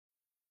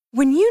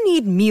When you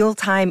need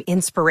mealtime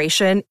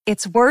inspiration,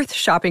 it's worth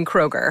shopping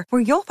Kroger,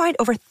 where you'll find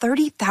over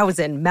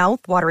 30,000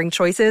 mouth-watering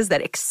choices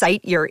that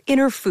excite your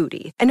inner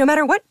foodie. And no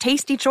matter what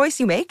tasty choice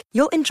you make,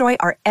 you'll enjoy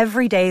our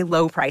everyday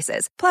low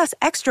prices, plus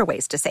extra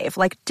ways to save,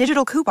 like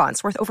digital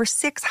coupons worth over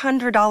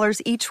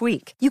 $600 each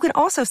week. You can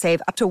also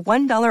save up to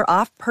 $1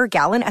 off per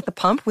gallon at the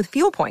pump with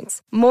fuel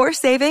points. More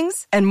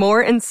savings and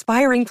more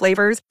inspiring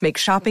flavors make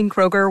shopping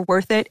Kroger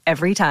worth it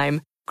every time.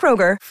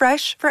 Kroger,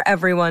 fresh for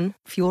everyone.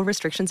 Fuel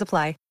restrictions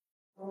apply.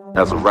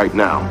 As of right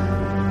now,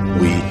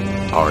 we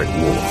are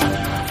at war.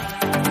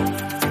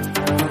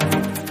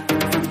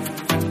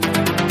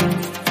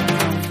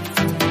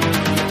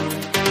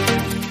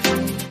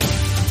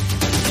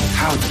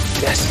 How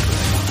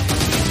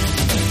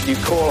desperate you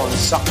call on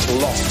such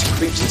lost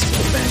creatures to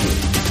defend you.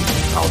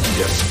 How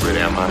desperate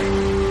am I?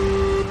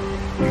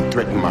 You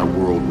threaten my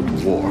world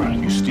with war.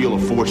 You steal a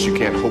force you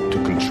can't hope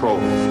to control.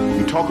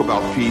 You talk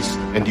about peace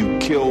and you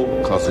kill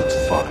because it's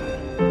fun.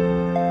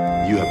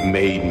 You have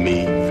made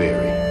me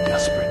very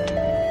desperate.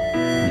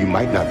 You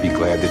might not be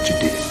glad that you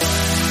did.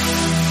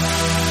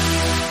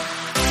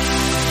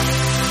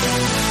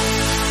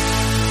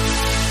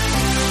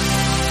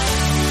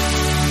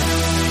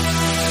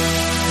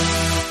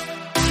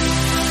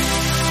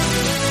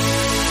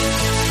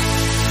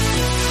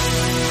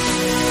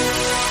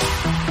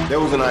 There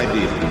was an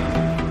idea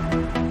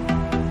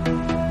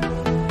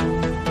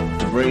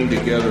to bring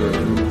together a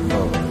group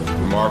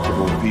of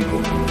remarkable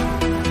people,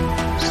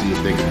 see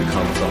if they could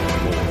become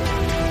something more.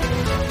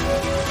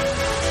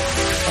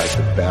 Like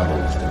the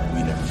battles that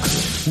we never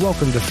could.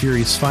 Welcome to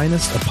Fury's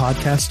Finest, a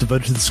podcast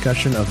devoted to the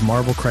discussion of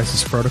Marvel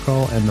Crisis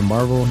Protocol and the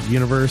Marvel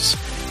Universe.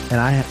 And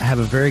I have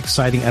a very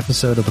exciting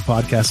episode of the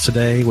podcast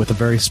today with a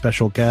very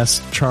special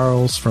guest,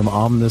 Charles from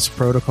Omnis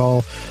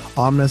Protocol.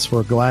 Omnis,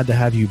 we're glad to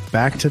have you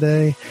back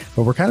today,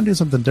 but we're kind of doing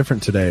something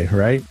different today,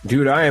 right?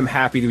 Dude, I am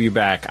happy to be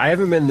back. I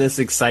haven't been this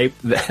excited.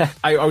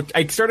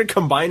 I started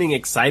combining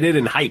excited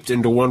and hyped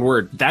into one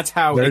word. That's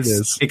how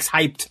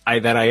hyped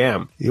that I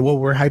am. Well,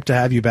 we're hyped to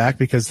have you back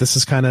because this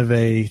is kind of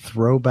a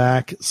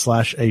throwback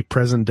 / a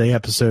present day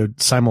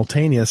episode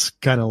simultaneous,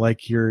 kind of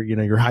like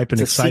your hype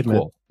and excitement.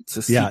 Sequel. It's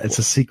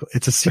a sequel.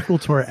 It's a sequel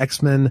to our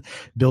X-Men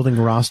building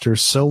roster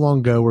so long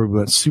ago, where we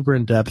went super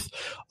in depth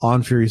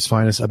on Fury's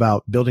Finest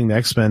about building the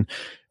X-Men.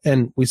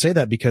 And we say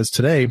that because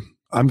today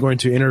I'm going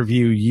to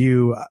interview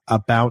you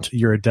about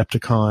your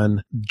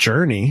Adepticon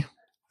journey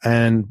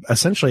and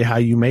essentially how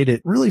you made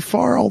it really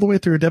far all the way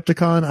through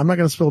Adepticon. I'm not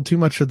going to spill too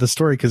much of the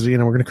story because, we're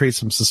going to create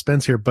some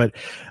suspense here, but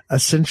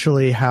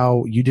essentially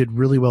how you did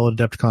really well at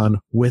Adepticon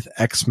with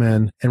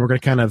X-Men. And we're going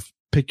to kind of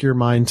pick your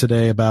mind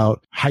today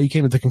about how you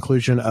came to the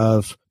conclusion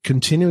of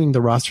continuing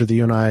the roster that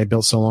you and I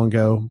built so long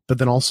ago, but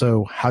then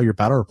also how your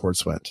battle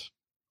reports went.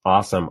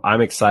 Awesome. I'm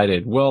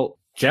excited. Well,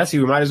 Jesse,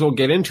 we might as well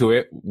get into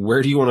it.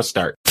 Where do you want to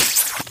start?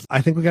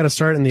 I think we got to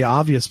start in the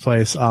obvious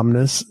place,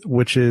 Omnis,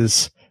 which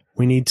is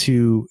we need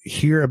to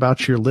hear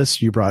about your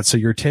list you brought. So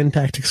your 10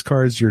 tactics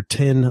cards, your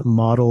 10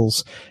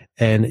 models,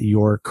 and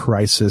your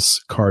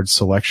crisis card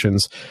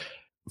selections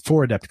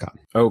for Adepticon.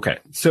 Okay.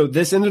 So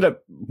this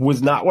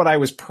was not what I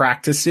was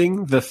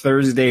practicing the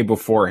Thursday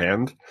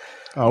beforehand.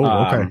 Oh,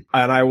 okay.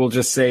 And I will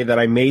just say that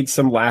I made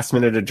some last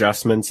minute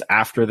adjustments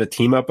after the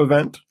team up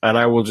event. And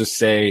I will just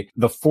say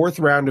the fourth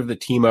round of the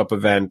team up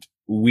event,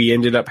 we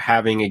ended up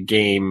having a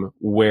game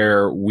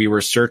where we were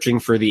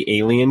searching for the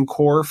alien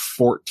core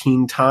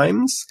 14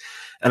 times.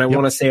 And I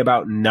want to say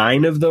about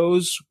 9 of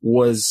those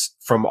was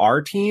from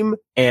our team,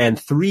 and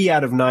 3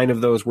 out of 9 of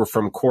those were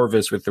from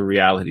Corvus with the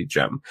reality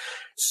gem.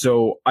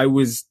 So I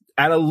was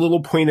at a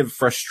little point of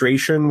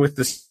frustration with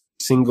the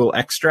single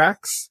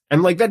extracts.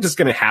 And that's just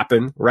going to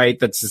happen, right?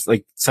 That's just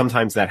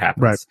sometimes that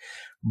happens. Right.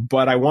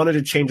 But I wanted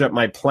to change up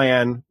my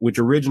plan, which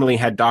originally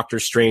had Doctor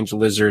Strange,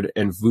 Lizard,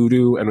 and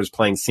Voodoo and was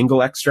playing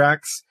single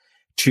extracts,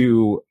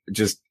 to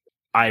just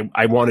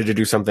I wanted to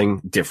do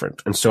something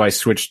different. And so I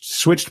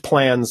switched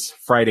plans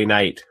Friday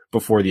night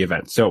before the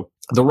event. So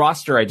the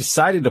roster I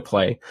decided to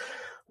play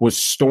was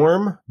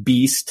Storm,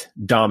 Beast,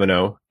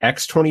 Domino,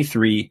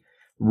 X-23,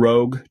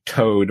 Rogue,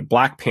 Toad,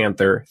 Black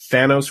Panther,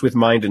 Thanos with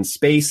Mind and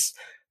Space,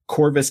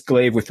 Corvus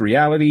Glaive with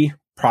Reality,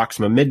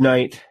 Proxima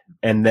Midnight,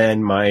 and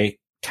then my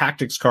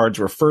tactics cards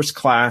were First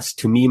Class,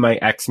 To Me My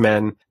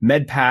X-Men,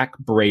 Medpack,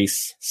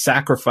 Brace,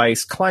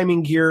 Sacrifice,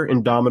 Climbing Gear,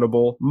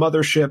 Indomitable,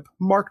 Mothership,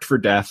 Marked for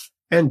Death,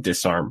 and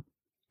Disarm.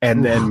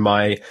 And then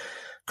my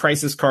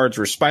crisis cards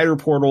were Spider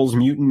Portals,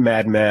 Mutant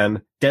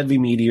Madman, Deadly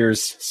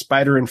Meteors,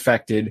 Spider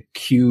Infected,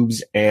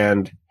 Cubes,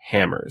 and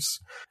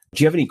Hammers.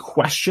 Do you have any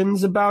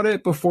questions about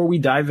it before we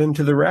dive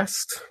into the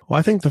rest? Well,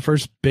 I think the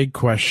first big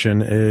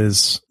question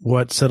is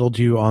what settled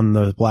you on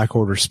the Black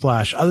Order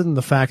splash, other than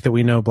the fact that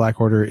we know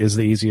Black Order is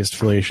the easiest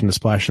affiliation to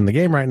splash in the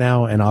game right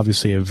now, and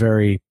obviously a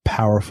very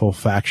powerful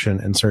faction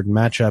in certain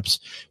matchups.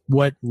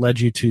 What led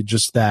you to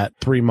just that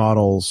 3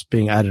 models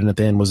being added at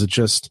the end? Was it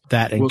just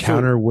that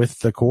encounter with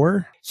the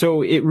core?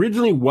 So it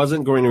originally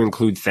wasn't going to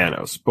include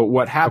Thanos, but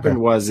what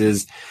happened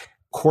was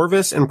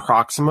Corvus and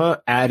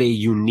Proxima add a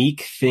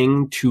unique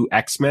thing to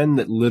X-Men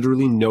that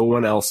literally no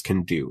one else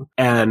can do.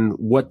 And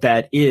what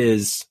that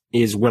is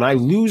when I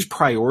lose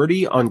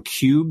priority on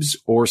cubes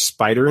or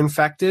spider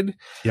infected,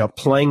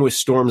 playing with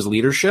Storm's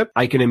leadership,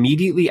 I can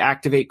immediately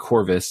activate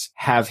Corvus,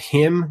 have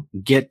him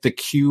get the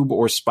cube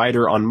or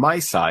spider on my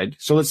side.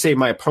 So let's say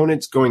my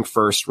opponent's going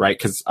first, right?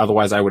 Because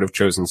otherwise I would have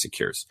chosen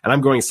secures. And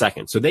I'm going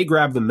second. So they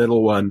grab the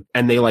middle one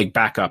and they like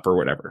back up or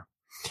whatever.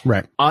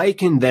 Right. I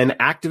can then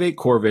activate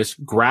Corvus,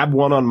 grab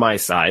one on my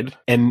side,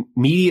 and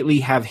immediately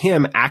have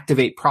him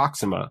activate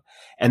Proxima.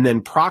 And then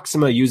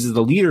Proxima uses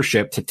the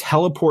leadership to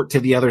teleport to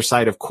the other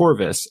side of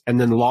Corvus, and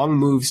then Long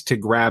moves to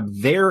grab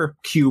their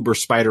cube or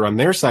spider on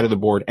their side of the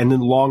board, and then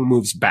Long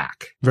moves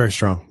back. Very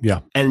strong. Yeah.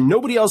 And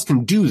nobody else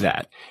can do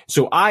that.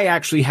 So I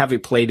actually have a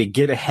play to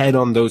get ahead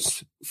on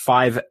those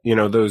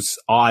those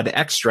odd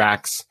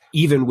extracts,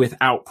 even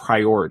without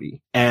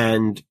priority.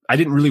 And I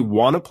didn't really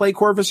want to play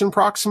Corvus and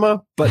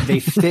Proxima, but they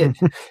fit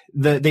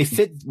they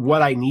fit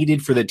what I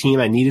needed for the team.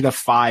 I needed a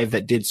 5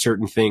 that did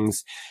certain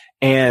things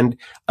and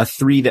a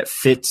 3 that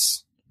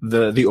fits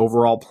the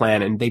overall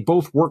plan. And they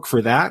both work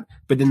for that,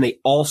 but then they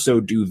also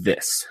do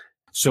this.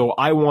 So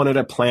I wanted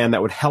a plan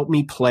that would help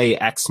me play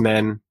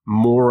X-Men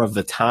more of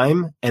the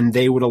time, and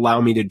they would allow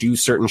me to do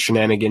certain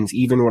shenanigans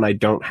even when I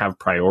don't have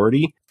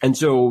priority. And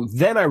so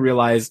then I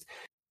realized,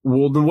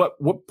 well, then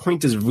what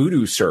point does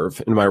Voodoo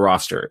serve in my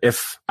roster?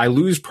 If I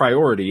lose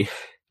priority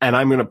and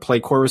I'm going to play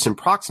Corvus and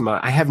Proxima,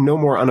 I have no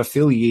more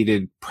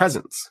unaffiliated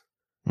presence.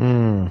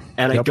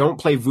 I don't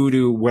play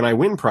Voodoo when I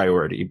win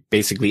priority,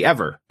 basically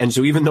ever. And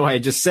so even though I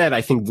just said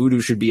I think Voodoo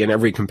should be in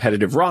every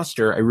competitive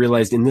roster, I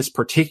realized in this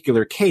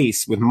particular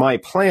case with my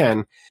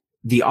plan,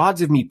 the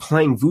odds of me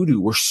playing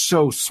Voodoo were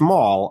so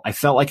small, I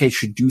felt like I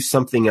should do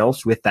something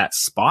else with that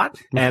spot.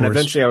 And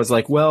eventually I was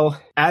like, well,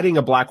 adding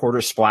a Black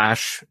Order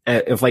splash,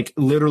 if like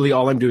literally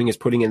all I'm doing is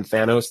putting in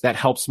Thanos, that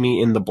helps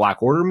me in the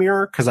Black Order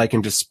mirror because I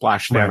can just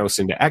splash Thanos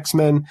into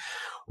X-Men.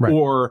 Right.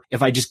 Or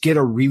if I just get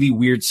a really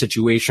weird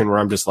situation where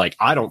I'm just like,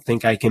 I don't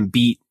think I can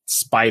beat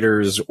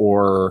Spiders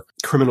or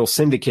Criminal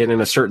Syndicate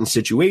in a certain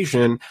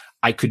situation,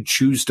 I could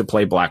choose to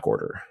play Black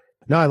Order.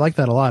 No, I like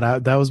that a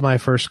lot. That was my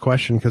first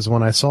question because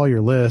when I saw your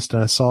list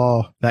and I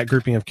saw that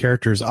grouping of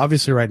characters,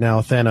 obviously right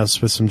now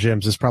Thanos with some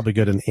gems is probably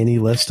good in any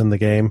list in the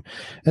game.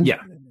 And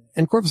yeah.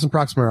 And Corvus and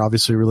Proxima are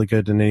obviously really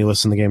good in any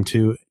list in the game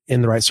too,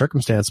 in the right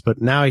circumstance.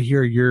 But now I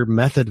hear your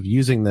method of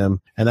using them,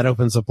 and that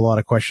opens up a lot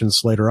of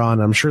questions later on.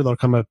 I'm sure they'll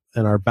come up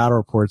in our battle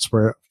reports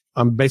where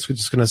I'm basically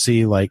just going to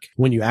see like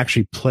when you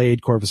actually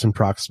played Corvus and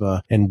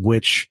Proxima and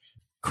which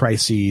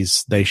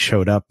crises they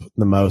showed up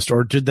the most,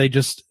 or did they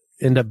just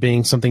end up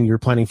being something you were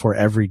planning for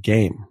every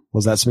game?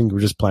 Was that something you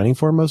were just planning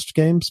for most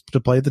games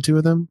to play the two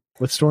of them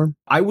with Storm?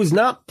 I was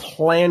not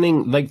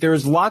planning, like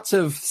there's lots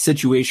of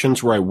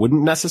situations where I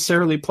wouldn't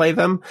necessarily play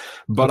them,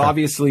 but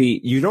obviously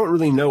you don't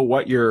really know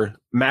what your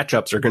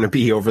matchups are going to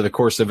be over the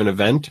course of an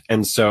event.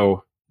 And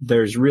so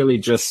there's really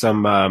just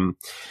some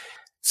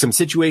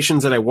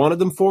situations that I wanted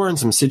them for and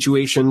some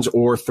situations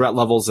or threat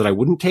levels that I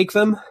wouldn't take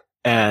them.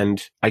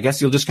 And I guess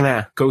you're just going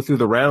to go through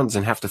the rounds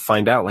and have to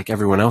find out like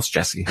everyone else,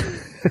 Jesse.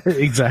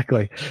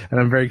 Exactly. And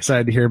I'm very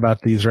excited to hear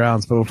about these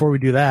rounds. But before we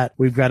do that,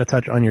 we've got to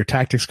touch on your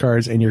tactics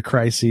cards and your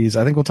crises.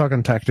 I think we'll talk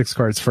on tactics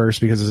cards first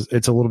because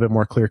it's a little bit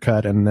more clear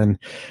cut. And then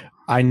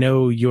I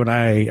know you and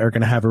I are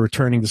going to have a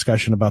returning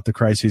discussion about the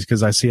crises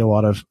because I see a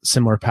lot of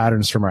similar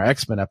patterns from our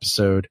X-Men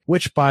episode,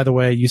 which, by the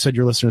way, you said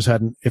your listeners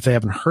hadn't, if they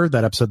haven't heard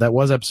that episode, that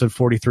was episode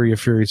 43 of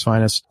Fury's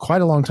Finest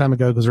quite a long time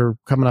ago because we're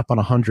coming up on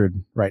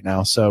 100 right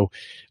now. So,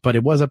 but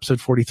it was episode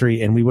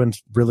 43 and we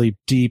went really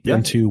deep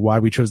into why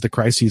we chose the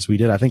crises we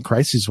did. I think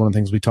crises is one of the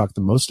things we talked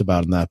the most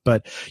about in that,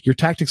 but your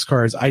tactics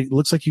cards, it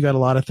looks like you got a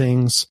lot of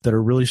things that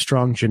are really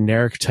strong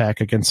generic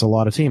tech against a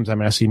lot of teams. I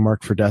mean, I see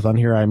Marked for Death on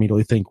here. I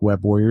immediately think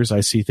Web Warriors.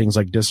 I see things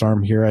like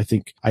Disarm here. I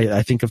think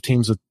of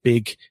teams with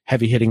big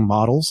heavy hitting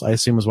models. I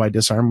assume is why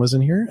Disarm was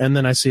in here. And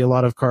then I see a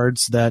lot of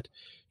cards that,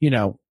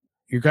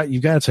 you've got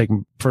to take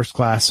First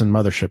Class and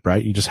Mothership,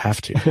 right? You just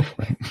have to.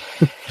 Right?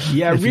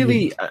 Yeah,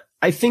 really.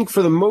 I think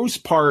for the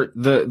most part,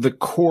 the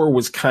core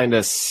was kind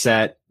of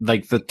set.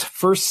 Like the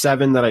first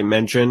 7 that I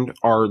mentioned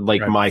are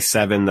like my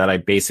 7 that I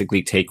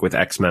basically take with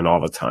X-Men all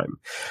the time.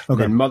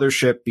 Okay. Then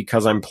Mothership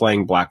because I'm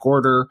playing Black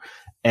Order.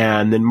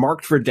 And then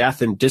Marked for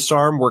Death and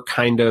Disarm were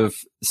kind of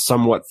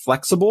somewhat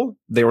flexible.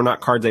 They were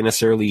not cards I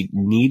necessarily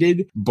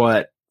needed,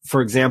 but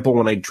for example,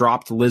 when I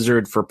dropped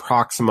Lizard for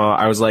Proxima,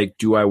 I was like,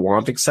 do I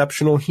want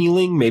exceptional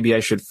healing? Maybe I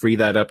should free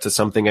that up to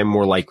something I'm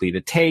more likely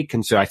to take.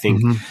 And so I think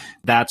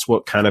that's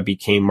what kind of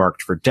became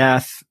Marked for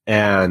Death.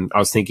 And I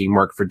was thinking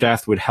Marked for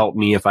Death would help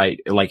me if I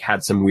like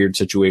had some weird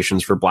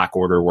situations for Black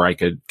Order where I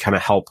could kind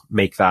of help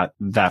make that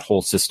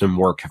whole system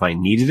work if I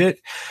needed it.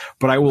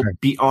 But I will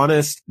be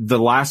honest, the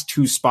last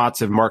 2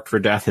 spots of Marked for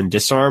Death and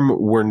Disarm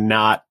were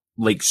not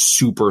like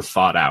super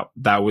thought out.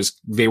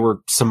 They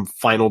were some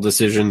final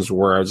decisions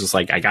where I was just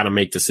like, I got to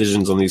make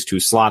decisions on these two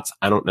slots.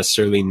 I don't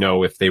necessarily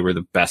know if they were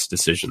the best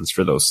decisions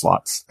for those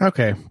slots.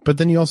 Okay. But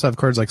then you also have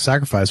cards like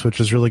Sacrifice, which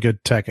is really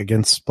good tech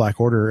against Black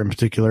Order in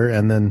particular.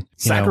 And then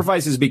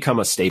Sacrifice has become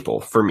a staple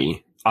for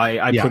me.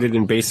 I put it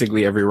in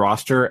basically every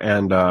roster,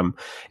 and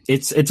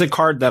it's a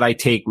card that I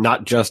take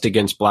not just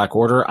against Black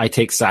Order. I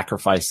take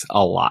Sacrifice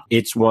a lot.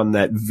 It's one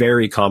that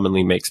very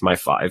commonly makes my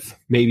 5,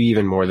 maybe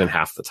even more than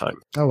half the time.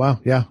 Oh,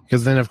 wow. Yeah.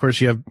 Because then, of course,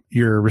 you have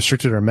your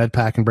Restricted or Med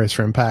Pack and Brace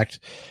for Impact.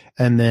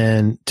 And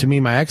then, to me,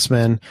 my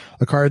X-Men,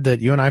 a card that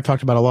you and I have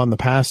talked about a lot in the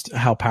past,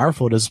 how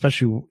powerful it is,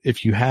 especially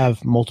if you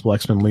have multiple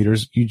X-Men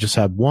leaders. You just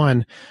have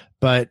one.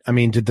 But, I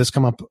mean, did this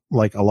come up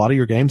like a lot of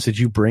your games? Did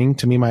you bring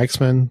To Me My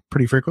X-Men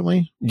pretty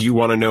frequently? Do you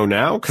want to know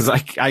now? Because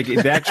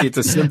actually, it's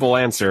a simple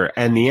answer.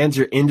 And the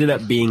answer ended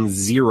up being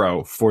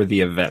 0 for the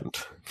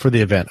event. For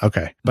the event,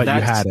 okay. But you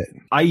had it.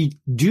 I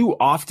do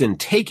often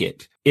take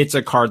it. It's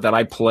a card that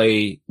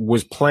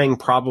was playing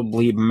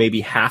probably maybe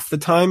half the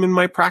time in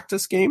my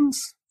practice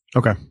games.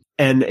 Okay.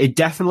 And it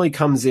definitely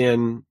comes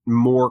in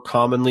more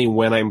commonly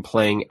when I'm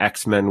playing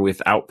X-Men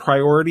without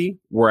priority,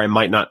 where I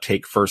might not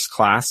take first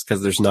class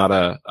because there's not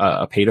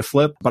a pay to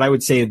flip. But I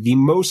would say the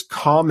most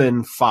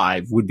common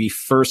 5 would be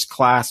first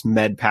class,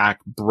 med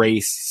pack,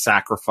 brace,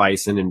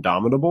 sacrifice, and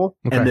indomitable.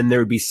 Okay. And then there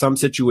would be some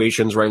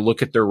situations where I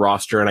look at their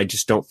roster and I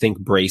just don't think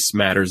brace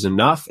matters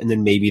enough. And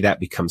then maybe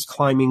that becomes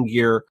climbing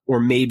gear, or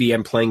maybe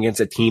I'm playing against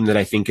a team that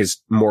I think is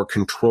more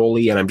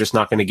control-y and I'm just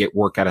not going to get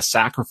work out of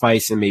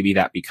sacrifice. And maybe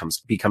that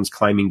becomes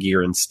climbing gear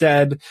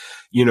instead,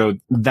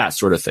 that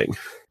sort of thing.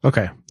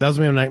 Okay. That was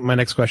my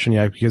next question.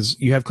 Yeah. Because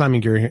you have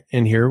climbing gear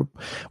in here.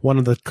 One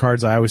of the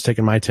cards I always take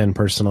in my 10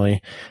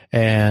 personally.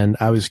 And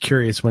I was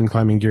curious when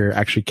climbing gear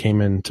actually came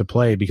into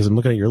play, because I'm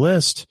looking at your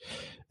list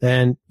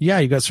and yeah,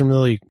 you got some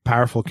really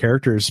powerful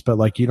characters, but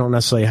like you don't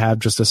necessarily have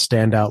just a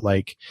standout,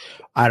 like,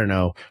 I don't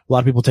know. A lot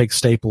of people take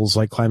staples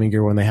like climbing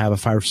gear when they have a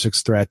 5 or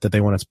 6 threat that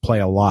they want to play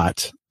a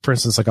lot. For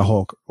instance, like a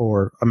Hulk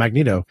or a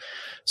Magneto.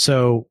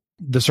 So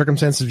the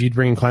circumstances of you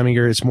bringing climbing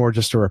gear is more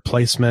just a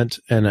replacement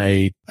and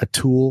a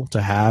tool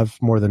to have,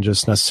 more than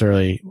just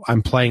necessarily,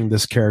 I'm playing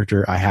this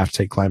character, I have to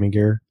take climbing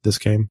gear this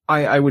game.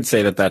 I would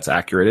say that that's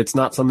accurate. It's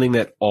not something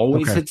that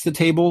always hits the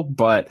table,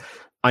 but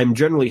I'm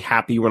generally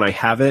happy when I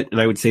have it.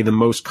 And I would say the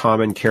most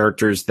common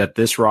characters that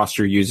this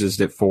roster uses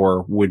it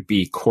for would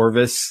be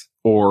Corvus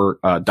or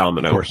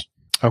Domino. Of course.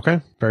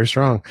 Okay. Very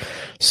strong.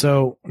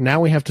 So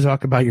now we have to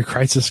talk about your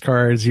crisis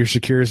cards, your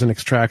secures and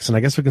extracts. And I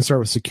guess we can start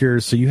with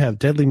secures. So you have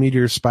Deadly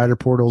Meteors, Spider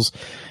Portals,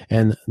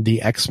 and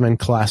the X-Men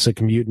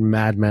Classic Mutant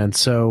Madman.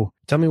 So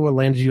tell me what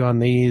landed you on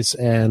these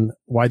and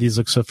why these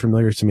look so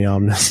familiar to me,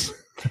 Omnis.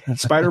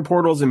 Spider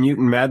Portals and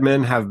Mutant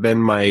Madmen have been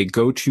my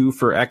go-to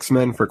for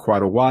X-Men for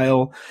quite a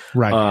while.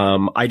 Right.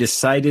 I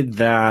decided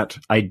that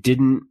I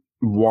didn't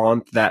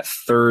want that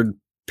third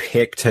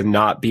pick to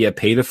not be a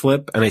pay to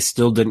flip, and I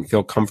still didn't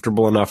feel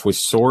comfortable enough with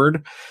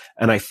Sword.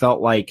 And I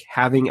felt like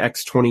having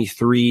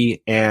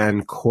X-23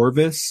 and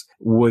Corvus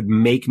would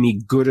make me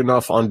good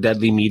enough on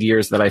Deadly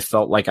Meteors that I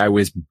felt like I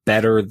was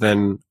better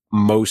than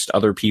most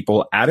other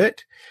people at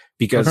it.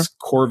 Because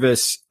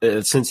Corvus,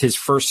 since his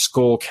first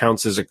skull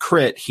counts as a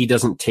crit, he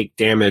doesn't take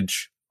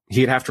damage.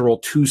 He'd have to roll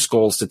 2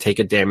 skulls to take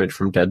a damage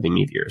from Deadly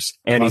Meteors.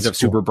 And he's a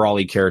super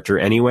brawly character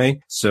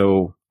anyway.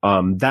 So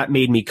that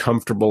made me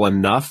comfortable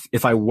enough.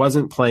 If I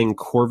wasn't playing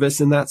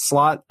Corvus in that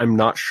slot, I'm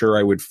not sure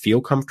I would feel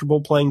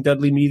comfortable playing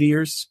Deadly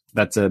Meteors.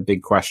 That's a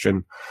big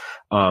question.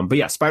 But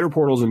yeah, Spider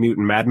Portals and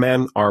Mutant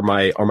Madman are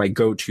my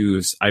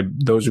go-tos.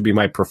 Those would be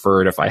my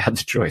preferred if I had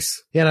the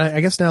choice. Yeah, and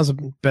I guess now's a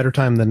better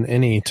time than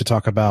any to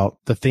talk about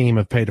the theme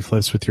of pay to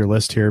flips with your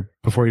list here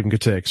before we even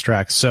get to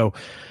extracts. So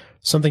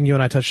something you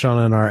and I touched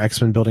on in our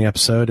X-Men building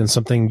episode, and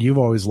something you've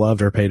always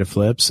loved are pay to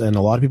flips, and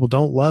a lot of people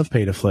don't love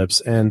pay to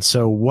flips. And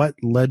so what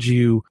led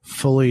you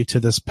fully to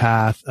this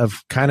path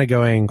of kind of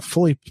going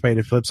fully pay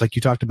to flips? Like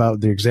you talked about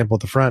the example at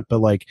the front, but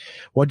like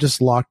what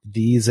just locked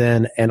these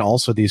in, and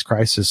also these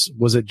crisis?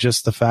 Was it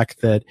just the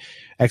fact that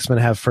X-Men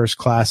have first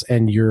class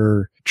and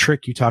your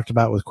trick you talked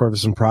about with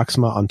Corvus and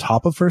Proxima on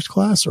top of first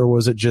class? Or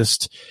was it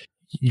just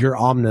you're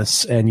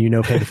Omnis and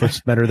pay to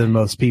flips better than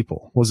most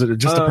people? Was it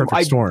just a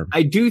perfect storm?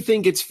 I do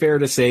think it's fair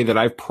to say that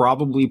I've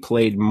probably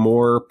played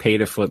more pay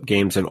to flip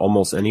games than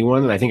almost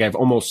anyone. And I think I've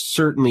almost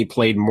certainly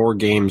played more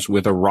games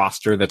with a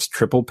roster that's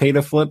triple pay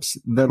to flips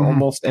than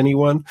almost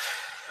anyone.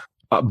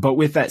 But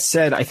with that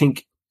said, I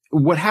think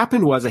what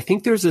happened was, I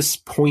think there's this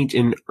point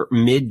in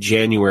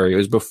mid-January. It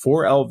was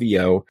before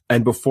LVO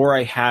and before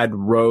I had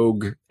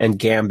Rogue and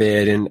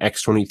Gambit and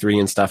X-23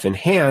 and stuff in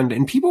hand.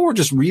 And people were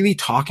just really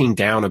talking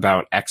down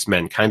about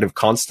X-Men kind of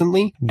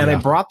constantly. Yeah. And I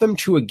brought them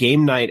to a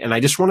game night and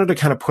I just wanted to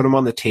kind of put them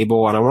on the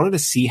table. And I wanted to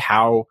see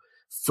how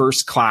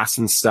first class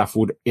and stuff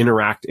would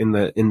interact in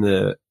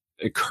the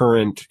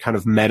current kind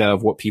of meta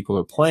of what people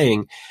are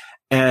playing.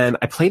 And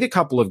I played a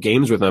couple of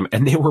games with them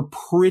and they were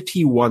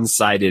pretty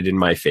one-sided in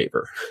my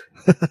favor.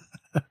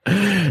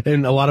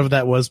 And a lot of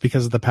that was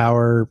because of the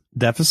power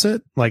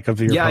deficit, like of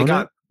your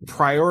opponent?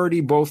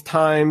 priority both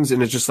times.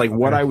 And it's just like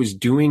what I was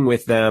doing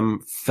with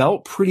them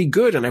felt pretty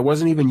good. And I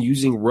wasn't even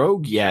using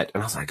Rogue yet.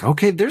 And I was like,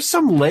 okay, there's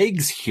some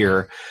legs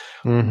here.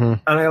 And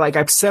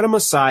I set them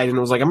aside and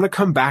it was like, I'm going to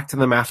come back to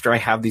them after I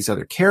have these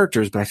other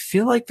characters, but I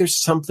feel like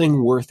there's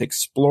something worth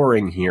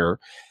exploring here.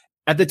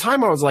 At the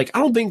time I was like, I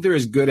don't think they're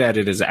as good at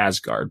it as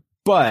Asgard,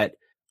 but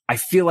I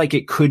feel like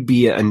it could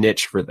be a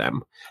niche for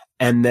them.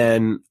 And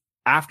then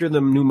after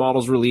the new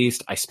models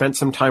released, I spent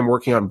some time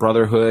working on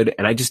Brotherhood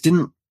and I just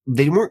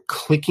they weren't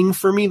clicking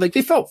for me. Like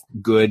they felt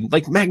good.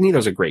 Like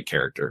Magneto's a great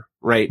character,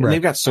 right? And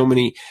they've got so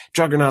many,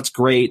 Juggernaut's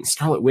great and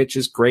Scarlet Witch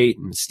is great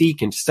and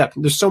Mystique and Step.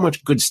 There's so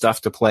much good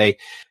stuff to play,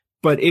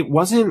 but it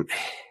wasn't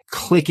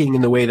clicking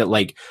in the way that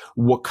like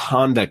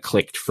Wakanda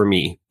clicked for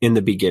me in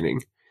the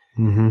beginning.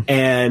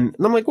 And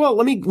I'm like, well,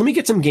 let me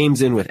get some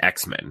games in with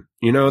X-Men.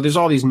 You know, there's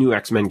all these new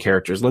X-Men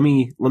characters. Let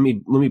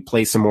me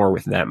play some more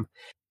with them.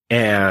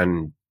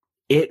 And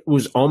it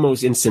was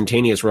almost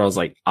instantaneous where I was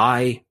like,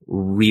 I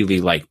really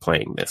like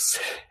playing this.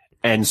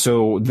 And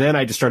so then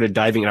I just started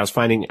diving and I was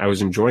finding I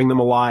was enjoying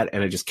them a lot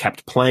and I just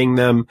kept playing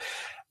them.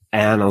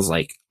 And I was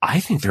like, I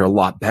think they're a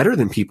lot better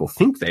than people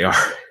think they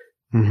are.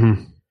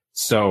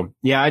 So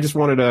yeah, I just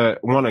want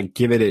to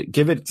give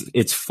it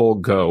its full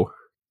go.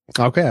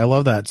 Okay. I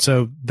love that.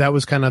 So that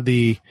was kind of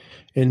the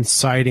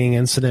inciting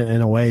incident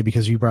in a way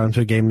because you brought them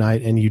to a game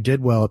night and you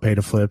did well at Pay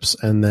to Flips.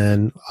 And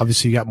then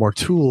obviously you got more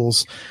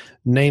tools,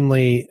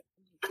 namely,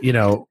 you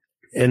know,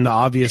 in the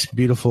obvious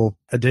beautiful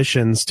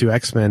additions to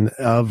X-Men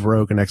of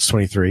Rogue and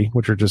X-23,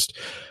 which are just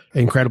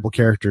incredible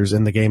characters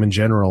in the game in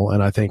general.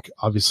 And I think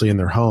obviously in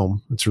their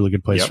home, it's a really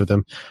good place for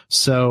them.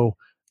 So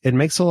it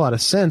makes a lot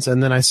of sense.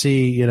 And then I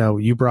see, you know,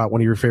 you brought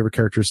one of your favorite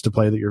characters to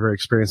play that you're very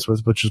experienced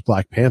with, which is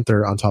Black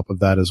Panther on top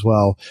of that as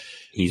well.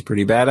 He's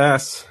pretty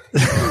badass.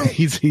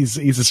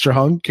 he's a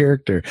strong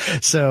character.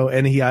 So,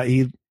 and he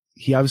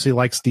obviously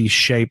likes these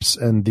shapes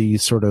and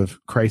these sort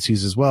of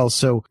crises as well.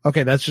 So,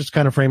 okay, that's just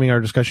kind of framing our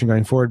discussion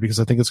going forward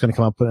because I think it's going to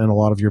come up in a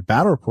lot of your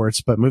battle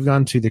reports. But moving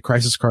on to the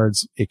crisis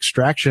cards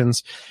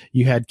extractions,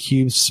 you had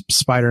cubes,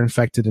 spider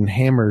infected, and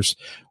hammers.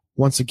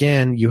 Once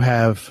again, you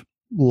have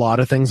a lot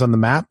of things on the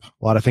map,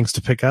 a lot of things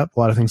to pick up, a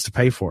lot of things to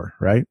pay for,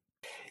 right?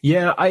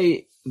 Yeah,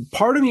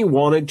 part of me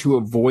wanted to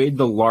avoid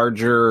the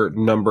larger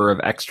number of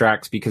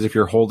extracts because if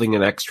you're holding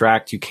an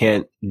extract, you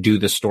can't do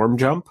the storm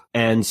jump.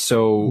 And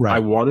so I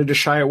wanted to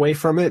shy away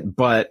from it,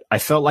 but I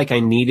felt like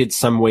I needed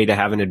some way to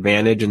have an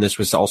advantage. And this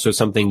was also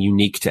something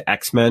unique to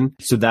X-Men.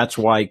 So that's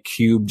why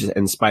cubed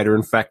and spider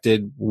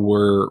infected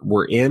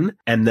were in.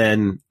 And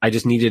then I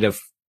just needed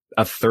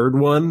a third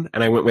one,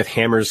 and I went with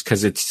hammers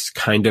because it's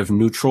kind of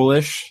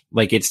neutral-ish.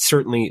 Like it's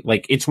certainly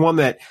like it's one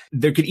that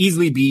there could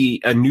easily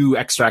be a new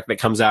extract that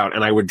comes out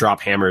and I would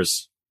drop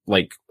hammers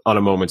like on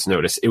a moment's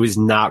notice. It was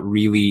not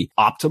really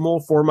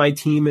optimal for my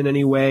team in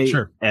any way.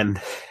 Sure. And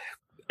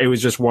it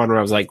was just one where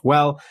I was like,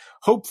 well,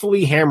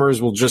 hopefully hammers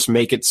will just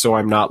make it so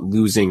I'm not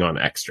losing on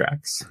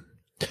extracts.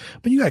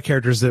 But you got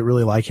characters that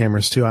really like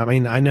hammers too. I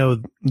mean, I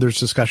know there's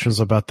discussions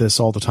about this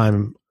all the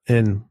time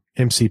in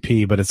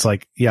MCP, but it's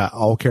like, yeah,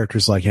 all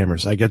characters like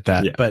hammers. I get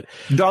that. Yeah. But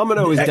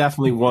Domino is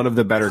definitely one of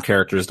the better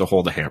characters to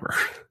hold a hammer.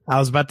 I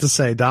was about to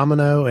say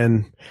Domino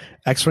and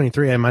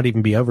X-23, I might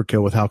even be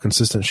overkill with how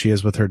consistent she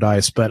is with her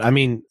dice. But I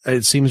mean,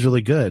 it seems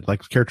really good.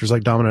 Like characters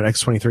like Domino and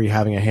X-23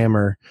 having a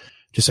hammer,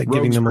 just like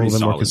giving them a little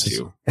bit more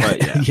consistency.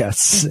 Yeah.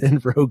 Yes.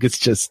 And Rogue is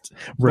just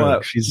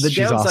Rogue. She's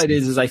downside awesome.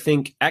 is I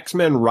think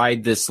X-Men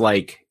ride this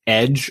like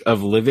edge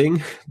of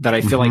living that I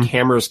feel like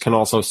hammers can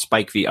also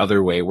spike the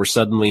other way, where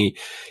suddenly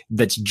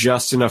that's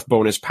just enough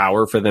bonus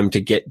power for them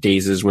to get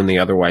dazes when they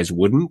otherwise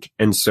wouldn't.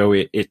 And so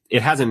it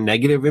has a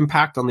negative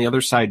impact on the other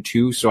side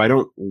too. So I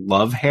don't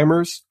love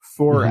hammers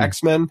for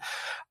X-Men.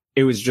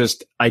 It was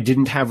just, I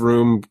didn't have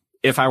room.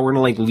 If I were to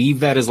like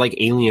leave that as like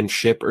alien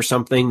ship or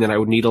something, then I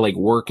would need to like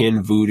work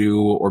in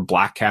Voodoo or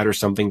Black Cat or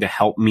something to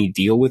help me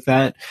deal with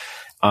that.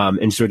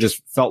 And so it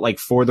just felt like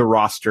for the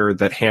roster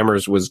that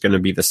hammers was going to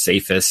be the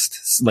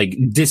safest, like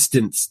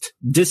distance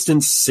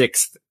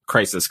sixth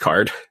crisis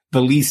card,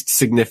 the least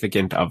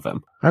significant of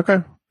them. Okay.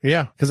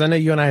 Yeah. Cause I know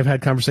you and I have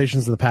had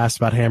conversations in the past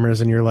about hammers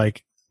and you're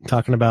like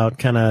talking about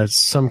kind of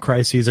some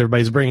crises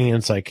everybody's bringing in.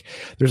 It's like,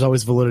 there's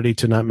always validity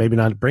to maybe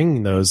not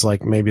bringing those,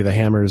 like maybe the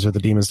hammers or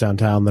the demons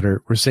downtown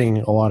we're seeing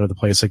a lot of the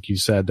plays, like you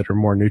said, that are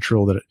more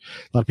neutral that a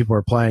lot of people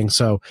are playing.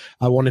 So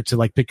I wanted to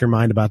like pick your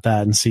mind about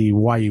that and see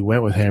why you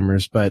went with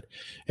hammers, but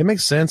it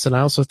makes sense. And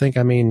I also think,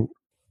 I mean,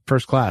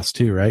 first class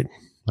too, right?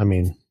 I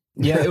mean,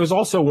 yeah, it was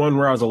also one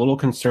where I was a little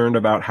concerned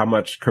about how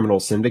much Criminal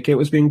Syndicate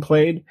was being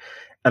played.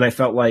 And I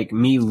felt like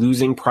me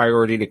losing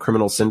priority to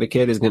Criminal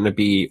Syndicate is going to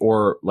be,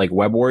 or like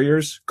Web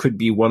Warriors could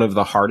be one of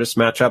the hardest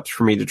matchups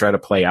for me to try to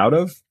play out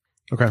of.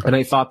 Okay. And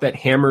I thought that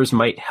hammers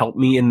might help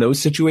me in those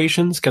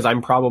situations because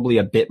I'm probably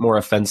a bit more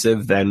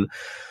offensive than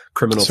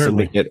Criminal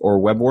Syndicate or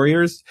Web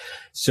Warriors.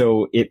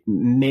 So it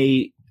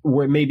may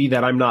be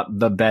that I'm not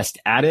the best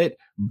at it,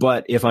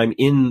 but if I'm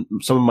in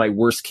some of my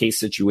worst case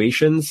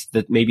situations,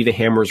 that maybe the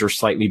hammers are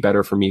slightly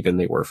better for me than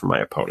they were for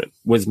my opponent,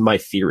 was my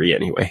theory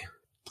anyway.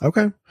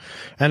 Okay.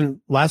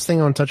 And last thing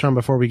I want to touch on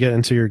before we get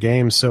into your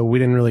game. So we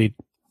didn't really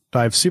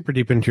dive super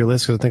deep into your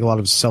list because I think a lot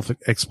of it's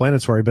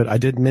self-explanatory, but I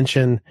did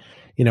mention,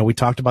 we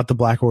talked about the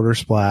Black Order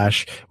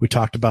splash. We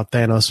talked about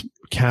Thanos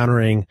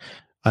countering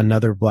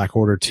another Black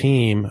Order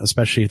team,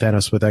 especially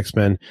Thanos with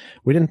X-Men.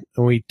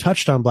 We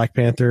touched on Black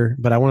Panther,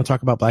 but I want to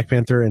talk about Black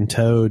Panther and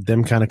Toad,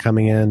 them kind of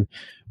coming in.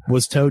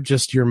 Was Toad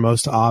just your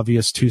most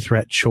obvious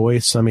two-threat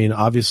choice? I mean,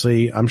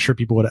 obviously, I'm sure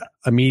people would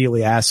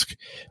immediately ask,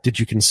 did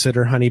you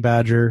consider Honey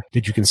Badger?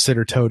 Did you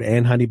consider Toad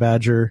and Honey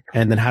Badger?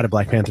 And then how did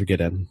Black Panther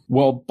get in?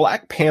 Well,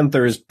 Black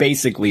Panther is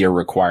basically a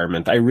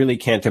requirement. I really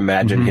can't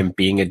imagine him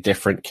being a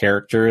different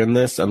character in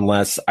this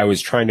unless I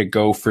was trying to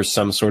go for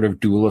some sort of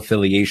dual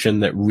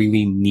affiliation that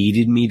really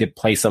needed me to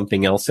play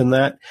something else in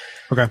that.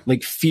 Okay.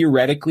 Like,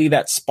 theoretically,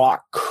 that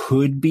spot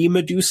could be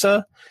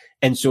Medusa.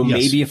 And so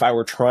maybe if I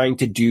were trying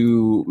to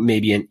do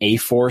maybe an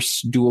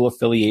A-Force dual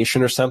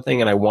affiliation or something,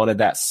 and I wanted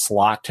that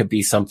slot to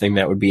be something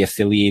that would be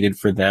affiliated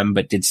for them,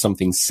 but did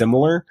something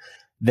similar,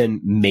 then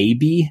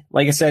maybe,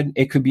 like I said,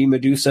 it could be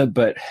Medusa,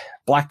 but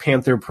Black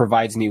Panther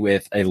provides me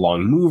with a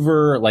long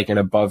mover, like an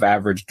above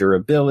average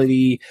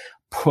durability,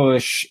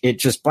 push.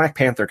 Black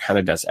Panther kind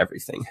of does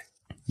everything.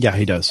 Yeah,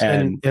 he does.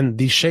 And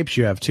these shapes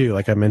you have too,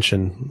 like I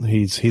mentioned,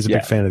 he's a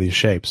big fan of these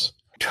shapes.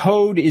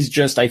 Toad is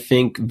just, I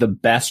think, the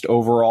best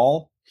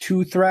overall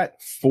two-threat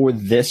for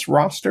this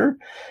roster.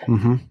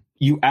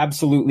 You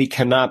absolutely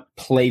cannot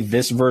play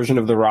this version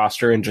of the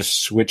roster and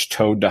just switch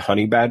Toad to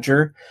Honey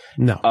Badger.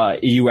 No.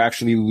 You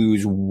actually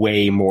lose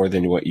way more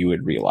than what you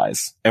would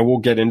realize. And we'll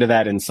get into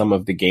that in some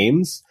of the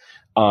games,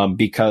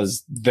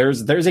 because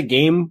there's a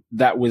game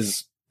that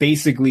was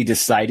basically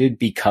decided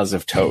because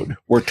of Toad,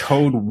 where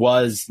Toad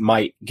was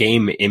my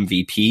game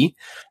MVP.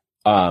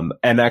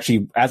 And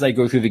actually, as I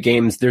go through the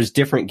games, there's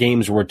different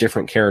games where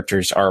different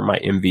characters are my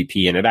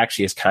MVP, and it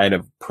actually is kind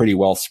of pretty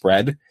well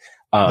spread.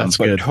 That's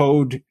but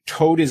good.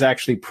 Toad is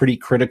actually pretty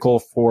critical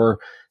for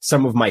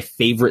some of my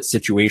favorite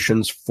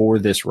situations for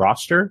this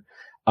roster.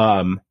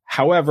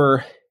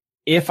 However,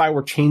 if I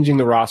were changing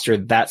the roster,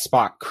 that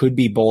spot could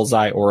be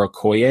Bullseye or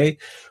Okoye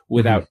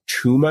without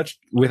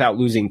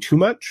losing too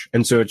much.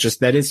 And so it's just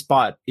that his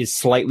spot is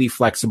slightly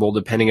flexible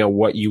depending on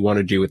what you want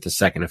to do with the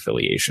second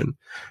affiliation.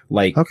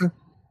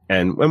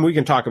 And we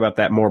can talk about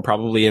that more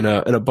probably in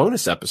a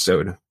bonus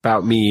episode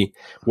about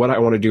what I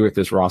want to do with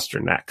this roster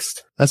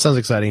next. That sounds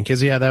exciting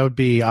because, that would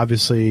be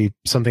obviously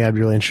something I'd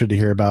be really interested to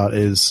hear about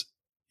is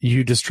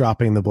you just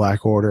dropping the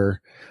Black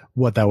Order,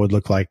 what that would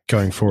look like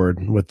going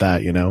forward with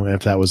that,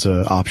 if that was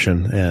an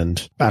option.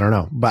 And I don't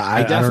know, but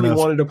I definitely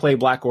wanted to play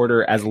Black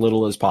Order as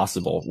little as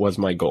possible was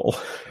my goal.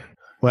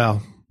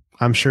 Well,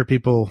 I'm sure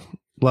people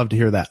love to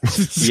hear that.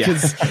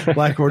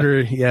 Black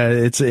Order,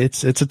 it's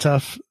a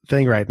tough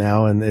thing right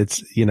now, and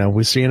it's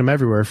we're seeing them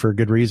everywhere for a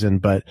good reason.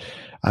 But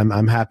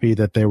I'm happy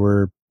that they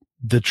were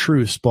the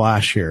true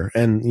splash here,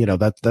 and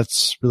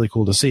that's really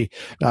cool to see.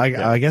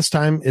 I guess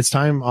it's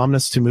time,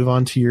 Omnis, to move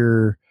on to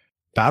your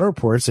battle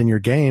reports and your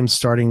games,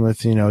 starting with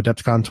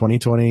Adepticon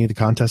 2020, the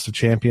Contest of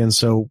Champions.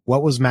 So,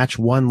 what was match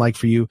 1 like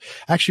for you?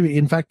 Actually,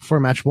 in fact,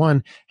 before match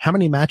 1, how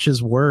many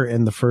matches were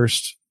in the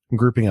first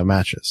grouping of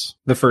matches?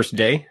 The first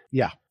day?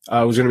 Yeah.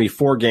 It was going to be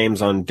 4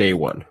 games on day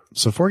 1.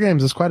 So 4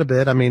 games is quite a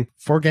bit. I mean,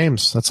 4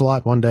 games, that's a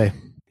lot one day.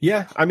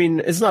 Yeah. I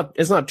mean, it's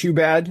not too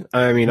bad.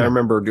 I mean, I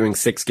remember doing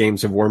 6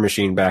 games of War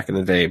Machine back in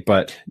the day,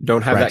 but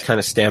don't have that kind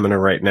of stamina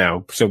right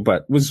now. So,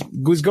 but was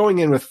going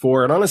in with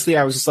 4. And honestly,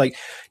 I was just like,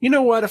 you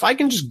know what? If I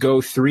can just go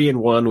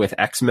 3-1 with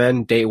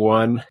X-Men day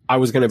 1, I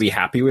was going to be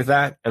happy with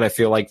that. And I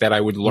feel like that I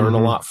would learn a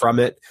lot from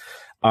it.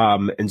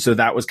 And so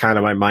that was kind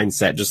of my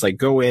mindset, just like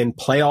go in,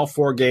 play all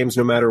 4 games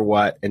no matter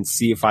what, and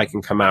see if I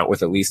can come out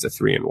with at least a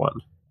 3-1.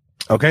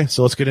 Okay,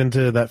 so let's get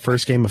into that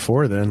first game of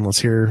 4 then. Let's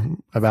hear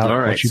about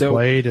what you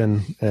played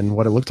and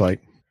what it looked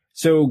like.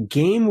 So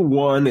game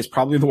 1 is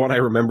probably the one I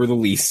remember the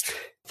least.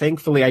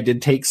 Thankfully, I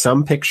did take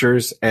some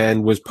pictures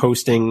and was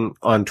posting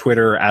on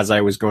Twitter as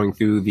I was going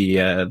through the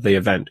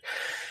event.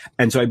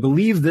 And so I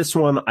believe this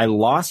one I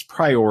lost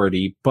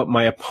priority, but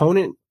my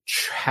opponent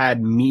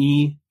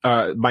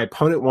my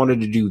opponent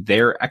wanted to do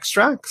their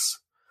extracts.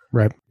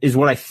 Right. Is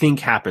what I think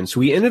happened. So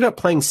we ended up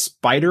playing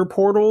Spider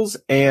Portals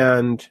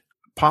and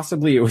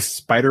possibly it was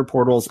Spider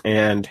Portals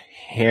and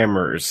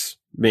Hammers.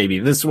 Maybe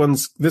this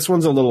one's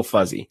a little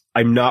fuzzy.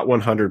 I'm not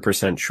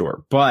 100%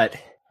 sure, but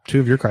 2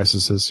 of your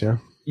crises. Yeah.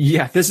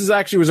 Yeah. This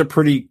was a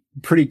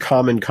pretty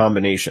common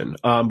combination.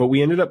 But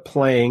we ended up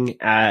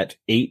playing at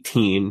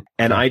 18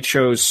 and I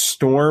chose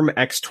Storm,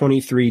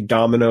 X-23,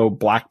 Domino,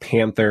 Black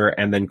Panther,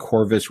 and then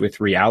Corvus with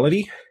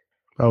Reality.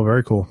 Oh,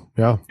 very cool.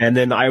 Yeah. And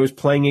then I was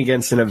playing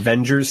against an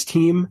Avengers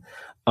team,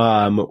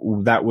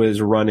 that was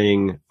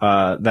running,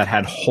 that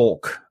had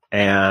Hulk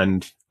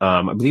and,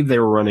 I believe they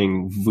were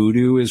running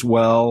Voodoo as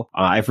well.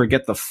 I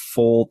forget the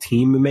full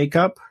team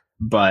makeup,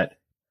 but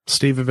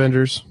Steve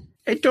Avengers.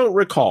 I don't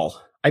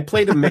recall. I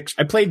played a mix.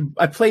 I played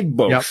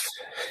both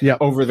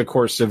over the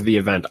course of the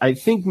event. I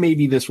think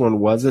maybe this one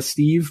was a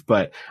Steve,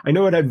 but I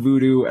know it had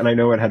Voodoo and I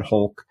know it had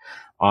Hulk.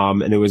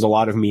 And it was a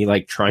lot of me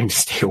like trying to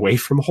stay away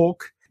from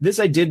Hulk. This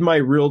I did my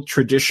real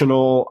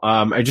traditional,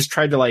 I just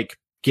tried to like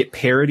get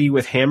parity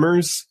with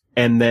hammers.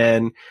 And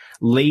then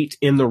late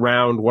in the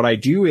round, what I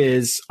do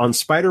is on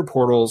spider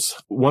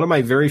portals, one of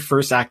my very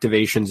first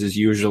activations is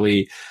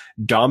usually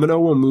Domino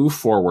will move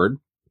forward.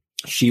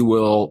 She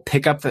will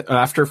pick up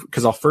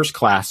because I'll first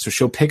class. So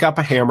she'll pick up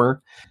a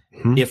hammer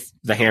if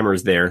the hammer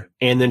is there,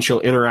 and then she'll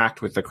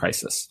interact with the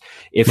crisis.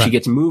 If she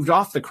gets moved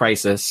off the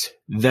crisis,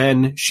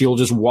 then she'll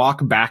just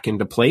walk back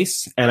into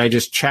place, and I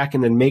just check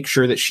and then make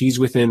sure that she's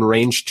within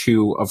range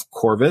 2 of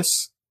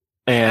Corvus.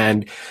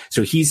 And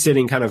so he's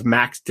sitting kind of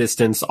max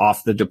distance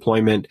off the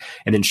deployment,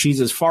 and then she's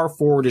as far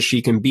forward as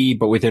she can be,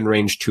 but within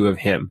range 2 of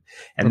him.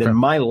 And then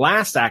my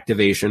last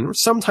activation,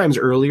 sometimes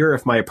earlier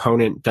if my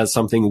opponent does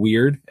something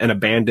weird and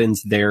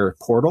abandons their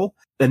portal,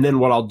 and then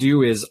what I'll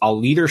do is I'll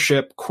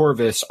leadership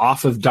Corvus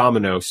off of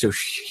Domino. So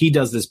he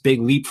does this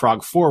big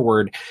leapfrog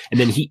forward, and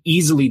then he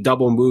easily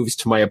double moves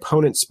to my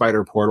opponent's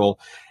spider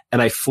portal,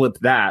 and I flip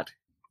that.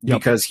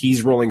 Because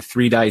he's rolling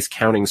 3 dice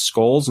counting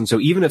skulls. And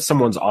so even if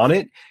someone's on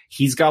it,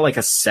 he's got like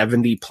a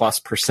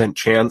 70+%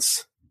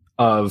 chance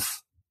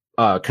of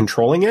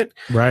controlling it.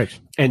 Right.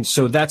 And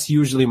so that's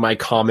usually my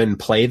common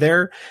play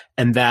there.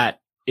 And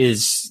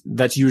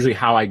that's usually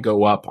how I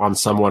go up on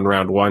someone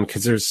round 1.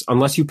 Cause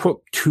unless you put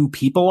 2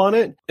 people on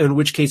it, in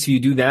which case if you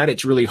do that,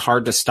 it's really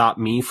hard to stop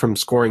me from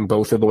scoring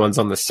both of the ones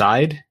on the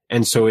side.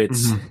 And so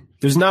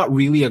there's not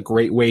really a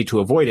great way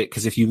to avoid it.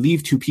 Cause if you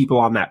leave 2 people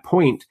on that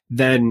point,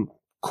 then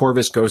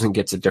Corvus goes and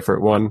gets a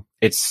different one.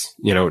 It's,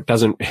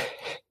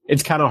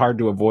 it's kind of hard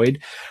to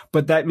avoid,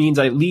 but that means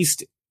at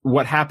least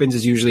what happens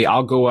is usually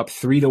I'll go up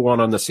 3-1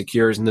 on the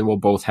secures, and then we'll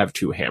both have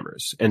 2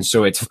 hammers. And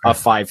so it's a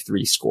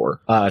 5-3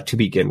 score, to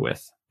begin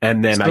with.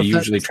 And then I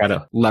usually try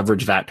to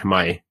leverage that to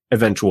my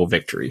eventual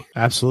victory.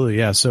 Absolutely.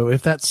 Yeah. So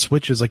if that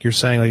switches, like you're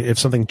saying, like if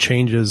something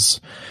changes,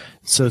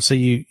 so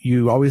say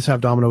you always have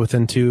Domino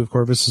within 2 of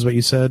Corvus is what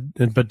you said,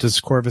 but does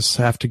Corvus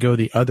have to go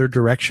the other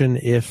direction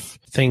if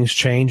things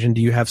change? And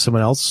do you have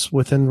someone else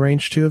within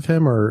range 2 of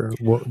him, or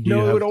what?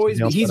 No, it would always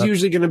be, he's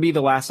usually going to be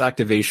the last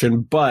activation,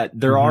 but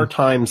there are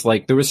times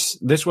like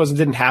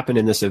didn't happen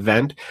in this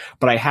event,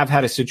 but I have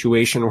had a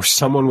situation where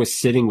someone was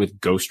sitting with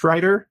Ghost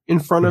Rider in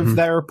front of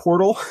their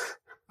portal.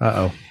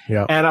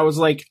 Yeah. And I was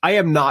like, I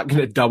am not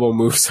going to double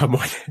move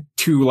someone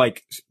to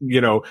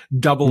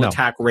double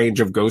attack range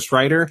of Ghost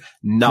Rider.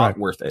 Not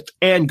worth it.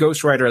 And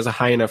Ghost Rider has a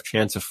high enough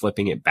chance of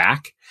flipping it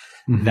back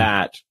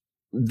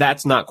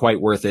that's not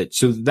quite worth it.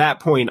 So at that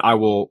point, I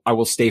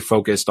will stay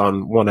focused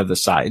on one of the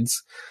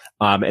sides.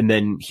 And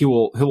then he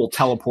will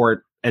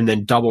teleport and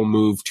then double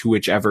move to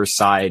whichever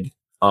side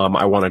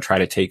I want to try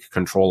to take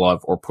control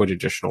of or put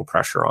additional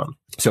pressure on.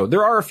 So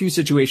there are a few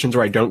situations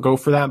where I don't go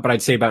for that, but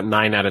I'd say about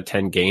 9 out of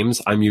 10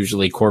 games, I'm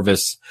usually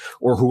Corvus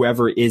or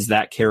whoever is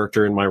that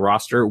character in my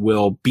roster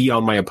will be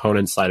on my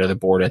opponent's side of the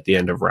board at the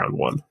end of round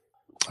 1.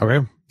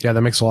 Okay. Yeah,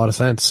 that makes a lot of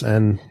sense.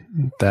 And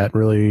that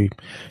really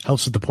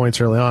helps with the points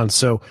early on.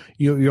 So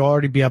you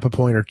already be up a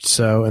point or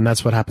so, and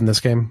that's what happened this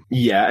game?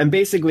 Yeah. And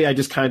basically I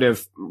just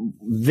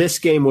this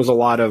game was a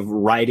lot of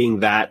riding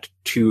that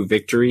to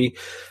victory.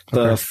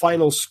 The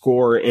final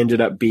score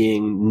ended up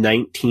being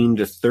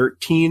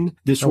 19-13.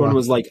 This one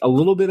was like a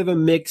little bit of a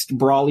mixed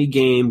brawly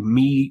game,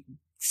 me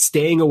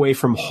staying away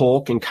from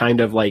Hulk and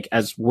kind of like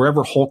as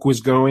wherever Hulk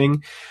was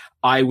going,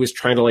 I was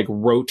trying to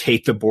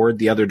rotate the board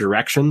the other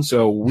direction.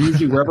 So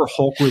usually wherever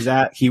Hulk was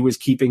at, he was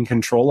keeping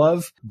control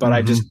of, but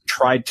I just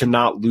tried to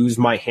not lose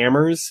my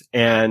hammers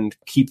and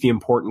keep the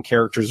important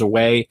characters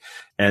away.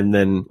 And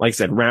then, like I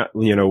said,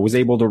 was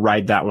able to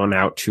ride that one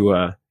out to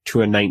a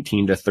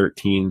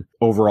 19-13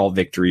 overall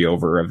victory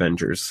over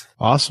Avengers.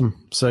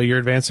 Awesome. So you're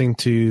advancing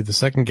to the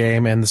second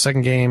game, and the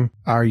second game,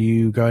 are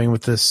you going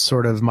with this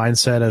sort of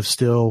mindset of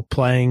still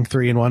playing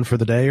 3-1 for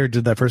the day, or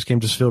did that first game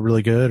just feel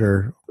really good?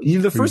 Or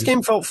the first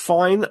game felt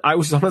fine. I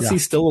was honestly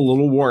still a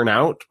little worn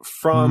out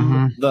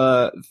from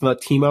the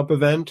team up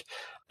event.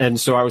 And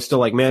so I was still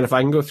like, man, if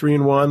I can go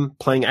 3-1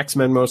 playing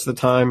X-Men most of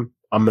the time,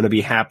 I'm going to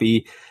be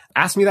happy.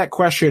 Ask me that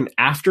question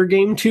after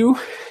game 2.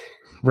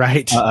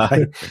 Right.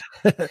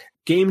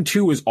 Game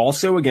 2 was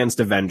also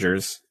against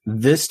Avengers.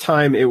 This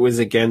time it was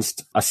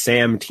against a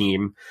Sam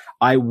team.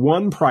 I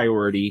won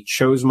priority,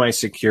 chose my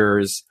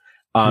secures,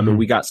 and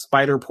we got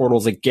spider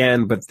portals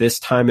again, but this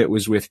time it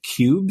was with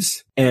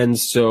cubes. And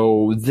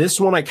so this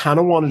one I kind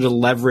of wanted to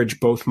leverage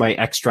both my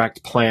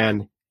extract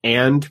plan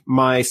and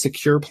my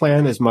secure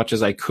plan as much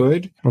as I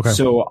could. Okay.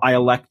 So I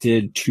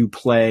elected to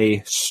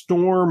play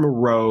Storm,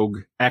 Rogue,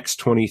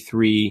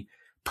 X-23,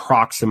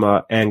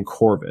 Proxima, and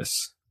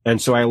Corvus. And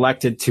so I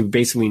elected to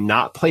basically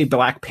not play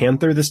Black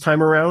Panther this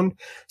time around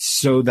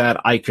so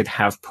that I could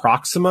have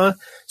Proxima,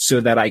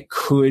 so that I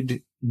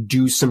could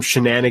do some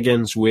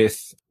shenanigans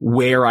with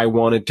where I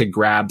wanted to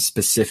grab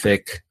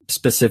specific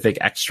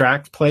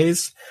extract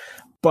plays.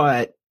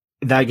 But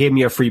that gave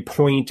me a free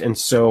point. And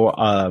so,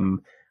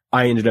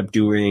 I ended up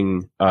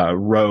doing,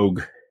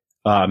 Rogue,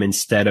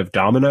 instead of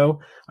Domino.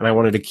 And I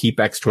wanted to keep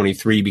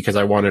X-23 because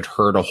I wanted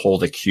her to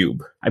hold a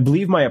cube. I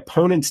believe my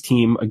opponent's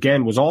team,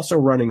 again, was also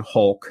running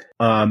Hulk.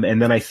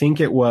 And then I think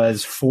it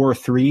was 4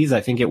 3s.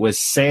 I think it was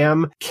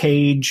Sam,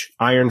 Cage,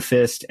 Iron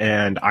Fist,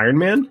 and Iron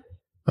Man.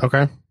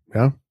 Okay.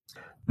 Yeah.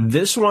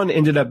 This one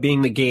ended up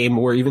being the game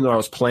where even though I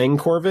was playing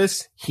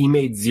Corvus, he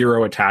made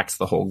 0 attacks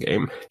the whole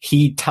game.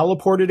 He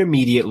teleported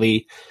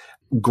immediately,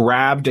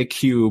 grabbed a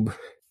cube,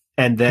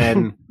 and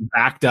then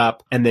backed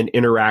up and then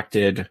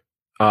interacted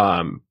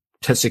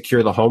to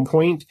secure the home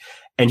point.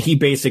 And he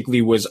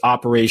basically was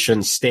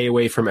Operation Stay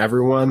Away from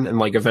Everyone, and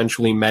like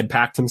eventually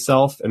med-packed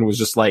himself and was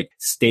just like,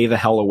 stay the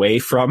hell away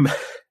from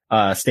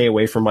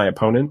my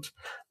opponent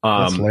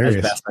as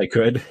best I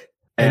could.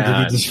 And did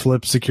he just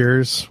flip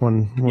secures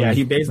when yeah,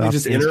 he basically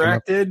just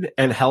interacted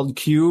and held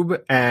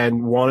cube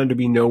and wanted to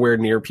be nowhere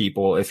near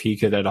people if he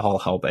could at all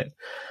help it.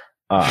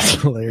 That's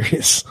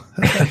hilarious.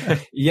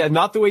 Yeah,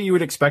 not the way you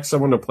would expect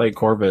someone to play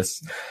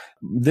Corvus.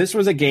 This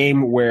was a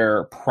game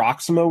where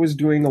Proxima was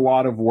doing a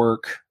lot of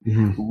work.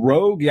 Mm-hmm.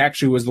 Rogue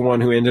actually was the one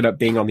who ended up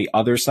being on the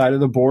other side of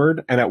the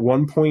board. And at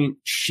one point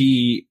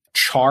she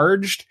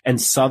charged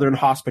and Southern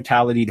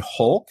Hospitality'd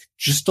Hulk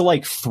just to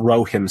like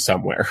throw him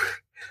somewhere.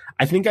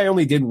 I think I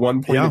only did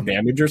 1 point of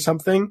damage or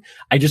something.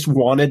 I just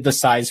wanted the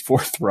size 4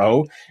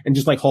 throw and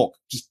just like, Hulk,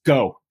 just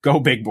go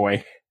big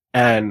boy.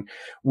 And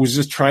was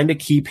just trying to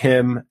keep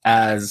him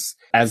as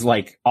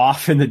like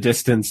off in the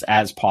distance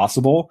as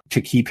possible to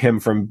keep him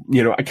from,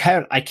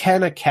 I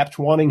kind of kept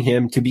wanting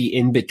him to be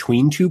in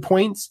between 2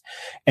 points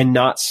and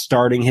not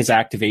starting his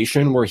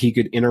activation where he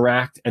could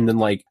interact and then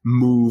like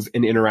move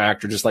and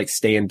interact or just like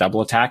stay in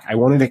double attack. I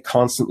wanted to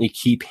constantly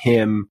keep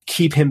him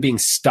being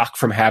stuck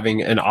from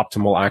having an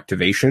optimal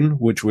activation,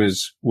 which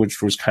was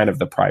kind of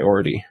the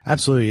priority.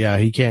 Absolutely. Yeah.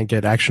 He can't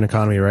get action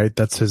economy, right?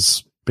 That's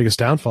his biggest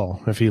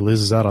downfall if he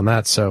loses out on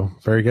that. So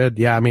very good.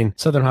 Yeah. I mean,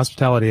 Southern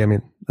Hospitality,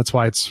 that's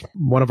why it's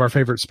one of our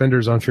favorite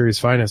spenders on Fury's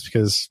Finest,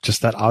 because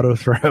just that auto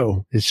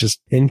throw is just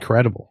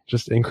incredible.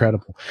 Just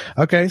incredible.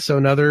 Okay. So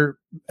another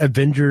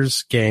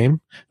Avengers game,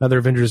 another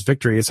Avengers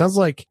victory. It sounds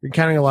like you're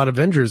counting a lot of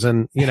Avengers,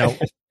 and,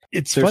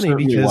 it's funny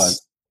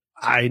because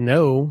I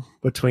know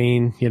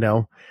between,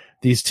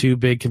 these two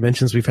big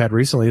conventions we've had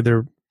recently,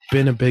 there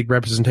been a big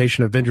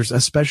representation of Avengers,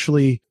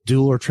 especially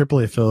dual or triple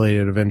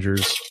affiliated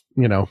Avengers.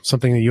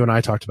 Something that you and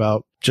I talked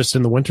about just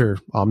in the winter,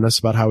 Omnis,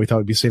 about how we thought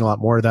we'd be seeing a lot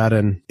more of that.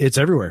 And it's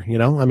everywhere,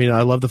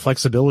 I love the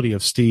flexibility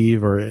of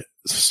Steve or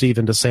Steve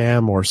into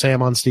Sam or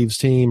Sam on Steve's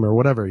team or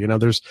whatever.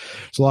 There's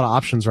a lot of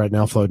options right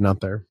now floating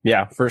out there.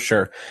 Yeah, for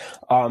sure.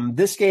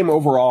 This game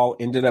overall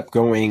ended up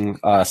going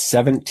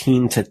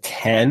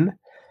 17-10.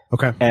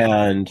 Okay.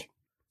 And,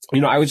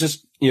 I was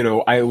just,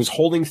 I was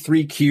holding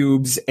 3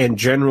 cubes and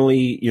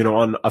generally,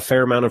 on a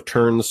fair amount of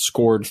turns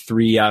scored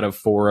 3 out of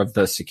 4 of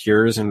the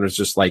secures and was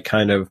just like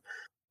kind of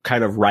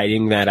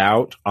writing that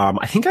out.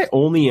 I think I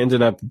only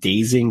ended up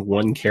dazing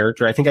one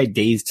character. I think I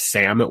dazed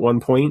Sam at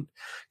one point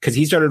because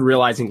he started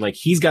realizing like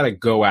he's got to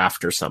go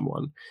after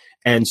someone.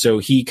 And so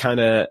he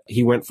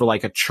went for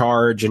like a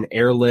charge, an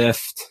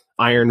airlift,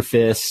 Iron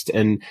Fist,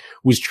 and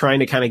was trying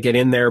to kind of get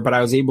in there, but I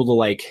was able to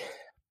like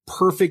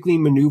perfectly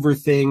maneuver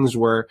things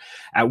where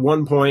at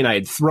one point I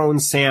had thrown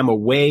Sam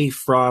away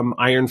from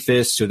Iron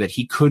Fist so that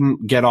he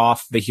couldn't get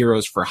off the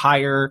Heroes for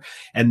Hire.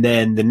 And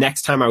then the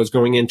next time I was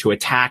going in to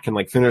attack and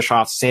like finish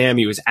off Sam,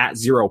 he was at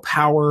 0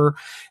 power.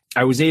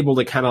 I was able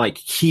to kind of like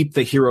keep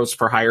the Heroes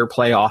for Hire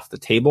play off the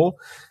table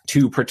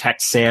to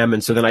protect Sam.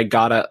 And so then I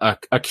got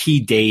a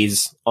key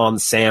daze on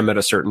Sam at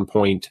a certain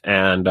point.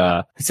 And,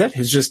 that's it.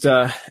 It's just,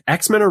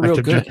 X-Men are real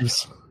good.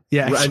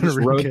 Yeah, I just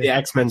rode the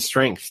X-Men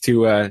strength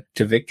to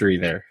victory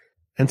there.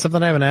 And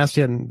something I haven't asked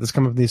yet, and this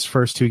come up in these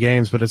first 2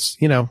 games, but it's,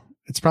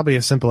 it's probably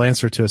a simple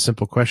answer to a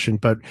simple question,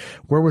 but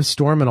where was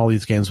Storm in all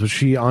these games? Was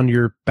she on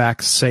your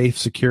back safe,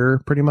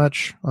 secure pretty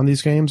much on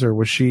these games, or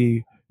was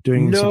she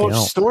doing something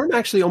else? No, Storm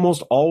actually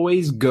almost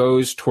always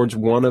goes towards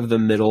one of the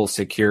middle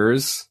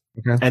secures,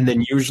 and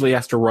then usually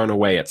has to run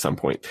away at some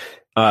point.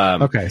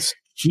 Okay.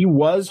 She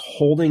was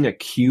holding a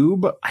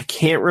cube. I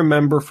can't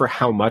remember for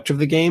how much of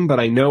the game,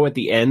 but I know at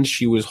the end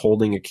she was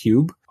holding a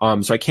cube.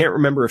 So I can't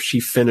remember if she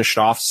finished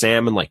off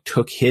Sam and like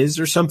took his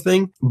or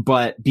something,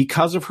 but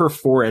because of her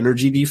 4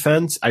 energy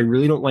defense, I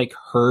really don't like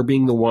her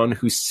being the one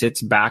who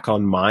sits back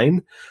on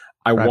mine.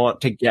 I want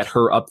to get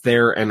her up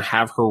there and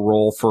have her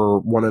roll for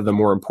one of the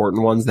more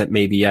important ones that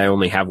maybe I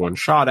only have 1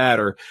 shot at,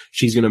 or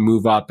she's going to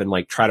move up and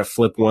like try to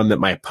flip one that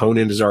my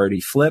opponent has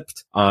already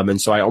flipped.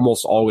 And so I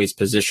almost always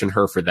position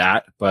her for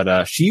that,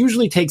 but, she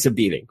usually takes a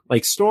beating.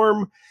 Like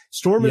Storm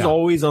is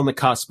always on the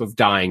cusp of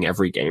dying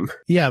every game.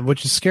 Yeah,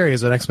 which is scary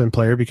as an X-Men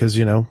player because,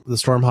 the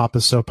Storm Hop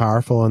is so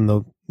powerful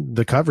and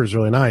the cover is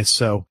really nice.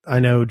 So I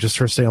know just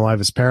her staying alive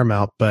is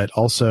paramount, but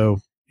also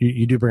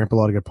you do bring up a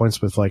lot of good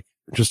points with like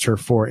just her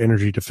 4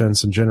 energy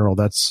defense in general.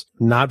 That's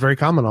not very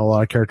common on a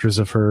lot of characters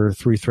of her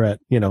 3 threat,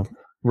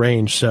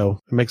 range. So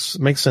it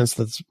makes sense.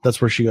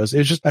 That's where she goes. It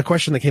was just a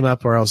question that came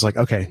up where I was like,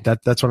 okay,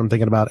 that's what I'm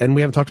thinking about. And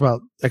we haven't talked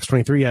about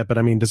X-23 yet, but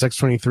does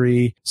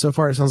X-23 so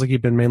far, it sounds like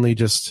you've been mainly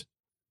just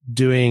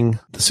doing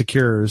the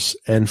secures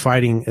and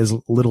fighting as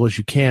little as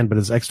you can, but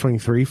is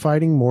X-23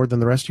 fighting more than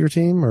the rest of your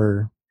team,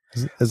 or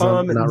is that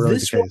not really the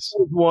case?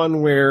 Was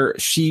one where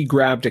she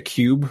grabbed a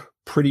cube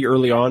pretty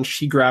early on.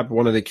 She grabbed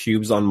one of the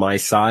cubes on my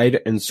side,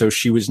 and so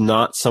she was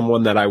not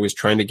someone that I was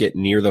trying to get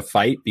near the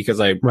fight, because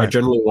I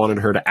generally wanted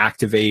her to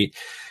activate,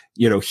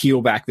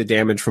 heal back the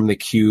damage from the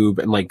cube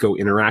and like go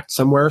interact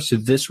somewhere. So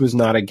this was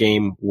not a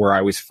game where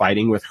I was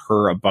fighting with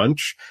her a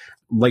bunch.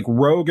 Like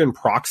Rogue and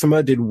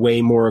Proxima did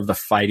way more of the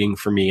fighting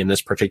for me in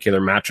this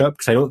particular matchup,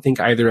 because I don't think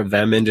either of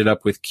them ended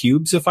up with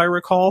cubes, if I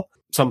recall,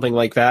 something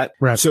like that.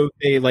 Right. So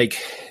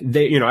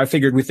I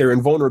figured with their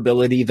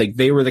invulnerability, like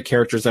they were the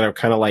characters that they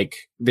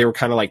were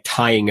kind of like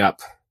tying up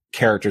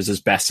characters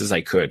as best as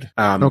I could.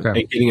 And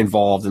getting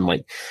involved, and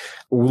like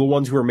the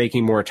ones who were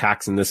making more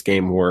attacks in this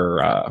game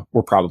were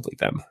probably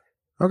them.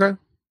 Okay.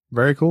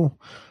 Very cool.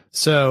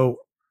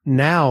 So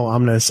now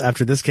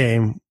after this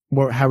game,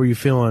 how are you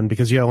feeling?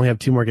 Because you only have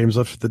 2 more games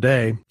left for the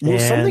day. Well,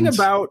 something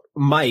about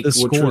Mike, which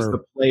was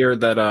the player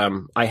that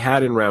I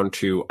had in round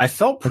 2, I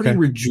felt pretty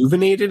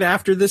rejuvenated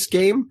after this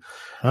game.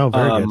 Oh,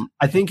 very good.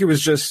 I think it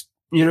was just,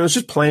 it's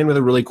just playing with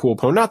a really cool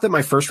opponent. Not that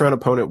my first round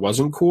opponent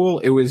wasn't cool.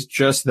 It was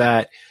just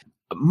that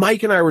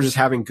Mike and I were just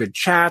having good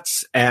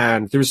chats,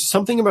 and there was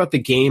something about the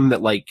game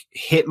that like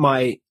hit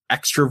my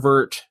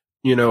extrovert,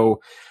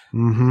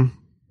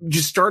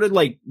 just started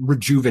like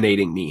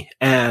rejuvenating me.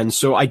 And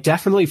so I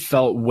definitely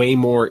felt way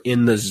more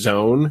in the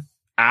zone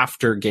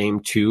after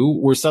game 2,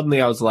 where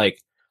suddenly I was like,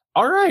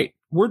 all right,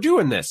 we're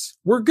doing this.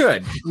 We're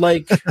good.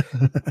 Like,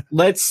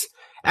 let's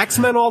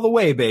X-Men all the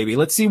way, baby.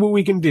 Let's see what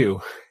we can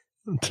do.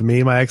 To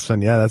me, my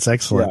X-Men. Yeah, that's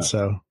excellent. Yeah.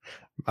 So,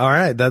 all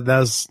right. That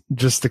was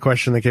just the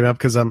question that came up,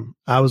 because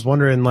I was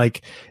wondering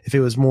like if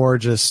it was more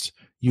just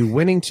you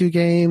winning 2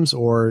 games,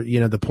 or,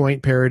 the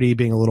point parity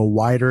being a little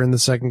wider in the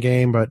second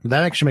game. But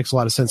that actually makes a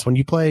lot of sense when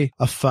you play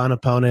a fun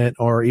opponent,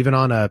 or even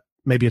on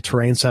maybe a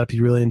terrain setup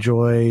you really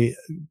enjoy,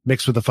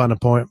 mixed with a fun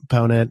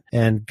opponent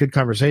and good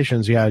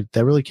conversations. Yeah,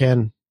 that really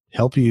can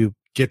help you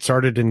get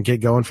started and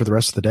get going for the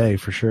rest of the day,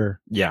 for sure.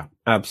 Yeah,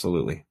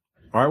 absolutely.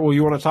 All right. Well,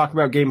 you want to talk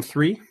about game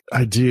 3?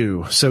 I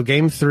do. So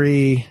game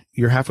 3,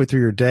 you're halfway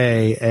through your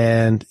day,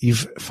 and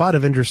you've fought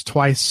Avengers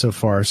twice so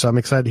far. So I'm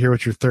excited to hear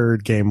what your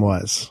third game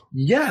was.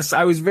 Yes,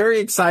 I was very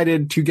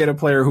excited to get a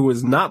player who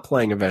was not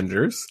playing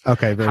Avengers.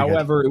 Okay.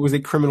 However, good. It was a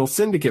Criminal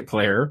Syndicate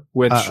player,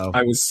 which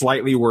I was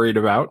slightly worried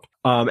about.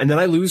 And then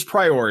I lose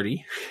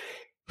priority.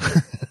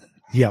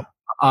 Yep.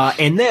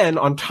 And then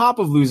on top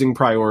of losing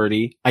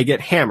priority, I get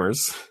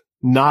hammers,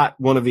 not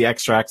one of the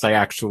extracts I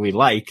actually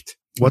liked.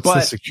 What's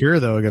the secure,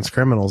 though, against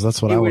criminals?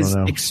 That's what I want to know.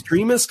 It was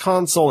Extremis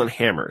console and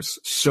hammers.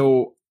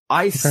 So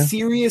I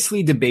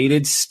seriously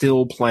debated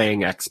still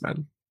playing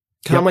X-Men.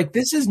 Because I'm like,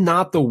 this is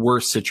not the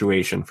worst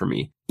situation for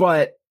me.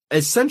 But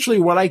essentially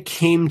what I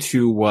came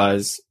to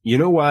was, you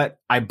know what?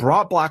 I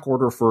brought Black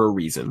Order for a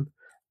reason.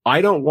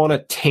 I don't want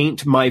to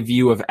taint my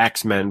view of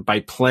X-Men by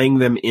playing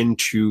them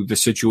into the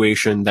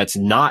situation that's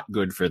not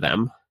good for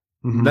them.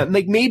 Mm-hmm. That,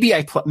 like, maybe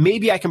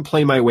I can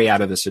play my way out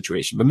of the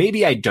situation, but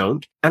maybe I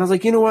don't. And I was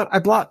like, you know what? I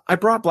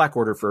brought Black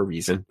Order for a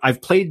reason.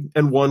 I've played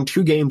and won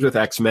 2 games with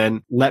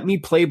X-Men. Let me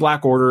play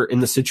Black Order in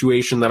the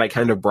situation that I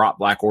kind of brought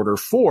Black Order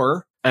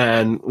for,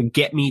 and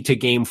get me to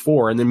game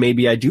 4. And then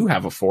maybe I do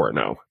have a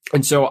 4-0.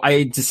 And so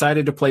I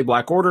decided to play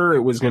Black Order.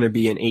 It was going to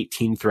be an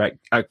 18 threat,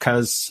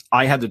 cause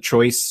I had the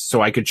choice.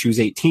 So I could choose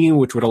 18,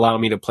 which would allow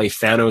me to play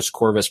Thanos,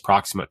 Corvus,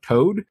 Proxima,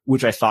 Toad,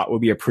 which I thought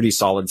would be a pretty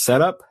solid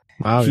setup.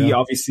 Wow, he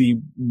obviously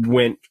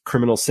went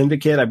Criminal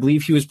Syndicate. I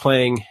believe he was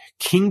playing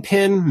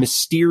Kingpin,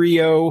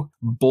 Mysterio,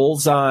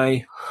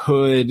 Bullseye,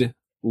 Hood,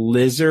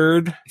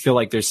 Lizard. I feel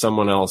like there's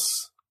someone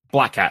else.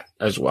 Black Hat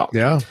as well.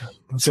 Yeah.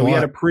 So we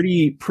had a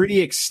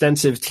pretty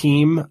extensive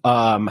team.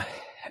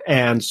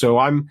 And so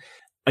I'm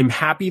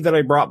happy that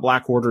I brought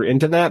Black Order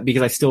into that,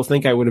 because I still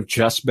think I would have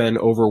just been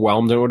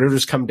overwhelmed. It would have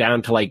just come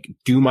down to like,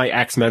 do my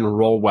X-Men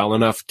roll well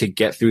enough to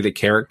get through the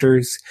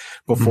characters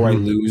before I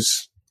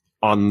lose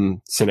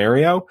on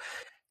scenario.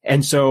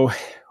 And so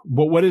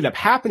what ended up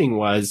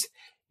happening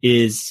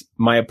is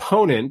my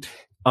opponent,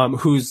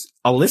 who's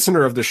a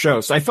listener of the show.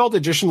 So I felt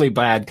additionally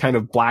bad kind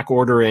of Black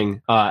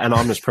Ordering, an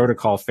Omnis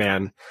Protocol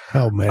fan.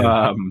 Oh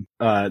man.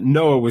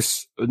 Noah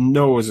was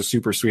a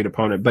super sweet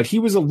opponent, but he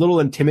was a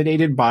little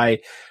intimidated by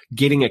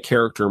getting a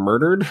character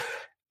murdered.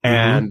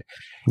 And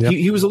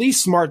he was at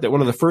least smart that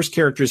one of the first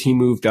characters he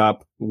moved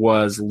up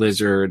was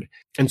Lizard.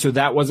 And so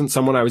that wasn't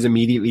someone I was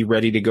immediately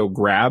ready to go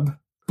grab.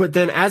 But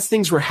then as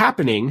things were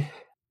happening,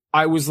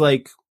 I was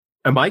like,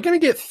 am I going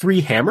to get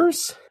 3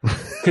 hammers?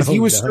 Because he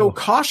was so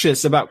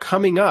cautious about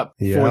coming up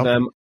for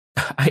them.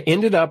 I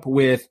ended up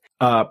with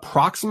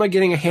Proxima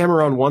getting a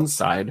hammer on one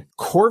side,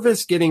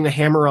 Corvus getting the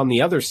hammer on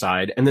the other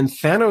side, and then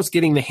Thanos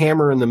getting the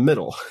hammer in the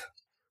middle.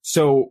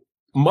 So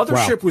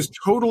Mothership was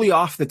totally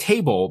off the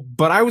table,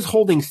 but I was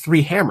holding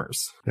 3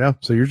 hammers. Yeah,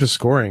 so you're just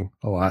scoring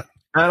a lot.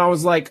 And I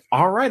was like,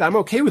 all right, I'm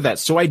okay with that.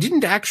 So I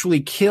didn't actually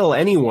kill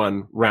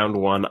anyone round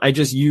 1. I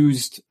just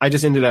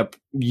ended up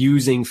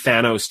using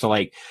Thanos to,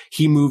 like,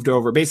 he moved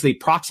over. Basically,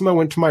 Proxima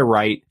went to my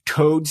right.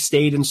 Toad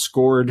stayed and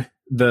scored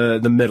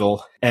the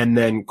middle, and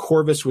then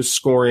Corvus was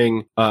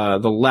scoring the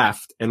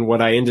left. And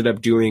what I ended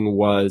up doing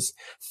was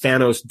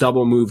Thanos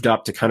double moved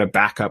up to kind of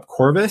back up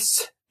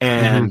Corvus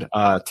and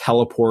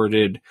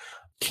teleported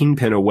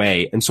Kingpin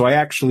away. And so I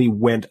actually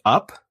went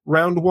up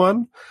round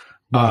one.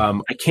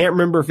 I can't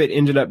remember if it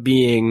ended up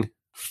being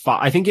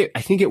I think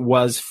it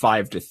was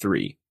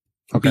 5-3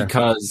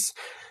 because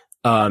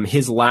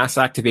his last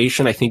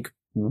activation I think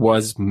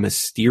was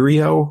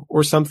Mysterio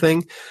or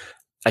something.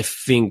 I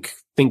think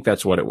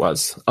that's what it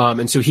was.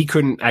 And so he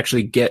couldn't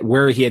actually get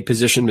where he had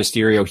positioned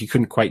Mysterio. He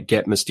couldn't quite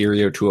get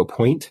Mysterio to a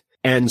point.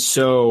 And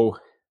so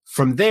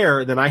from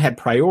there, then I had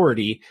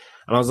priority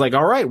and I was like,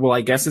 all right, well,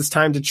 I guess it's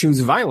time to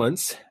choose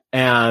violence.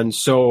 And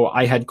so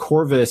I had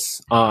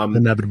Corvus,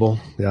 inevitable.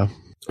 Yeah.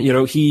 You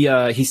know,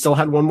 he still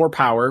had one more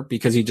power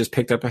because he just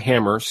picked up a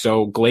hammer.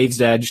 So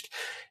Glaive's edged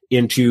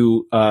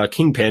into,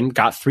 Kingpin,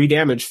 got 3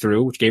 damage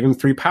through, which gave him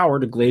 3 power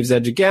to Glaive's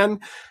edge again,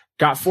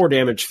 got 4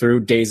 damage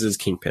through, dazes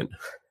Kingpin.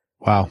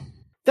 Wow.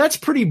 That's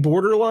pretty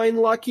borderline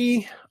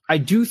lucky. I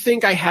do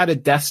think I had a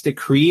Death's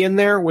Decree in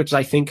there, which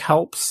I think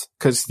helps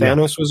because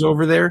Thanos was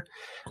over there.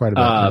 Quite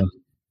a bit.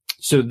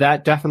 So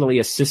that definitely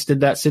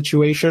assisted that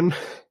situation.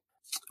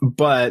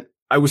 But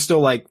I was still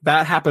like,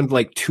 that happened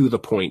like to the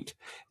point.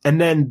 And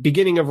then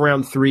beginning of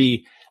round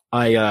 3,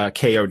 I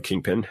KO'd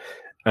Kingpin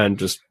and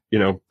just, you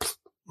know,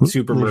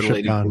 super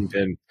mutilated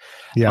Kingpin.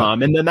 Yeah.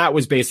 And then that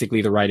was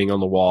basically the writing on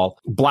the wall.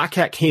 Black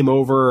Cat came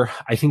over.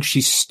 I think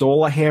she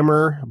stole a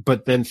hammer,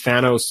 but then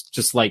Thanos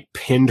just like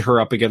pinned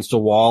her up against a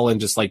wall and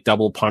just like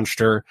double punched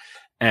her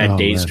and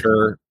dazed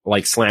her,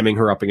 like slamming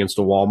her up against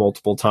a wall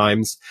multiple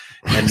times.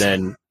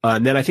 And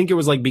then I think it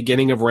was like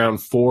beginning of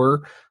round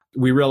 4,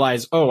 we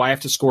realized, I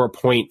have to score a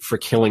point for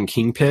killing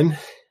Kingpin.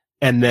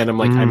 And then I'm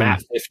like, I'm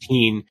at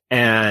 15.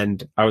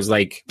 And I was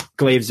like,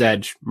 Glaive's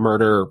Edge,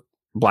 murder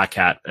Black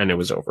Cat, and it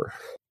was over.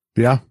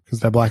 Yeah,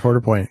 because that Black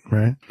Order point,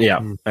 right? Yeah.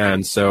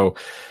 And so,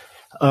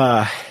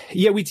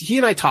 he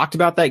and I talked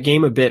about that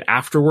game a bit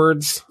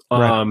afterwards.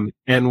 Right.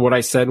 And what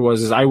I said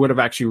was I would have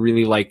actually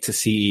really liked to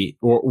see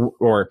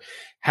or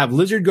have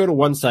Lizard go to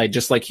one side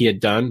just like he had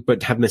done,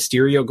 but have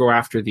Mysterio go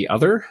after the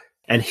other.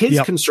 And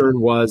his concern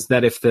was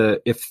that if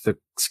the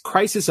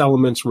crisis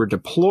elements were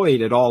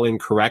deployed at all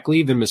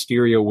incorrectly, then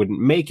Mysterio wouldn't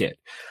make it.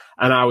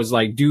 And I was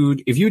like,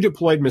 dude, if you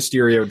deployed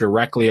Mysterio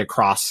directly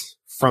across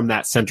from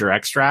that center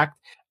extract,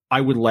 I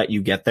would let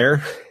you get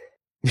there.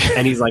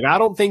 And he's like, I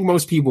don't think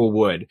most people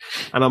would.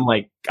 And I'm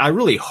like, I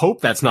really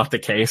hope that's not the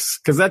case,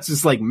 because that's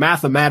just like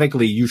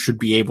mathematically you should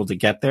be able to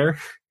get there.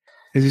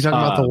 Is he talking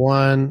about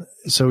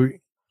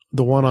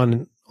the one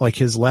on like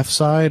his left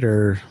side,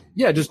 or?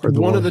 Yeah, just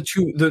one of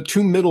the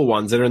two middle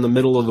ones that are in the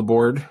middle of the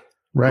board.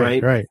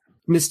 Right.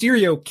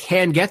 Mysterio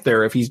can get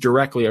there if he's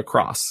directly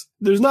across.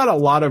 There's not a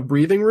lot of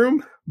breathing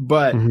room,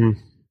 but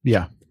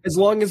yeah, as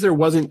long as there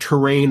wasn't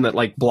terrain that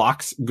like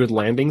blocks good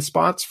landing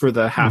spots for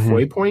the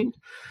halfway point,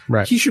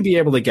 right, he should be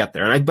able to get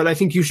there. But I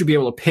think you should be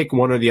able to pick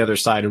one or the other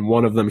side, and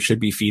one of them should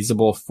be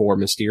feasible for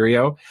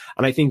Mysterio.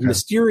 And I think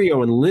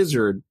Mysterio and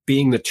Lizard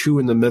being the two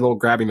in the middle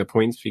grabbing the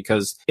points,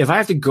 because if I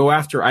have to go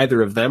after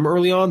either of them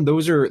early on,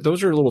 those are a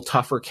little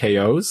tougher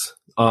KOs.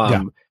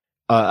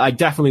 I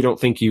definitely don't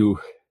think you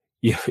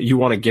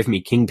want to give me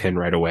Kingpin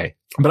right away,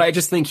 but I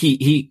just think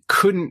he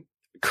couldn't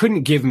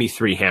give me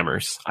 3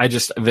 hammers.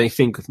 They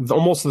think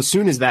almost as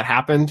soon as that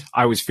happened,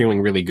 I was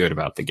feeling really good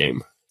about the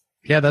game.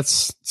 Yeah,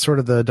 that's sort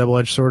of the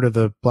double-edged sword of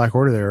the Black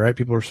Order there, right?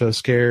 People are so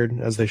scared,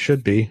 as they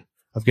should be,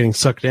 of getting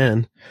sucked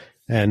in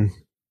and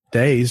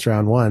dazed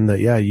round 1 that,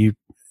 you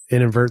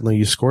inadvertently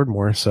you scored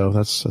more. So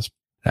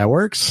that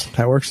works.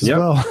 That works as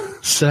well.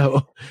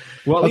 So,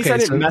 well, at least I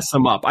didn't mess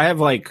them up. I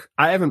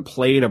haven't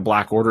played a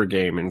Black Order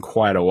game in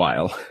quite a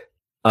while.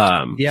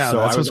 So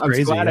that's what's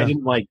crazy. I'm glad I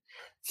didn't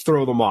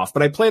throw them off,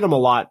 but I played them a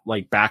lot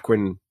back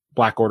when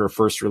Black Order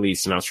first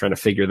released and I was trying to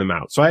figure them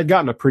out. So I had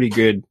gotten a pretty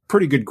good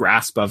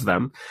grasp of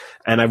them,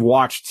 and I've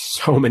watched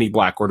so many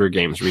Black Order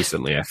games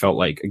recently. I felt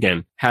like,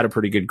 again, had a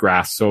pretty good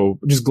grasp. So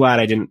just glad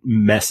I didn't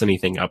mess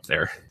anything up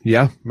there.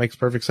 Yeah, makes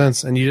perfect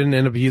sense. And you didn't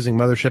end up using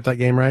Mothership that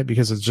game, right?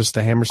 Because it's just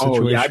a hammer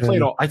situation. Oh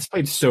yeah, I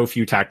played so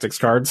few tactics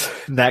cards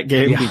that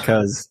game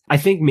because I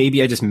think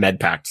maybe I just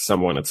medpacked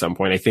someone at some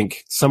point. I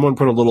think someone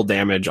put a little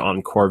damage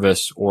on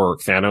Corvus or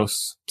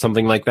Thanos,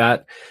 something like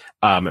that.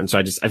 And so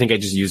I think I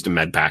just used a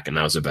med pack, and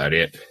that was about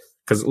it.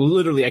 Cause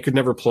literally I could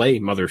never play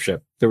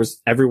Mothership.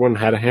 Everyone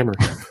had a hammer.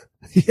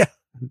 Yeah,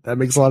 that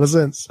makes a lot of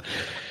sense.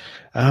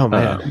 Oh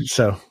man.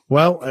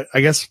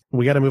 I guess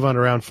we got to move on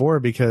to round 4,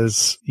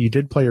 because you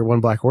did play your one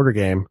Black Order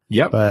game.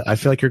 Yep. But I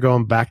feel like you're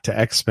going back to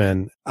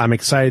X-Men. I'm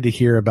excited to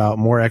hear about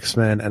more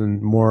X-Men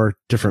and more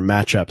different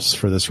matchups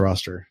for this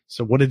roster.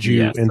 So what did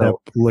you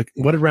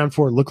what did round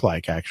 4 look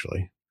like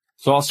actually?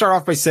 So I'll start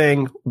off by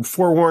saying,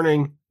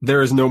 forewarning,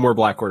 there is no more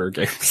Black Order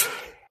games.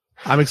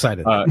 I'm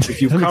excited.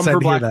 If you've I'm come excited for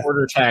to hear Black that.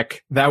 Order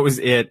tech, that was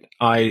it.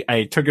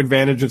 I took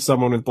advantage of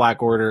someone with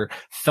Black Order,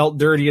 felt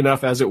dirty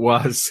enough as it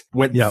was,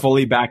 went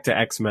fully back to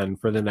X-Men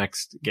for the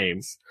next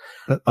games.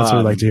 That's what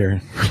I'd like to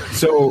hear.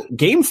 So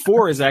game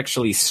 4 is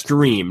actually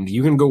streamed.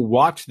 You can go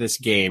watch this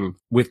game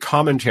with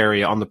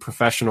commentary on the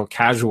Professional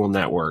Casual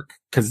Network,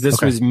 because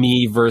this was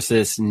me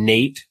versus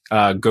Nate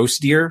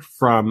Ghost Deer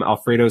from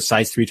Alfredo's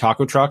Size 3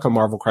 Taco Truck, a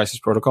Marvel Crisis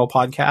Protocol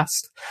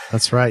podcast.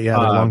 That's right. Yeah,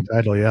 the long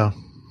title. Yeah.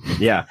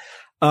 Yeah.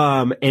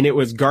 And it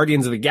was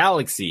Guardians of the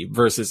Galaxy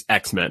versus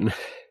X-Men.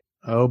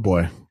 Oh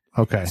boy.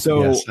 Okay.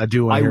 So yes, I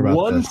do want to hear about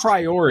won this.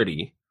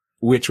 priority,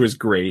 which was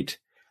great,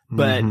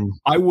 but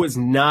I was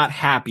not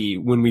happy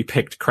when we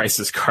picked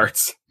Crisis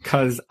cards,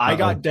 because I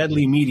got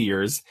Deadly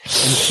Meteors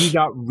and he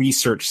got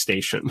Research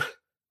Station.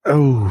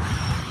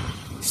 Oh.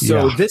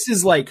 So this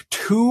is like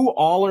 2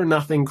 all or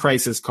nothing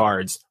Crisis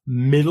cards,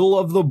 middle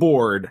of the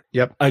board,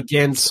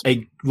 against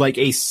a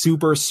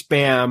super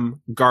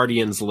spam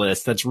Guardians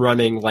list that's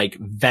running like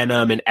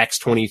Venom and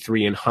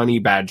X-23 and Honey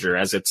Badger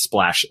as it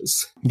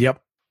splashes.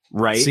 Yep.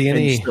 Right.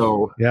 CNE. And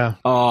so,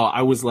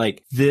 I was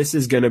like, this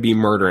is going to be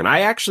murder. And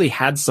I actually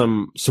had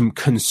some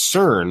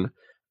concern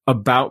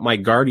about my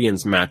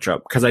Guardians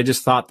matchup, because I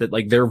just thought that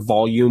like their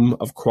volume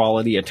of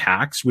quality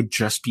attacks would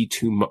just be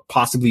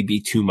possibly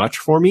be too much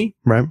for me.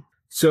 Right.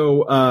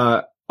 So,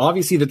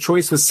 obviously the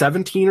choice was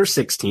 17 or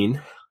 16.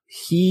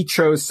 He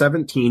chose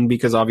 17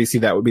 because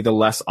obviously that would be the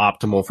less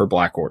optimal for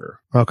Black Order.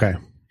 Okay.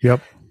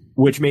 Yep.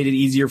 Which made it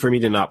easier for me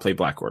to not play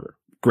Black Order.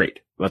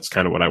 Great. That's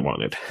kind of what I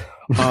wanted.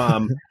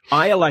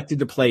 I elected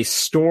to play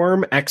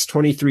Storm,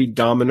 X-23,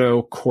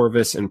 Domino,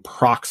 Corvus, and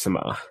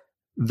Proxima.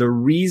 The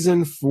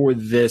reason for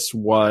this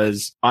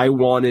was I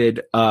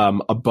wanted,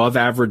 above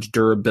average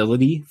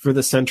durability for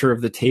the center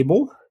of the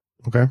table.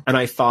 Okay. And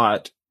I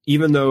thought,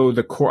 even though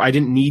I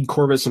didn't need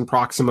Corvus and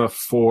Proxima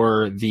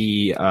for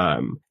the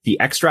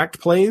extract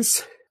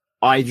plays,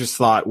 I just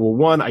thought, well,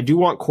 one, I do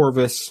want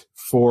Corvus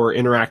for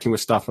interacting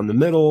with stuff on the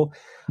middle.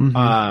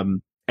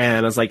 And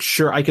I was like,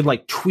 sure, I could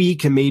like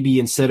tweak and maybe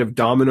instead of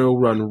Domino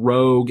run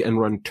Rogue and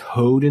run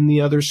Toad in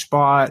the other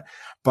spot.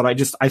 But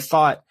I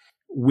thought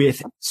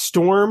with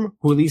Storm,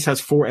 who at least has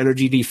 4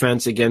 energy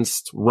defense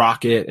against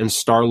Rocket and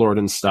Star-Lord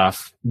and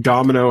stuff,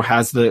 Domino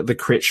has the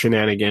crit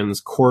shenanigans,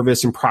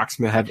 Corvus and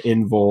Proxima have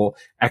invul,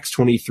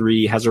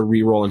 X-23 has a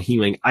reroll and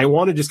healing. I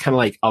wanted just kind of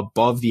like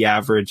above the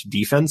average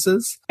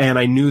defenses. And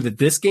I knew that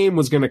this game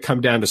was going to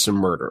come down to some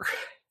murder,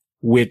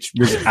 which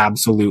was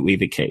absolutely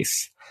the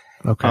case.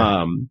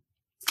 Okay.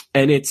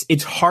 And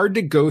it's hard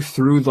to go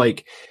through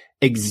like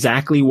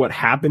exactly what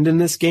happened in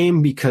this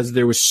game because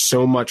there was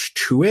so much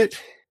to it.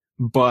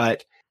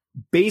 But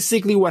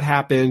basically what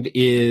happened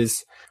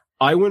is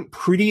I went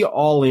pretty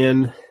all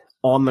in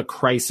on the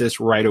Crisis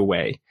right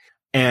away.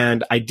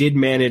 And I did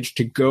manage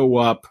to go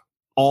up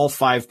all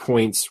 5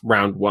 points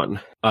round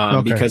 1.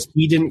 Because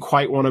he didn't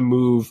quite want to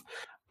move,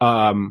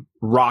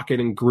 Rocket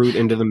and Groot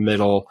into the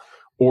middle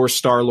or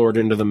Star-Lord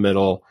into the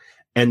middle.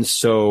 And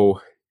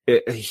so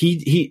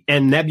he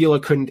and Nebula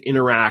couldn't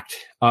interact.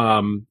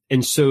 And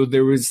so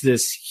there was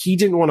this, he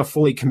didn't want to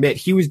fully commit.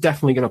 He was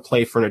definitely going to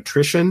play for an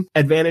attrition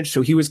advantage.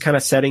 So he was kind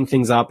of setting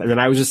things up. And then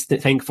I was just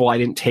thankful I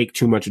didn't take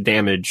too much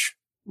damage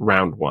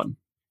round 1.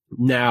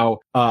 Now,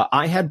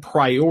 I had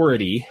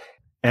priority.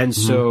 And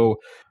so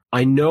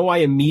I know I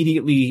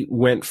immediately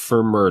went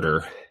for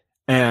murder.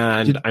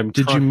 And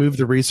did you move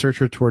the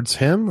researcher towards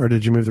him, or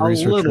did you move the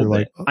researcher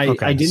like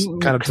I didn't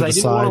kind of to the I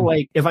didn't side? want to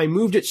like if I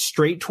moved it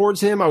straight towards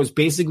him, I was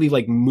basically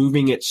like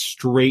moving it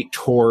straight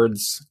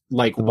towards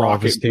like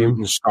Rocket, Groot,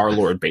 and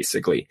Star-Lord,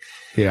 basically.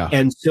 Yeah.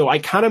 And so I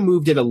kind of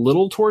moved it a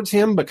little towards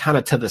him, but kind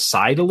of to the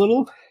side a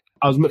little.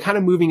 I was kind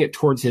of moving it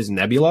towards his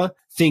Nebula,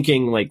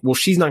 thinking like, well,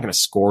 she's not going to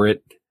score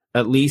it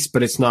at least,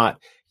 but it's not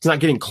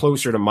getting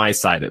closer to my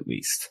side at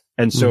least.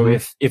 And so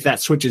if that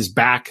switches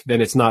back,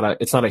 then it's not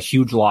a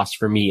huge loss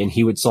for me, and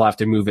he would still have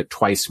to move it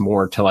twice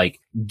more to like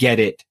get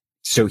it.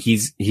 So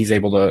he's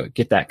able to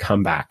get that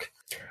comeback.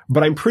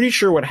 But I'm pretty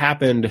sure what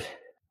happened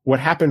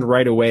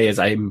right away is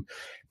I'm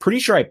pretty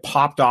sure I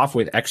popped off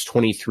with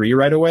X-23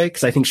 right away,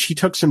 because I think she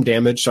took some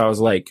damage. So I was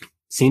like,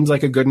 seems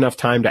like a good enough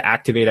time to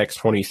activate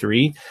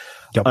X-23.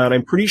 Yep. And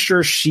I'm pretty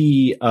sure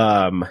she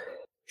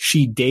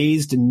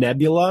dazed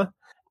Nebula,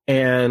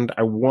 and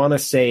I want to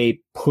say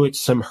put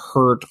some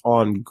hurt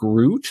on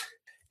Groot.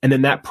 And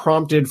then that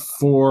prompted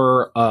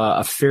for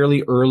a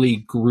fairly early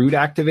Groot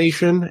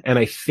activation. And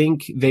I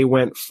think they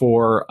went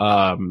for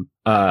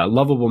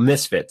Lovable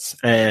Misfits.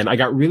 And I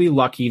got really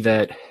lucky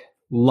that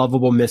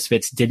Lovable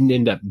Misfits didn't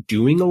end up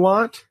doing a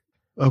lot.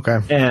 Okay.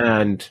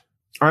 And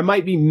I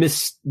might be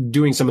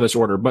misdoing some of this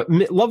order, but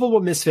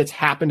Lovable Misfits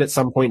happened at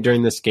some point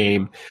during this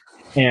game.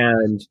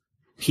 And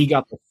he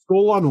got the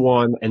skull on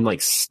one and like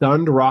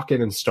stunned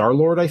Rocket and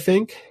Star-Lord, I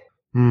think.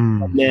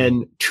 And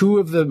then 2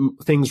 of the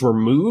things were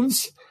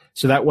moves.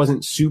 So that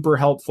wasn't super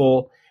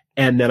helpful.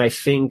 And then I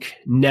think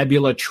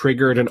Nebula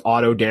triggered an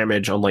auto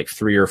damage on like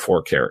 3 or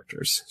 4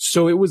 characters.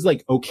 So it was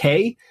like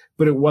okay,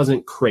 but it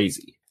wasn't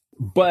crazy.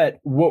 But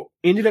what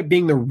ended up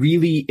being the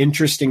really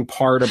interesting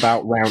part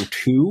about round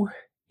 2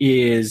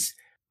 is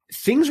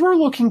things were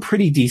looking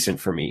pretty decent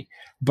for me,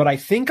 but I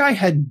think I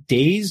had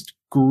dazed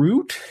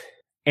Groot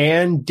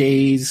and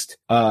dazed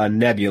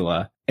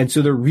Nebula. And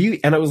so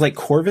and I was like,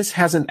 Corvus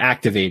hasn't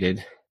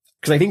activated.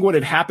 Because I think what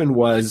had happened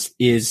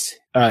is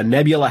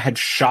Nebula had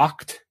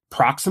shocked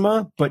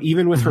Proxima, but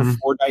even with her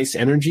 4 dice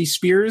energy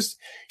spears,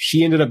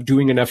 she ended up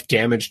doing enough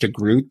damage to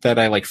Groot that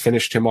I like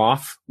finished him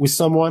off with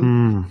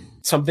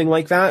something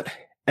like that.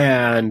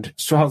 And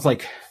so I was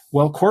like,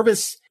 well,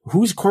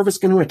 who's Corvus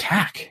going to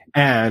attack?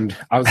 And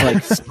I was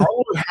like,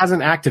 Star-Lord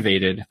hasn't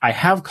activated. I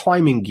have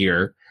climbing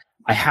gear.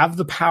 I have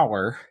the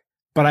power.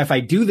 But if I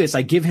do this,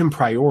 I give him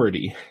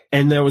priority.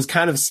 And that was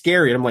kind of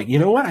scary. And I'm like, you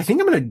know what? I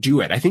think I'm going to do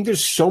it. I think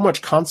there's so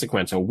much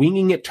consequence. A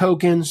winging it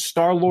token,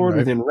 Star-Lord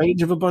within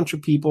range of a bunch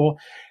of people.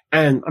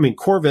 And I mean,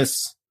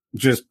 Corvus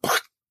just,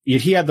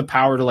 he had the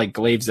power to like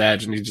Glaive's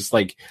Edge, and he just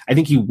like, I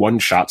think he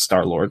one-shot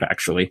Star-Lord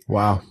actually.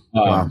 Wow.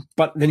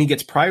 But then he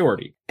gets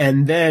priority.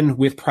 And then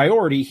with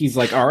priority, he's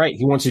like, all right,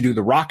 he wants to do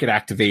the rocket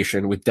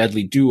activation with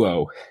Deadly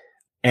Duo.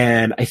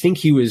 And I think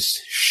he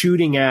was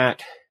shooting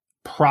at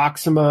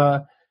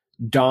Proxima,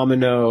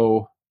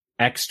 Domino,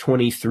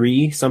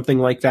 X-23, something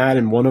like that,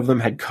 and one of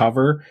them had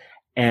cover.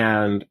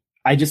 And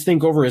I just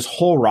think over his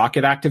whole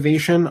rocket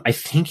activation, I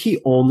think he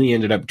only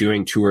ended up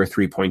doing 2 or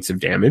 3 points of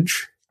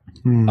damage.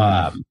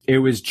 It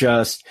was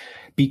just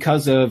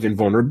because of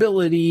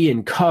invulnerability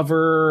and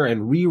cover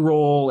and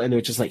reroll, and it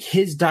was just like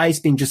his dice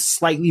being just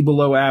slightly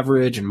below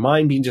average and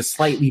mine being just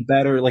slightly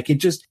better. Like he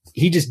just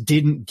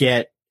didn't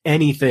get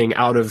anything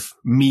out of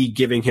me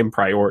giving him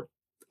priority.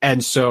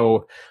 And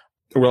so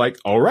we're like,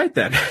 all right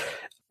then.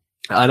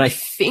 And I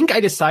think I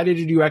decided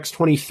to do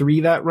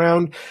X-23 that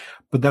round,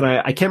 but then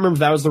I can't remember if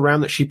that was the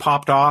round that she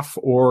popped off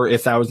or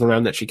if that was the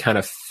round that she kind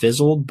of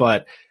fizzled,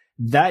 but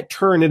that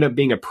turn ended up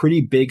being a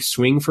pretty big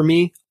swing for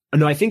me.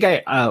 No, I think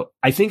I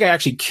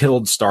actually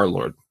killed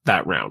Star-Lord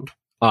that round.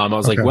 I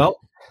was like, well,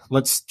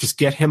 let's just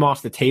get him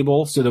off the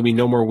table so that we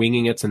no more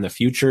winging it's in the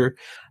future.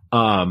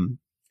 And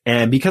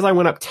because I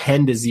went up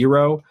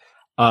 10-0,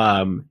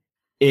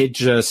 it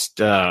just,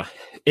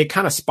 it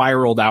kind of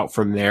spiraled out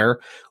from there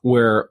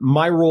where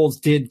my rolls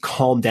did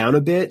calm down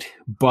a bit,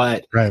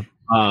 but,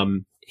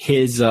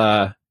 his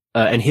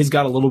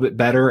got a little bit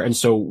better. And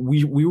so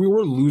we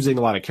were losing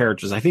a lot of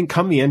characters. I think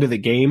come the end of the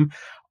game,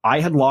 I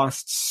had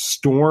lost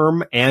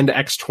Storm and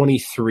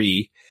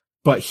X-23,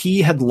 but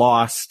he had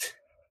lost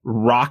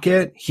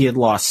Rocket. He had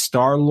lost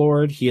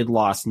Star-Lord. He had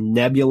lost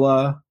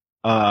Nebula.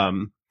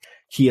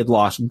 He had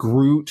lost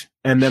Groot.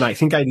 And then I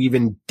think I'd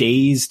even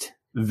dazed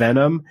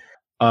Venom.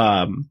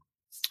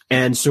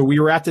 And so we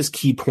were at this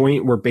key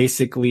point where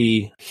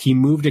basically he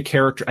moved a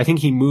character. I think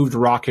he moved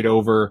Rocket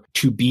over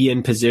to be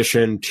in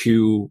position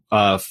to,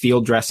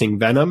 field dressing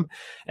Venom.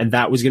 And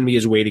that was going to be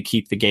his way to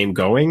keep the game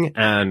going.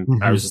 And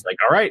I was just like,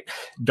 all right,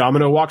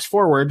 Domino walks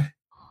forward.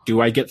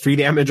 Do I get 3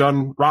 damage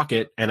on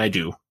Rocket? And I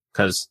do,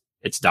 because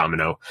it's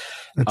Domino.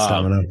 It's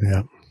Domino.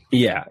 Yeah.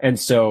 Yeah. And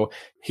so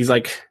he's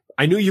like,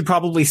 I knew you'd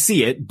probably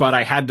see it, but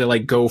I had to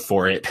like go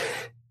for it.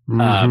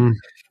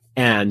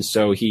 And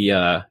so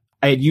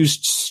I had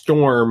used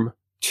Storm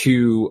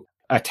to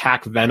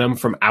attack Venom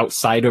from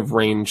outside of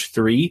range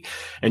 3.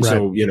 And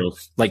so,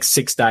 like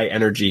 6 die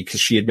energy because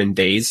she had been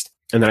dazed.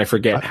 And then I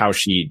forget how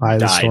she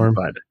died.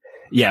 But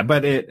yeah,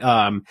 but it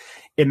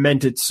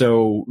meant it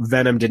so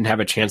Venom didn't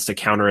have a chance to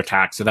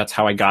counterattack. So that's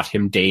how I got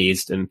him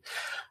dazed. And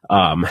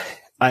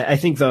I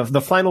think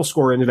the final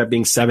score ended up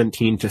being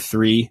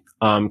 17-3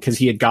 because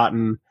he had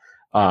gotten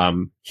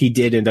he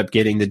did end up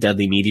getting the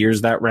Deadly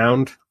Meteors that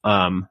round.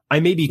 I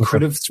maybe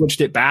could have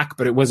switched it back,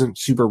 but it wasn't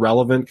super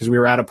relevant because we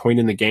were at a point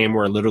in the game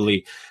where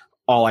literally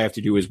all I have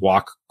to do is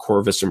walk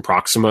Corvus and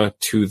Proxima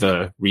to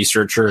the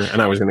researcher,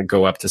 and I was going to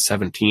go up to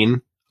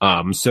 17.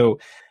 So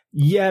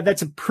yeah,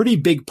 that's a pretty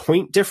big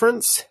point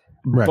difference.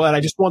 Right. But I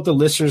just want the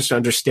listeners to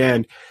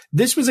understand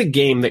this was a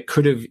game that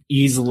could have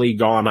easily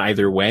gone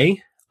either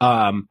way.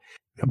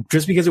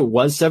 Just because it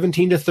was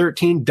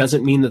 17-13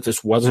 doesn't mean that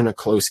this wasn't a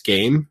close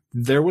game.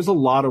 There was a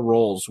lot of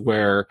rolls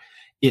where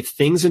if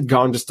things had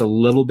gone just a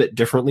little bit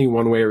differently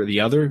one way or the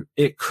other,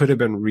 it could have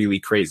been really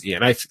crazy.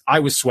 And I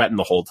was sweating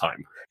the whole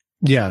time.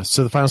 Yeah.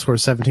 So the final score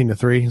is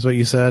 17-3 is what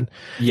you said?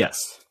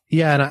 Yes.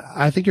 Yeah. And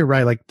I think you're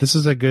right. Like this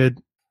is a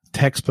good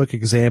textbook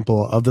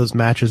example of those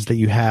matches that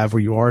you have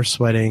where you are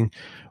sweating,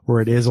 where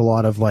it is a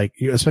lot of like,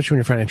 especially when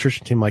you're fighting an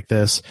attrition team like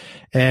this,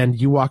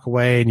 and you walk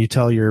away and you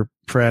tell your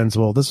friends,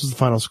 well, this was the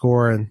final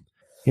score. And,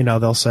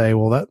 they'll say,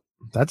 well,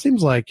 that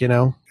seems like,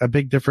 a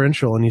big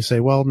differential. And you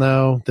say, well,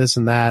 no, this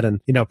and that.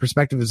 And,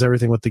 perspective is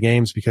everything with the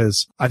games,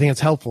 because I think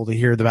it's helpful to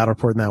hear the battle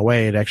report in that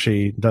way. It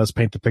actually does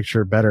paint the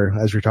picture better,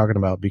 as you're talking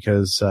about,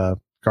 because,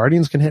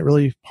 Guardians can hit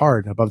really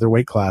hard above their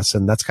weight class,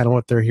 and that's kind of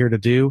what they're here to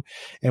do.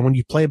 And when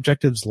you play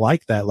objectives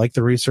like that, like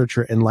the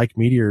Researcher and like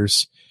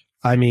Meteors,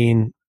 I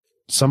mean,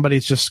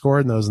 somebody's just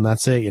scoring those and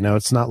that's it.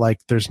 It's not like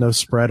there's no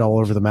spread all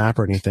over the map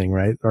or anything,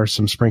 right? Or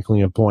some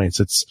sprinkling of points.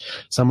 It's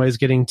somebody's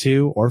getting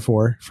 2 or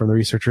 4 from the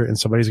Researcher and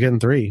somebody's getting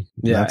 3.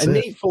 Yeah. And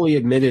Nate fully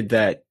admitted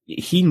that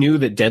he knew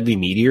that Deadly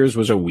Meteors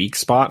was a weak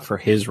spot for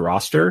his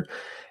roster.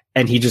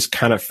 and he just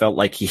kind of felt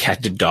like he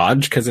had to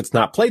dodge because it's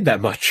not played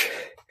that much.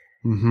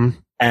 Mm-hmm.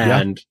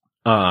 And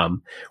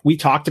we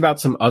talked about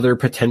some other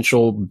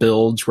potential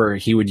builds where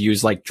he would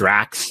use like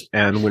Drax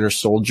and Winter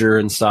Soldier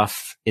and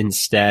stuff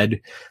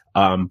instead.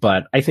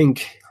 But I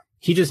think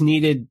he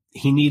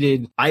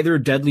needed either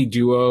Deadly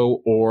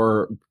Duo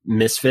or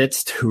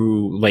Misfits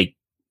to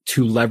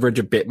leverage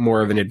a bit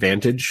more of an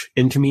advantage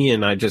into me.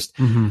 And I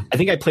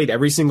think I played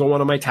every single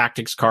one of my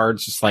tactics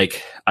cards, just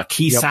like a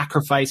key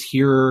sacrifice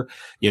here,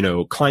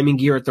 climbing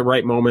gear at the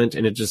right moment.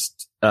 And it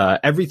just,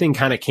 everything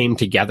kind of came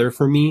together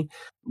for me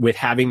with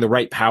having the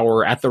right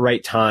power at the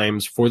right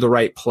times for the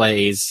right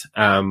plays.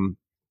 And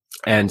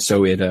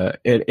so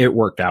it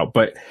worked out,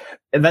 but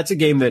that's a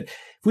game that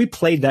if we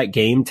played that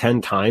game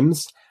 10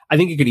 times, I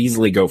think it could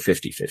easily go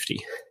 50-50.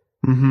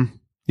 Mm-hmm.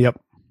 Yep.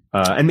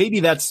 And maybe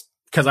that's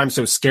because I'm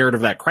so scared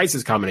of that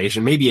Crisis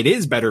combination. Maybe it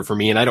is better for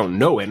me and I don't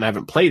know it and I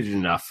haven't played it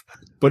enough,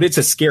 but it's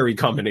a scary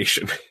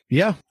combination.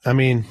 Yeah. I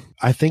mean,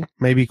 I think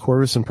maybe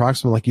Corvus and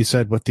Proxima, like you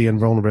said, with the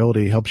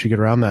invulnerability helps you get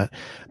around that.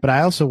 But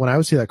I also, when I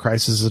would see that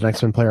Crisis as an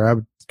X-Men player, I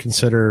would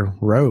consider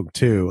Rogue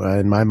too,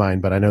 in my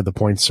mind, but I know the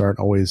points aren't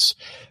always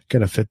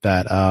going to fit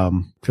that,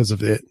 because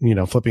of it,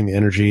 flipping the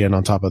energy and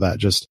on top of that,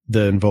 just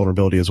the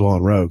invulnerability as well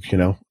in Rogue,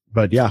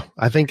 But yeah,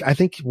 I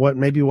think what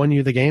maybe won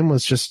you the game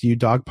was just you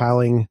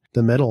dogpiling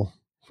the middle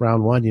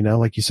round one,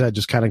 like you said,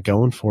 just kind of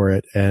going for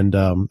it and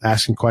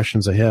asking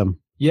questions of him.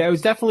 Yeah, it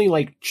was definitely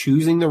like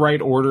choosing the right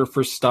order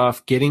for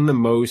stuff, getting the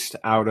most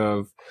out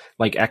of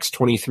like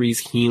X-23's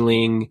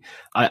healing.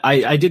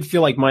 I did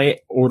feel like my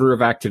order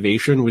of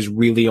activation was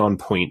really on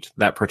point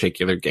that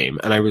particular game.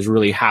 And I was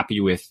really happy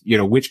with,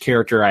 which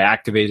character I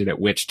activated at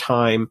which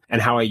time and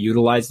how I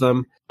utilized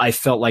them. I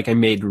felt like I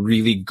made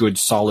really good,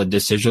 solid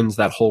decisions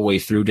that whole way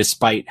through,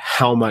 despite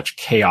how much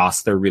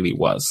chaos there really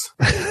was.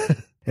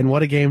 And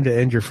what a game to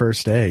end your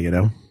first day,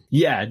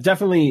 Yeah,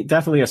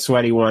 definitely a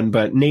sweaty one,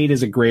 but Nate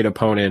is a great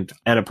opponent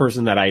and a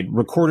person that I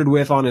recorded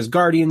with on his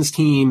Guardians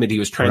team, and he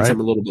was trying something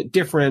a little bit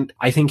different.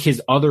 I think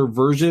his other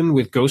version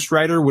with Ghost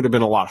Rider would have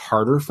been a lot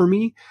harder for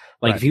me.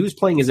 Like if he was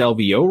playing his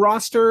LVO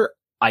roster,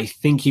 I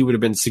think he would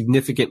have been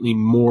significantly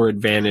more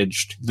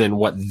advantaged than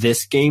what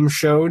this game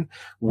showed,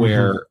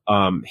 where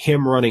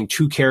him running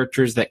two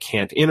characters that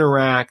can't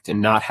interact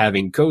and not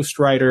having Ghost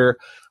Rider.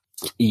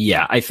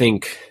 Yeah, I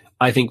think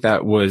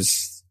that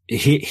was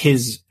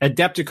his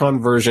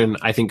Adepticon version,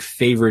 I think,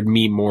 favored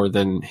me more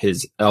than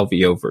his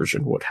LVO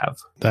version would have.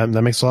 That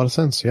makes a lot of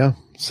sense. Yeah.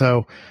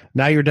 So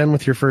now you're done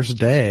with your first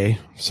day.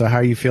 So how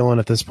are you feeling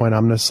at this point?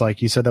 I'm just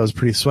like, you said that was a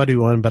pretty sweaty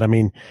one, but I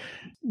mean,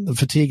 the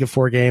fatigue of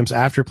 4 games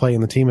after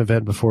playing the team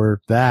event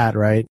before that,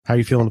 right? How are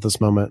you feeling at this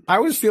moment? I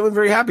was feeling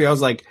very happy. I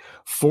was like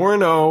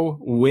 4-0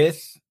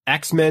 with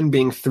X-Men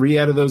being 3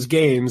 out of those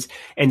games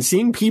and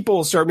seeing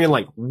people start being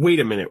like, wait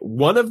a minute,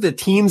 one of the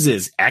teams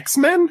is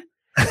X-Men?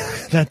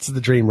 That's the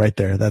dream right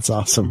there. That's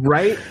awesome.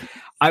 Right?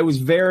 I was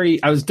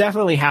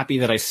definitely happy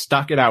that I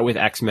stuck it out with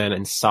X-Men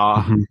and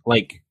saw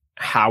like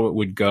how it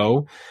would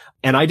go.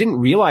 And I didn't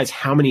realize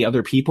how many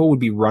other people would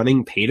be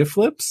running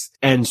pay-to-flips.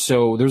 And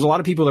so there's a lot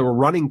of people that were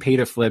running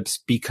pay-to-flips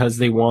because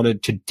they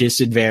wanted to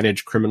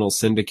disadvantage Criminal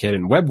Syndicate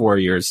and Web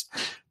Warriors,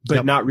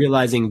 but not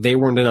realizing they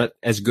were not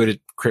as good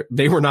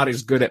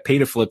at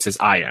pay-to-flips as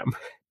I am.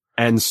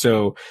 And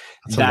so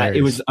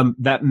it was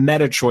that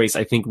meta choice,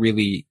 I think,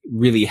 really,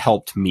 really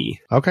helped me.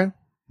 Okay.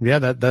 Yeah,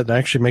 that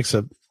actually makes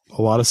a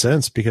lot of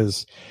sense,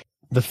 because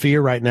the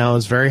fear right now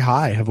is very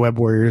high of Web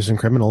Warriors and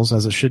Criminals,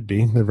 as it should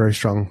be. They're very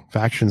strong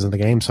factions in the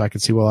game. So I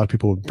could see why a lot of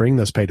people would bring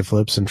those pay to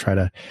flips and try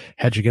to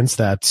hedge against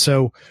that.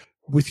 So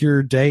with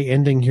your day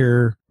ending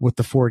here with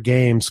the 4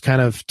 games,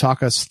 kind of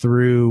talk us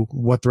through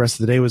what the rest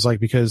of the day was like,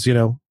 because,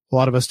 a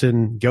lot of us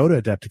didn't go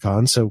to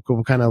Adepticon, so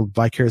we'll kind of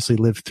vicariously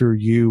live through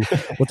you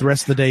what the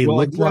rest of the day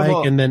looked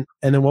like, and then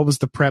what was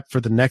the prep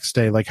for the next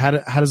day? Like, how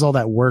does all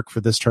that work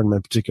for this tournament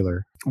in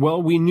particular?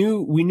 Well, we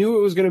knew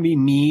it was going to be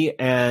me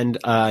and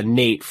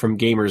Nate from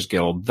Gamers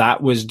Guild.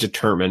 That was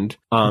determined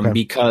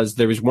because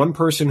there was one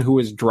person who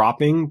was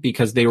dropping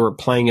because they were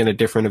playing in a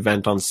different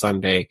event on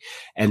Sunday,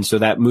 and so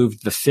that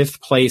moved the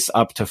 5th place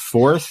up to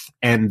 4th,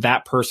 and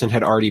that person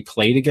had already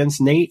played against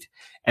Nate,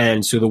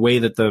 and so the way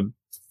that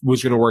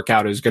was going to work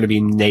out is going to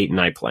be Nate and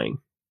I playing.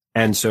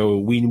 And so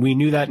we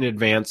knew that in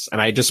advance,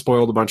 and I just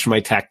spoiled a bunch of my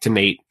tech to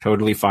Nate.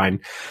 Totally fine.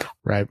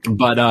 Right.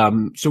 But,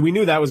 so we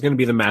knew that was going to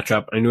be the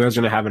matchup. I knew I was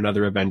going to have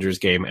another Avengers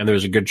game, and there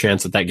was a good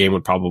chance that game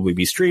would probably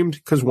be streamed,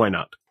 because why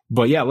not?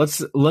 But yeah,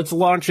 let's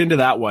launch into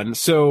that one.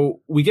 So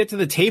we get to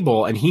the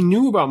table, and he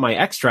knew about my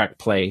extract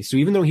play. So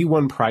even though he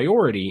won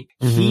priority,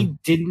 he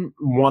didn't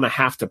want to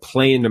have to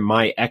play into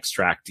my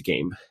extract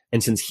game.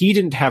 And since he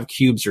didn't have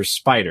cubes or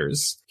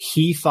spiders,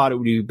 he thought it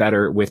would be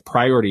better with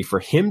priority for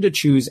him to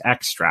choose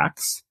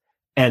extracts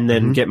and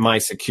then get my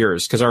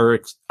secures. Cause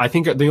I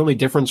think the only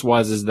difference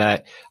is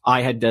that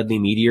I had deadly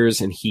meteors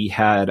and he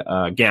had,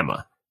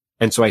 gamma.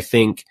 And so I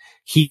think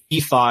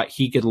he thought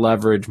he could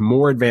leverage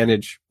more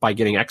advantage by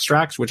getting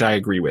extracts, which I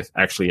agree with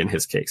actually in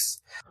his case.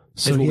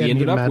 So he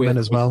ended up with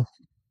as well.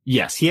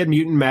 Yes, he had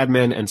mutant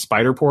madmen and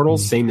spider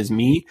portals, same as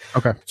me.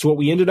 Okay. So what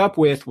we ended up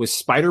with was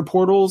spider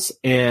portals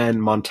and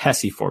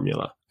Montesi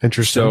formula.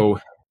 Interesting. So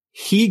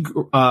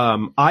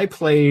I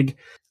played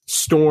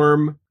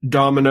Storm,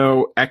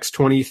 Domino,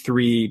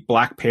 X-23,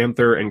 Black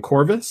Panther, and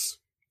Corvus.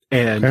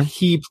 And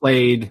he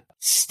played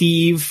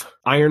Steve,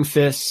 Iron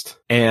Fist,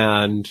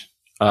 and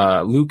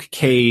Luke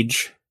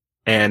Cage,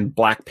 and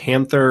Black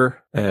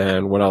Panther.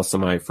 And what else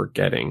am I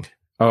forgetting?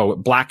 Oh,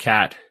 Black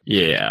Cat.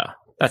 Yeah,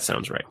 that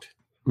sounds right.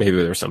 Maybe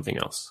there's something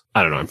else.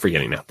 I don't know. I'm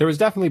forgetting now. There was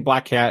definitely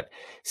Black Cat,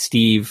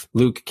 Steve,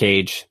 Luke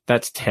Cage.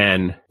 That's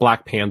 10.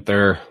 Black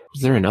Panther.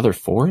 Was there another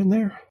 4 in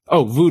there?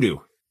 Oh, Voodoo.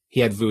 He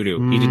had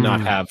Voodoo. He did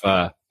not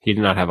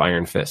have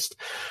Iron Fist.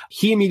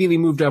 He immediately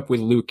moved up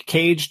with Luke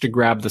Cage to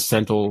grab the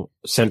center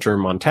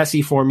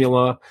Montesi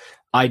formula.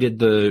 I did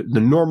the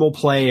normal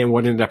play, and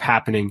what ended up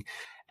happening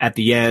at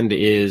the end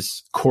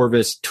is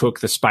Corvus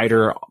took the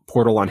spider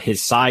portal on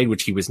his side,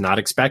 which he was not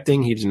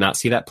expecting. He did not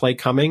see that play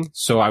coming.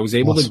 So I was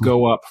able to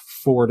go up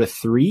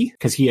 4-3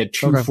 because he had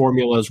 2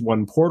 formulas,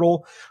 1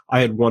 portal. I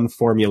had 1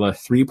 formula,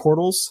 3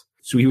 portals.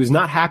 So he was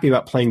not happy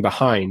about playing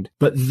behind.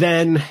 But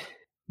then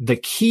the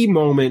key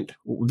moment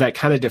that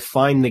kind of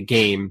defined the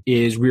game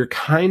is we were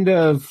kind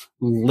of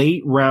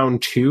late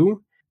round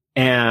 2,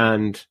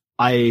 and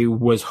I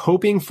was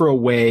hoping for a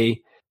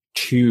way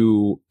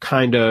to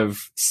kind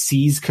of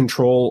seize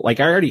control.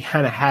 Like I already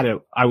kind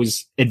of I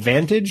was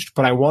advantaged,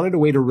 but I wanted a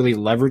way to really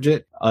leverage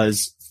it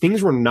as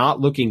things were not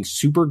looking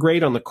super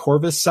great on the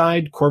Corvus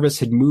side. Corvus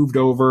had moved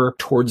over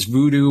towards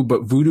Voodoo,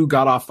 but Voodoo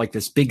got off like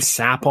this big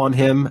sap on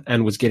him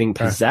and was getting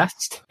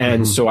possessed.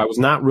 And so I was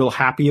not real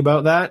happy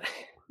about that,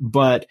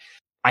 but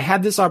I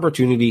had this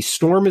opportunity.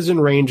 Storm is in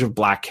range of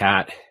Black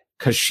Cat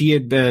because she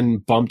had been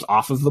bumped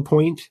off of the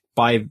point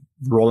by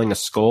rolling a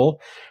skull.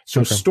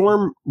 So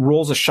Storm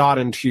rolls a shot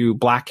into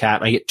Black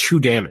Cat and I get 2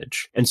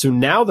 damage. And so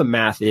now the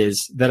math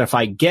is that if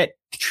I get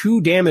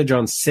 2 damage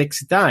on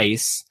 6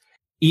 dice,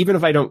 even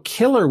if I don't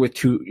kill her with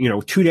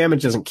 2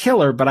 damage doesn't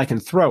kill her, but I can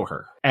throw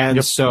her.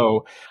 And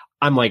so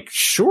I'm like,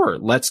 sure,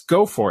 let's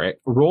go for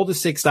it. Roll the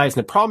 6 dice.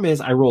 And the problem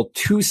is I roll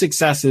 2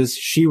 successes.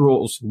 She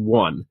rolls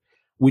 1.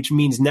 Which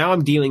means now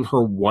I'm dealing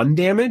her 1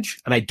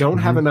 damage and I don't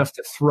have enough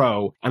to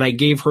throw. And I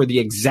gave her the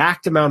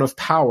exact amount of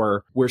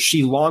power where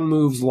she long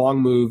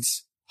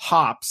moves,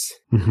 hops,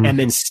 and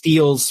then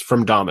steals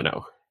from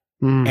Domino.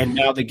 And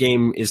now the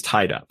game is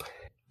tied up.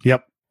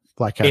 Yep.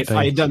 Black Cat. If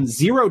I had done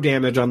 0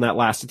 damage on that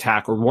last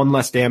attack or 1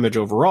 less damage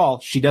overall,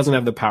 she doesn't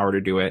have the power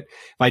to do it.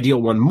 If I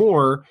deal 1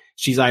 more,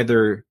 she's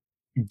either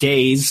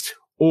dazed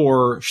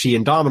or she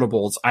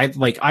indomitables.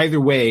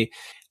 Either way.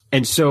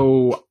 And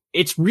so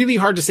it's really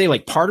hard to say.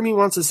 Like, part of me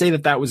wants to say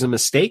that was a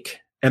mistake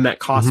and that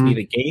cost me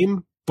the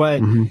game,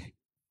 but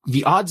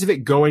the odds of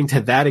it going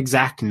to that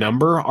exact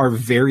number are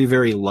very,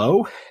 very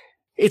low.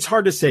 It's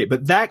hard to say,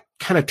 but that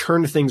kind of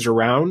turned things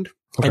around.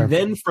 And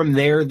then from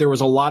there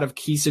was a lot of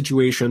key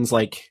situations.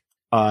 Like,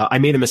 I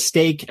made a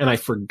mistake and I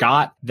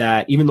forgot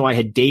that even though I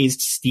had dazed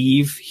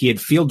Steve, he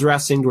had field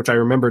dressing, which I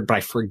remembered, but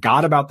I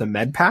forgot about the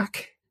med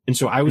pack. And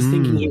so I was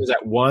thinking he was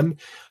at 1.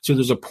 So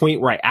there's a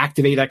point where I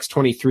activate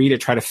X-23 to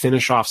try to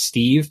finish off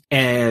Steve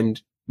and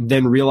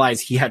then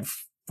realize he had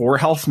 4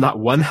 health, not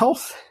 1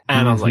 health.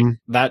 And I was like,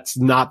 that's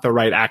not the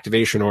right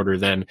activation order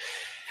then.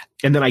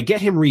 And then I get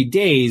him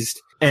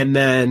re-dazed. And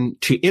then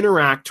to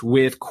interact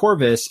with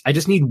Corvus, I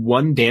just need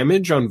 1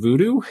 damage on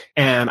Voodoo.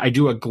 And I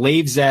do a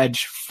Glaive's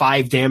Edge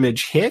 5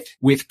 damage hit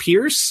with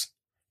Pierce,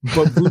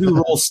 but Voodoo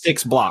rolls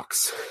 6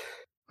 blocks.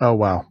 Oh,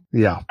 wow.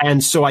 Yeah.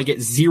 And so I get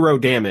 0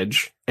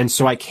 damage. And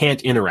so I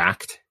can't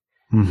interact.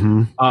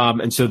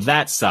 And so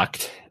that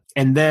sucked.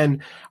 And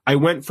then I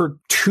went for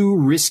 2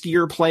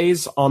 riskier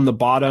plays on the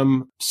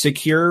bottom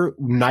secure.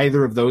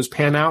 Neither of those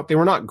pan out. They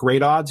were not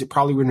great odds. It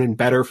probably would have been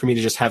better for me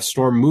to just have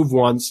Storm move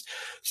once,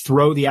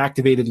 throw the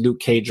activated Luke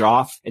Cage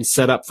off, and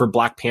set up for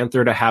Black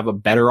Panther to have a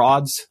better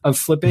odds of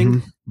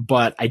flipping.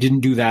 But I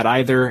didn't do that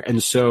either.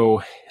 And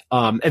so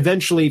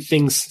eventually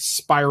things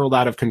spiraled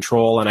out of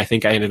control, and I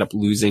think I ended up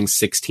losing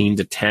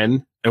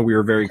 16-10, and we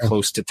were very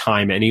close to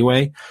time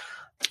anyway.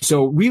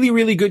 So really,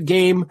 really good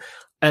game.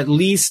 At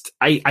least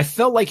I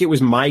felt like it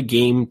was my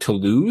game to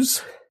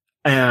lose,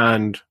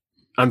 and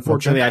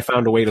unfortunately I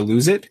found a way to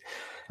lose it.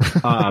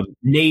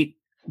 Nate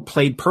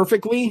played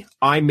perfectly.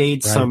 I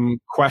made some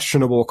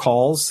questionable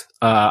calls.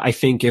 I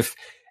think if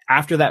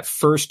after that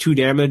first 2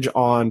 damage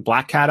on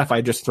Black Cat, if I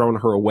just thrown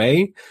her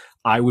away,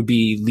 I would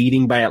be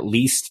leading by at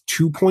least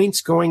 2 points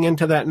going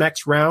into that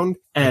next round.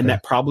 And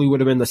that probably would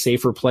have been the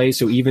safer play.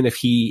 So even if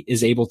he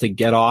is able to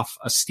get off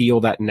a steal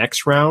that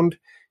next round,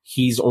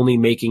 he's only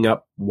making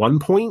up 1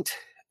 point.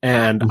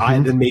 And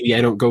then maybe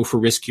I don't go for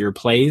riskier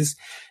plays.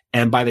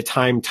 And by the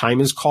time time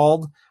is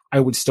called,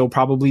 I would still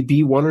probably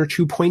be 1 or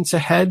 2 points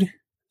ahead.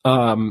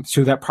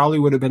 So that probably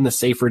would have been the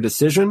safer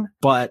decision.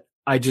 But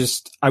I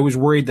was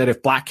worried that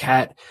if Black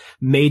Cat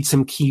made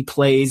some key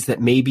plays,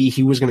 that maybe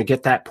he was going to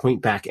get that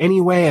point back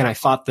anyway. And I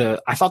thought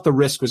the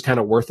risk was kind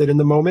of worth it in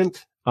the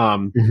moment.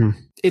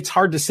 It's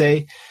hard to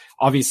say.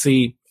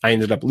 Obviously I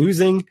ended up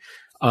losing.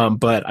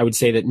 But I would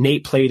say that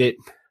Nate played it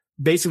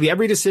basically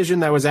every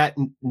decision that was at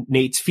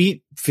Nate's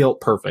feet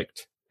felt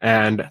perfect.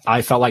 And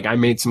I felt like I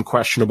made some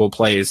questionable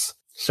plays.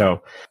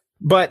 So,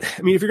 but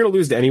I mean, if you're going to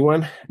lose to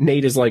anyone,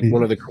 Nate is like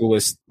one of the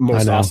coolest,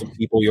 most awesome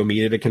people you'll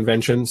meet at a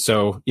convention.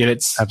 So, you know,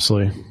 it's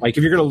absolutely like,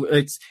 if you're going to,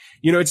 it's,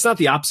 you know, it's not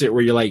the opposite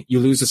where you're like, you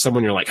lose to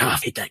someone, you're like, I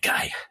hate that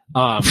guy.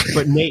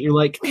 But Nate, you're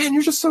like, man,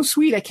 you're just so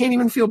sweet. I can't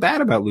even feel bad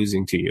about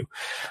losing to you.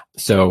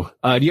 So,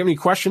 do you have any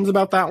questions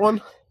about that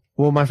one?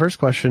 Well, my first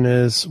question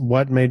is,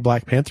 what made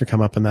Black Panther come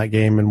up in that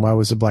game, and why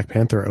was it Black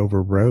Panther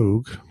over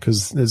Rogue?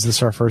 Because is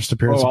this our first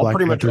appearance of Black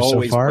Panther so far? I'll pretty much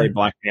always play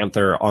Black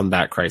Panther on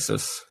that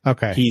Crisis.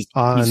 Okay. He's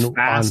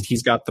fast.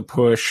 He's got the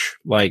push.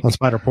 Like on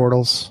Spider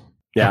Portals?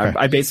 Yeah, okay.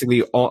 I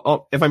basically,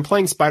 if I'm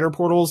playing Spider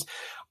Portals,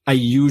 I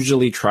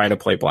usually try to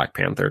play Black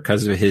Panther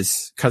because of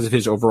his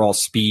overall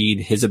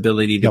speed, his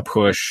ability to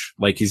push.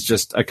 Like, he's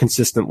just a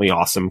consistently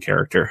awesome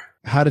character.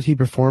 How did he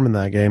perform in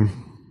that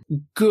game?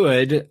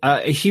 Good.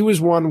 He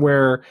was one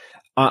where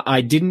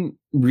I didn't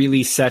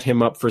really set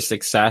him up for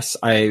success.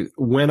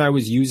 When I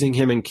was using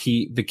him in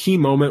the key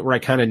moment where I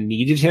kind of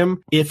needed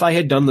him, if I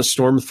had done the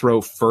storm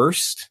throw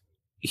first,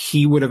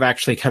 he would have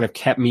actually kind of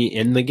kept me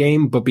in the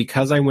game. But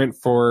because I went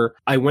for,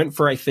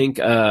 I think,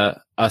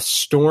 a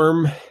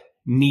storm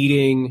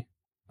needing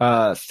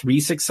 3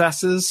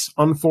 successes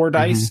on 4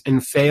 dice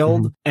and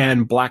failed,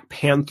 and Black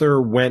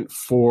Panther went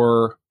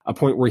for a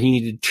point where he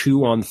needed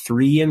 2 on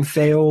 3 and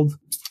failed.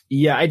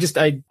 Yeah, I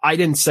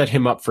didn't set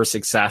him up for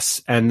success.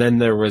 And then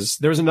there was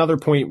another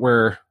point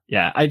where,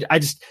 I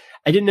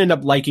didn't end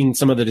up liking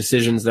some of the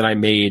decisions that I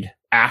made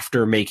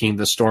after making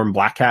the Storm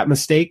Black Cat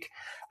mistake.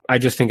 I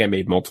just think I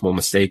made multiple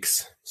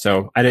mistakes.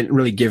 So I didn't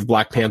really give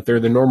Black Panther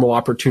the normal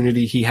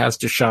opportunity he has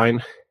to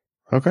shine.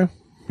 Okay.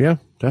 Yeah,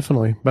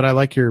 definitely. But I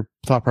like your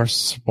thought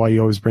process why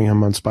you always bring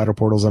him on Spider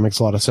Portals. That makes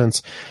a lot of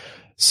sense.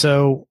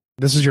 So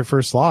this is your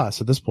first loss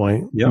at this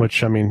point,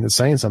 which, I mean, is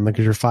saying something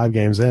because you're 5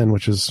 games in,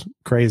 which is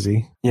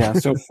crazy. Yeah,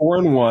 so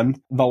 4-1.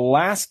 The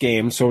last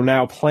game, so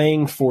now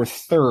playing for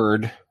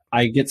third,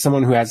 I get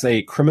someone who has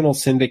a Criminal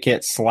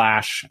Syndicate /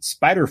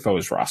 Spider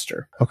Foes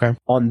roster. Okay.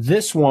 On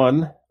this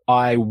one,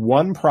 I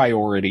won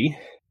priority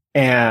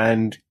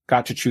and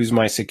got to choose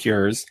my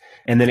secures.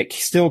 And then it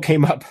still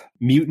came up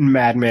Mutant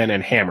Madman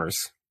and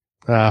Hammers.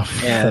 Oh,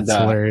 and, that's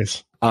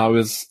hilarious.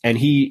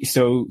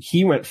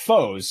 He went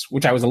foes,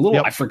 which I was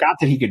I forgot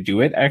that he could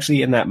do it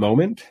actually in that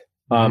moment.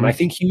 I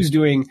think he was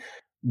doing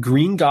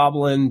Green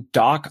Goblin,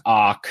 Doc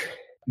Ock,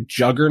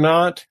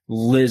 Juggernaut,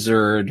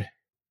 Lizard,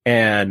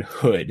 and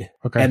Hood.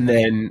 Okay. And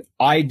then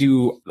I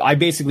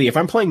basically, if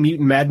I'm playing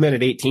Mutant Madmen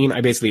at 18,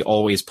 I basically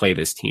always play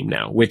this team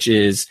now, which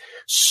is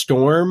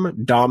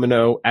Storm,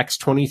 Domino,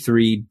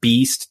 X-23,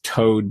 Beast,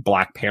 Toad,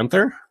 Black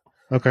Panther.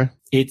 Okay.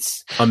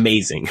 It's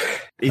amazing.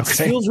 It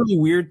feels really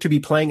weird to be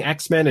playing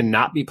X-Men and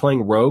not be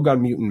playing Rogue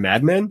on Mutant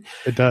Madmen.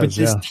 It does, but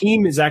this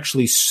team is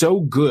actually so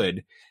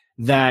good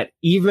that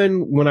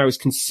even when I was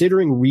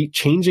considering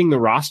changing the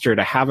roster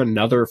to have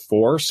another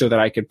 4 so that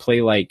I could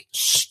play like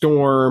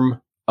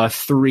Storm, a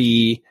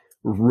 3,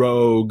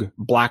 Rogue,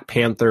 Black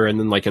Panther, and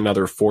then like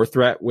another 4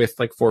 threat with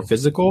like 4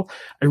 physical,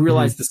 I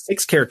realized the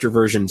 6 character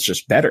version is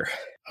just better.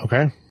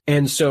 Okay.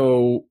 And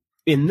so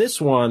in this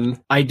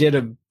one, I did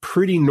a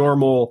pretty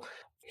normal.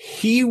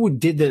 He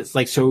did this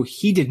so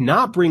he did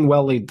not bring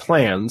well-laid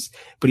plans,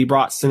 but he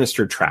brought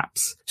sinister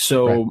traps.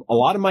 So a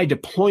lot of my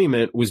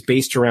deployment was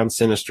based around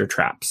sinister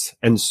traps.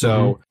 And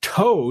so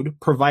Toad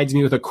provides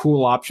me with a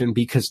cool option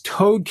because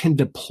Toad can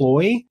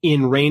deploy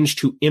in range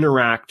to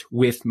interact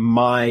with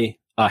my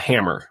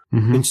hammer.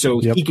 And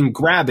so he can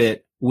grab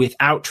it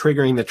without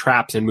triggering the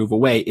traps and move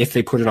away if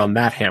they put it on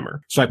that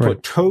hammer. So I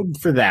put Toad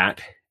for that.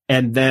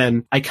 And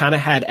then I kind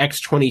of had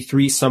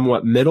X-23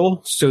 somewhat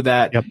middle so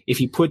that if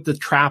he put the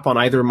trap on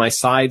either of my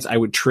sides, I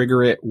would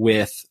trigger it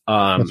with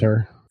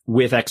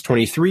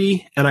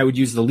X-23, and I would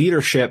use the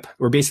leadership,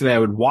 where basically I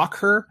would walk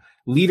her,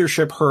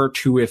 leadership her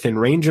to within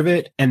range of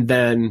it, and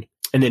then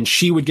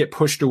she would get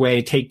pushed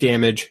away, take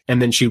damage,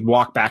 and then she'd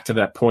walk back to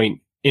that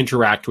point,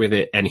 interact with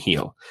it, and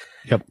heal.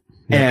 Yep.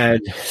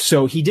 And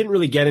so he didn't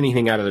really get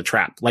anything out of the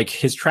trap. Like,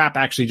 his trap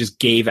actually just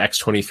gave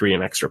X-23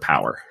 an extra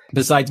power,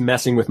 besides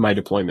messing with my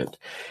deployment.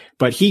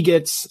 But he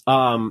gets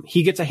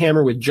a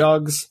hammer with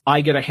Jugs. I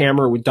get a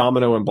hammer with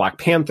Domino and Black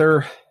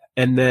Panther.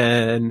 And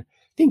then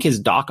I think his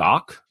Doc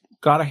Ock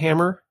got a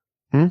hammer.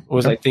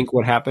 I think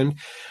what happened.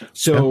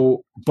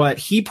 So, but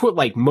he put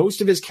like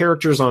most of his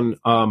characters on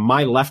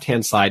my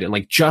left-hand side and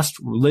like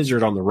just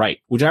Lizard on the right,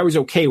 which I was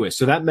okay with.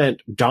 So that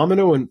meant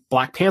Domino and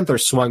Black Panther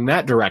swung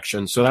that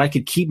direction so that I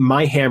could keep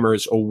my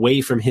hammers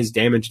away from his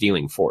damage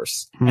dealing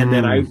force. And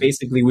then I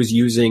basically was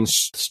using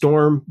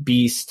Storm,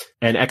 Beast,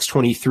 and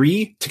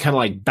X-23 to kind of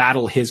like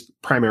battle his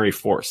primary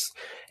force.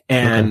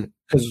 And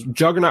because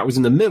Juggernaut was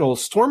in the middle,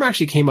 Storm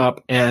actually came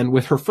up, and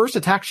with her first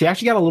attack, she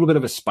actually got a little bit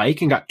of a spike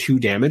and got 2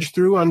 damage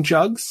through on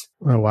Jugs.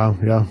 Oh, wow.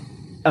 Yeah.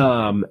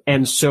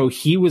 And so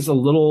he was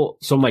so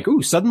I'm like,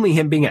 ooh, suddenly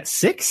him being at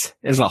 6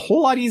 is a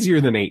whole lot easier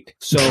than 8.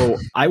 So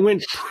I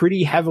went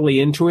pretty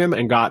heavily into him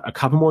and got a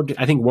couple more,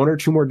 I think 1 or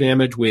 2 more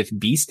damage with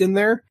Beast in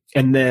there,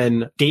 and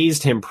then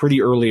dazed him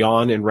pretty early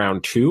on in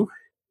round 2.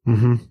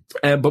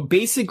 But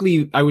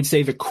basically, I would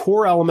say the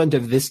core element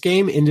of this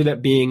game ended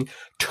up being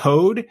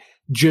Toad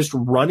just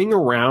running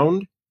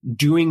around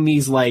doing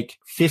these like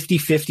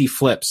 50-50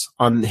 flips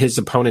on his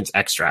opponent's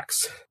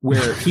extracts,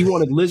 where he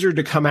wanted Lizard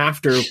to come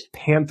after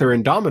Panther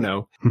and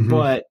Domino,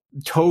 but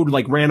Toad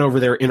like ran over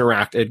there,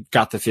 interacted,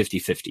 got the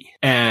 50-50.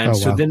 And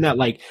then that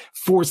like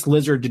forced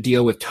Lizard to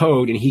deal with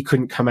Toad, and he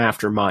couldn't come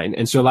after mine.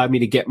 And so allowed me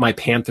to get my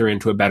Panther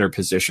into a better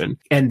position.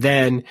 And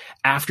then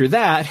after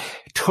that,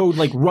 Toad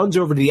like runs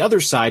over to the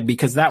other side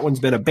because that one's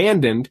been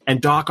abandoned, and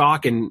Doc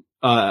Ock and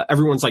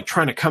everyone's like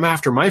trying to come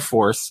after my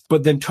force,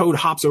 but then Toad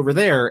hops over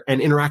there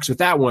and interacts with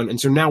that one. And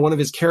so now one of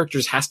his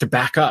characters has to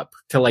back up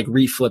to like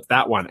reflip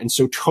that one. And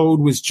so Toad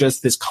was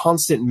just this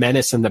constant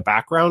menace in the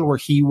background where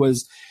he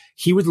was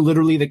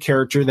literally the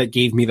character that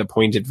gave me the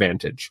point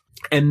advantage.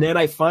 And then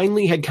I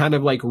finally had kind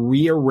of like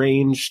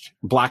rearranged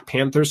Black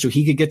Panther so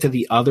he could get to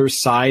the other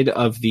side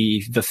of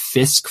the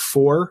Fisk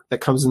 4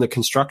 that comes in the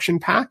construction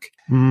pack,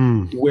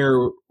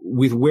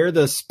 where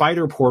the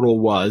spider portal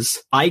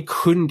was, I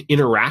couldn't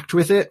interact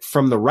with it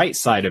from the right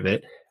side of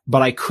it,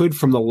 but I could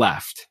from the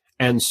left.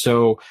 And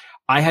so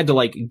I had to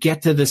like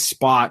get to this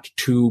spot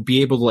to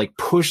be able to like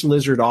push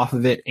Lizard off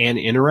of it and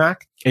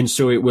interact. And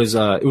so it was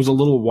a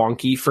little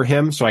wonky for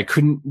him. So I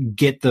couldn't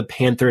get the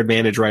Panther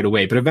advantage right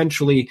away, but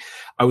eventually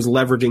I was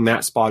leveraging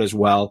that spot as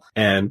well.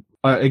 And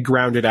it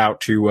grounded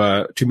out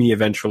to me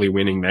eventually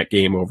winning that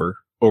game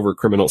over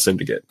Criminal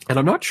Syndicate. And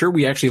I'm not sure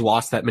we actually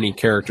lost that many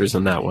characters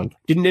in that one.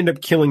 Didn't end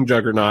up killing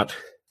Juggernaut,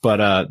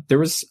 but there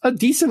was a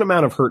decent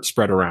amount of hurt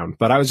spread around.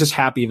 But I was just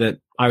happy that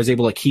I was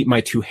able to keep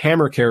my 2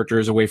 hammer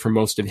characters away from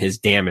most of his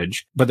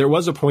damage. But there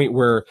was a point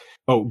where,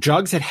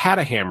 Jugs had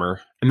a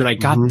hammer, and then I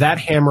got that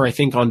hammer, I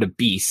think, onto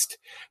Beast.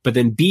 But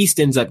then Beast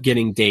ends up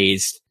getting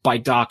dazed by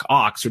Doc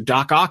Ock. So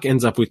Doc Ock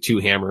ends up with 2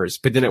 hammers.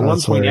 But then at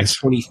one point,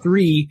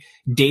 X-23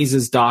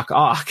 dazes Doc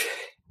Ock.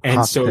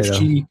 And so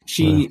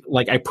she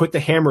like, I put the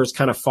hammers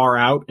kind of far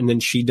out, and then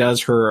she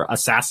does her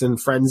assassin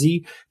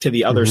frenzy to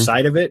the other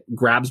side of it,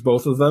 grabs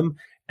both of them,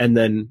 and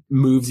then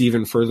moves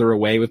even further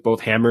away with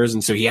both hammers.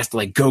 And so he has to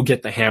like go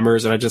get the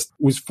hammers. And I just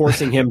was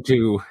forcing him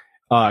to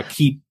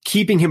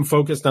keeping him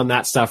focused on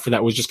that stuff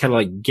that was just kind of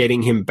like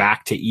getting him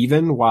back to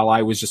even, while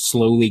I was just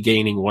slowly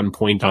gaining 1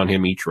 point on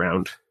him each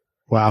round.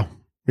 Wow.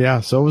 Yeah.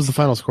 So what was the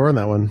final score on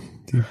that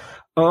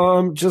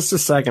one? Just a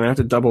second. I have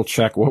to double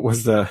check. What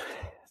was the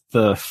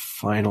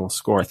final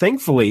score?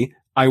 Thankfully,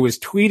 I was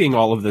tweeting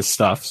all of this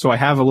stuff, so I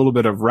have a little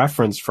bit of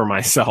reference for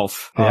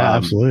myself. Yeah,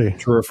 absolutely.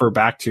 To refer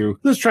back to.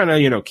 Just trying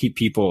to, keep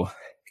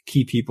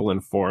people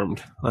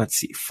informed. Let's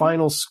see.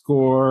 Final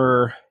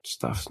score.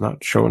 Stuff's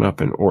not showing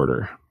up in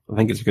order. I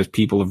think it's because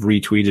people have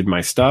retweeted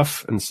my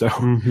stuff, and so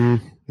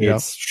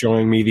it's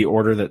showing me the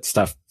order that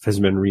stuff has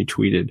been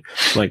retweeted.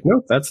 Like,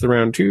 nope, that's the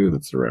round 2.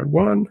 That's the round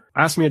 1.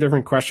 Ask me a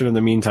different question in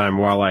the meantime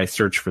while I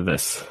search for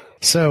this.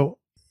 So,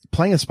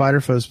 playing a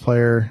Spider Foes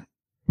player,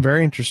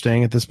 very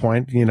interesting at this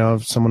point,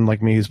 someone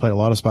like me who's played a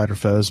lot of Spider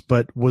Foes,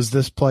 but was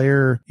this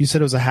player, you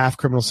said it was a half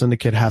Criminal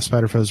Syndicate, half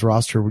Spider Foes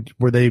roster.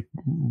 Were they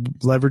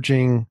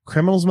leveraging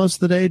criminals most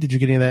of the day? Did you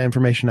get any of that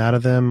information out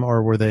of them,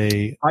 or were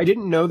they? I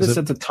didn't know this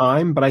at the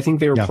time, but I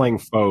think they were playing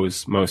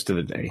foes most of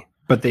the day.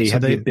 But they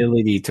had the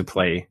ability to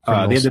play,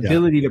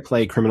 ability to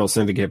play Criminal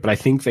Syndicate, but I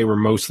think they were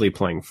mostly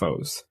playing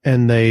foes.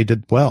 And they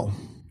did well.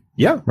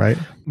 Yeah. Right.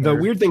 The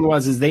weird thing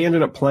was they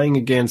ended up playing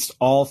against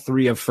all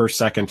 3 of first,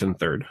 second, and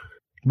third.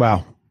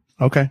 Wow.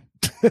 Okay.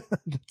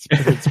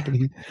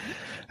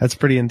 That's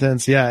pretty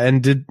intense. Yeah.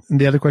 And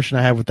the other question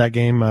I have with that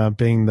game,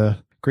 being the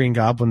Green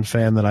Goblin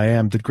fan that I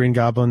am, did Green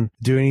Goblin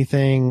do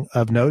anything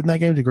of note in that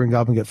game? Did Green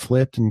Goblin get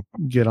flipped and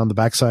get on the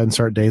backside and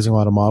start dazing a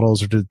lot of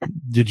models, or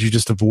did you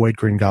just avoid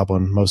Green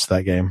Goblin most of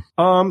that game?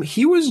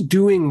 He was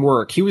doing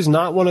work. He was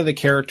not one of the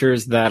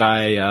characters that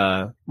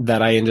I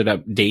ended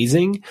up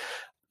dazing.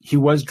 He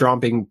was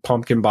dropping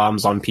pumpkin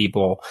bombs on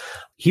people.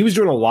 He was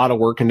doing a lot of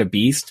work into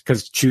Beast,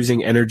 because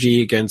choosing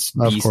energy against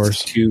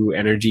Beast to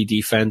energy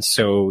defense.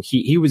 So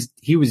he was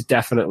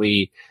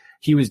definitely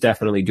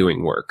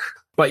doing work.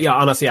 But yeah,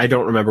 honestly, I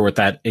don't remember what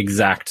that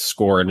exact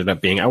score ended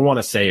up being. I want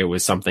to say it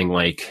was something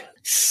like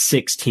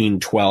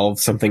 16-12,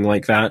 something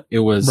like that. It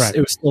was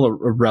still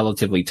a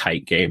relatively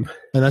tight game.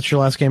 And that's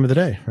your last game of the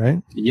day,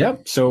 right?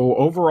 Yep. So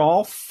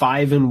overall,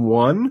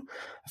 5-1.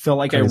 I feel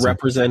like I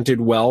represented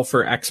well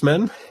for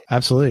X-Men.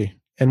 Absolutely.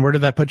 And where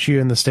did that put you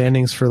in the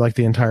standings for like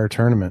the entire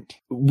tournament?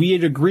 We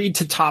had agreed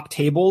to top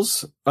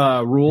tables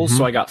rules,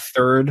 so I got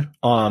third.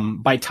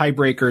 By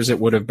tiebreakers, it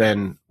would have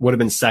been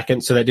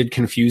second. So that did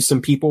confuse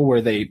some people,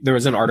 where there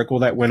was an article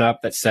that went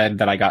up that said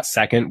that I got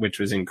second, which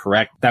was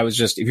incorrect. That was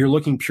just, if you're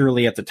looking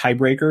purely at the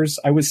tiebreakers,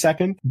 I was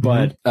second.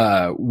 But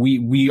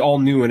we all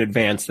knew in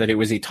advance that it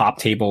was a top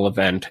table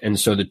event, and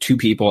so the 2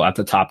 people at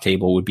the top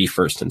table would be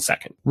first and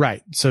second.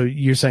 Right. So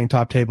you're saying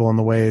top table in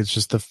the way it's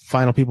just the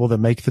final people that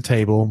make the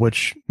table,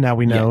 which now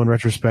we know in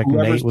retrospect,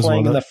 whoever's Nate was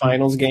playing one in the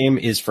finals game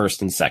is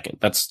first and second.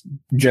 That's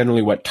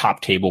generally what top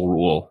table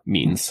rule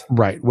means.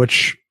 Right.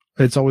 Which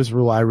It's always a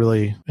rule I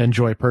really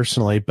enjoy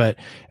personally,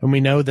 and we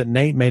know that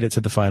Nate made it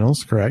to the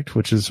finals, correct?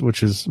 Which is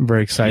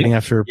very exciting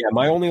after. Yeah,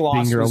 my only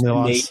loss your was only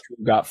loss. Nate,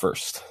 who got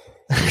first.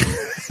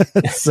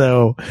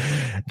 So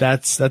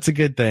that's a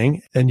good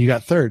thing. And you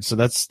got third. So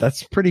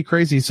that's pretty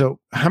crazy. So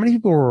how many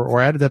people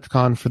were at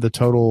Adepticon for the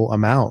total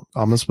amount?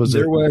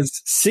 There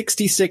was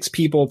 66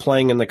 people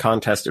playing in the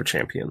Contest of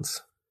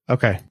Champions.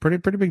 Okay. Pretty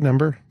big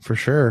number for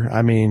sure.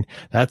 I mean,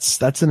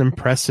 that's an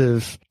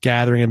impressive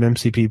gathering of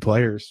MCP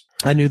players.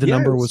 I knew the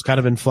number was kind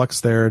of in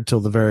flux there until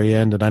the very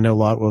end, and I know a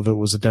lot of it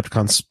was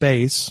Adepticon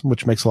space,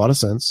 which makes a lot of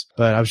sense,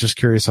 but I was just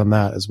curious on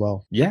that as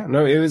well. Yeah,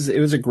 no, it was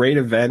a great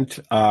event.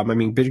 I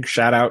mean, big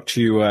shout out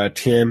to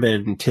Tim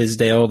and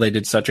Tisdale. They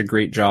did such a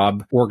great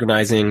job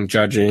organizing,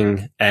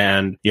 judging,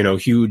 and,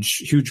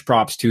 huge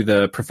props to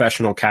the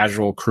professional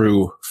casual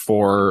crew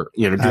for,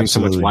 doing so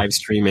much live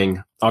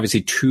streaming.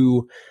 Obviously,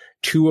 two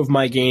of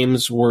my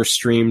games were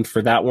streamed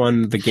for that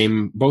one.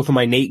 Both of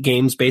my Nate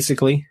games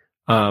basically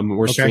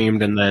were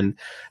streamed, and then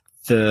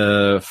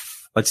the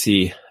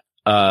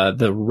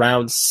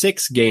round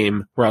 6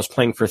 game where I was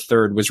playing for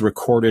third was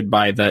recorded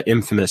by the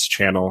Infamous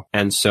channel,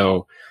 and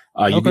so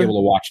you'll be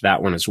able to watch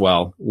that one as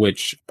well,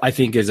 which I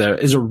think is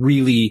a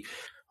really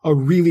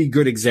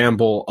good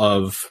example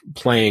of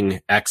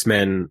playing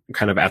X-Men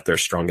kind of at their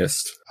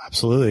strongest.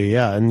 Absolutely,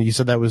 yeah. And you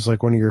said that was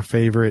like one of your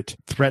favorite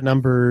threat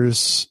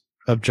numbers,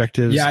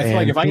 objectives. Yeah, I feel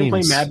like if themes. I can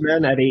play Mad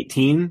Men at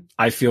 18,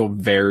 I feel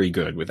very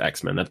good with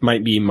X-Men. That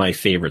might be my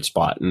favorite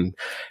spot. And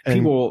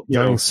people,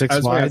 going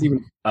 6 wide.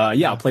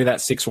 I'll play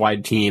that 6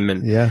 wide team.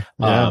 And yeah.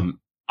 I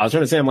was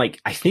trying to say, I'm like,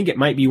 I think it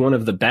might be one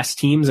of the best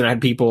teams. And I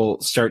had people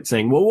start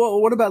saying,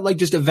 well, what about like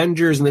just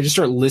Avengers? And they just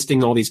start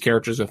listing all these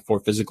characters for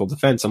physical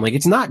defense. I'm like,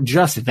 it's not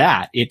just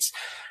that.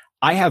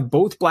 I have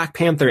both Black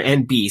Panther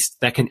and Beast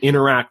that can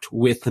interact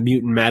with the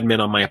Mutant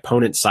Madmen on my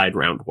opponent's side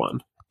round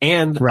 1.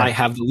 And I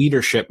have the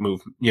leadership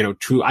move,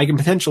 I can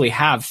potentially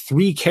have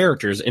 3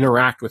 characters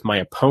interact with my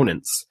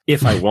opponents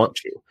if I want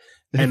to.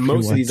 And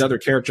most of these other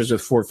characters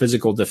with 4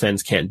 physical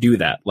defense can't do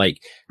that.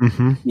 Like,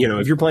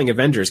 if you're playing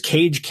Avengers,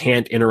 Cage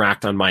can't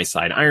interact on my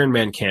side. Iron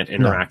Man can't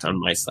interact on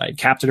my side.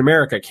 Captain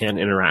America can't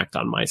interact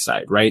on my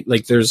side, right?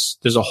 Like there's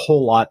a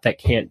whole lot that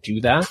can't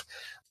do that.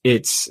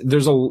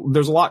 There's a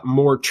lot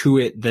more to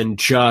it than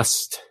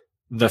just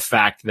the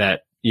fact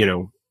that,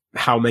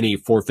 how many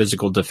 4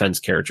 physical defense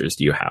characters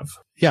do you have?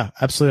 Yeah,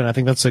 absolutely. And I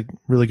think that's a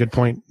really good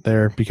point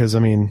there because, I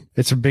mean,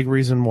 it's a big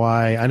reason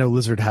why I know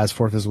Lizard has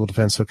 4 physical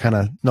defense, so it kind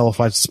of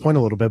nullifies this point a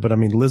little bit. But I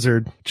mean,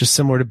 Lizard, just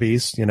similar to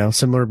Beast,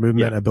 similar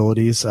movement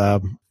abilities.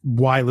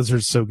 Why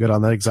Lizard's so good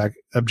on that exact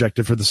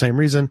objective for the same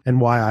reason,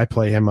 and why I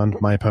play him on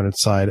my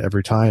opponent's side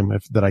every time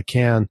that I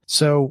can.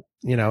 So,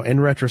 in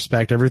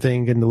retrospect,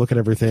 getting to look at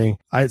everything,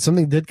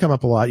 something did come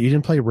up a lot. You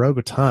didn't play Rogue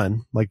a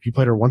ton. Like you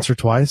played her once or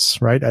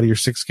twice, right? Out of your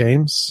 6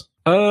 games.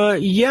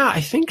 Yeah, I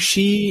think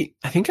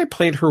I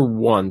played her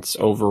once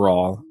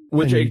overall,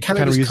 which it kind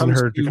of using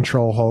her to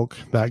control Hulk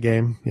that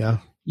game. Yeah.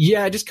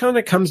 Yeah, it just kind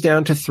of comes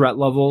down to threat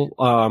level.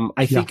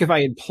 I think if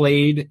I had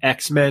played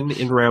X-Men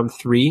in round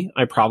 3,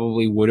 I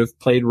probably would have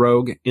played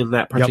Rogue in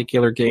that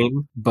particular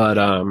game. But,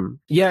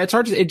 it's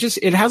hard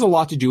it has a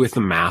lot to do with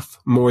the math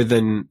more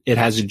than it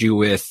has to do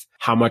with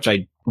how much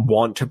I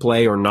want to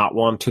play or not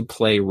want to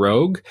play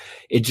Rogue.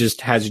 It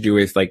just has to do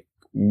with like,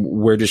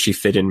 where does she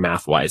fit in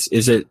math wise?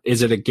 Is it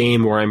a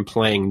game where I'm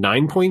playing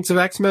 9 points of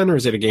X-Men, or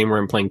is it a game where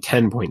I'm playing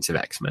 10 points of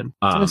X-Men?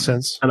 That makes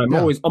sense. And I'm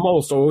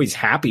almost always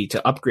happy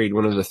to upgrade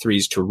one of the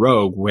 3s to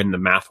Rogue when the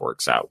math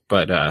works out.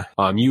 But,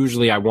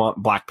 usually I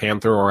want Black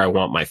Panther or I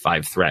want my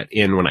 5 threat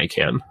in when I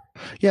can.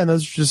 Yeah, and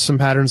those are just some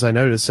patterns I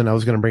noticed, and I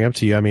was going to bring up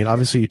to you. I mean,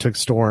 obviously you took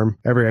Storm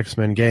every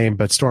X-Men game,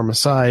 but Storm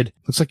aside,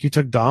 looks like you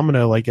took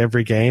Domino like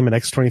every game, and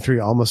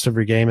X-23 almost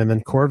every game, and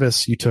then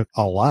Corvus you took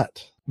a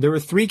lot. There were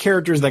 3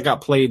 characters that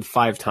got played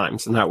 5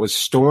 times, and that was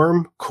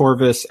Storm,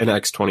 Corvus, and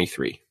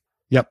X-23.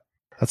 Yep.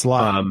 That's a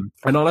lot.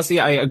 And honestly,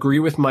 I agree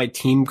with my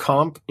team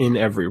comp in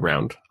every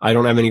round. I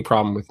don't have any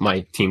problem with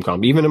my team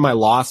comp. Even in my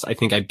loss, I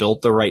think I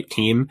built the right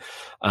team.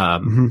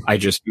 I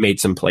just made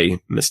some play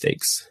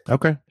mistakes.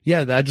 Okay.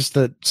 Yeah,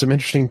 some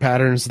interesting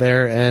patterns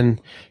there.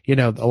 And,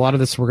 a lot of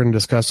this we're going to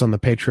discuss on the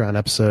Patreon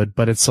episode,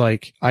 but it's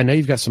like, I know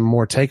you've got some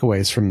more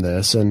takeaways from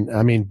this. And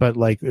I mean, but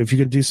like, if you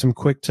could do some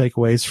quick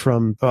takeaways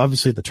from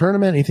obviously the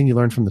tournament, anything you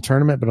learned from the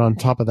tournament, but on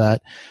top of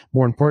that,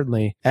 more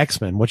importantly,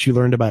 X-Men, what you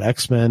learned about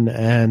X-Men,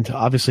 and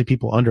obviously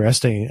people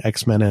underestimating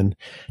X-Men and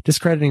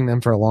discrediting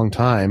them for a long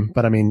time.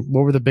 But I mean,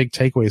 what were the big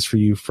takeaways for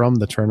you from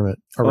the tournament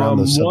around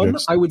those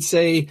subjects? One, I would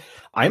say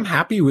I'm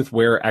happy with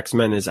where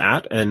X-Men is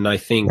at. And I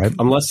think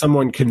unless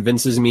someone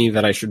convinces me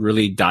that I should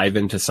really dive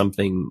into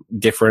something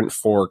different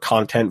for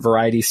content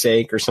variety's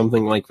sake or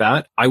something like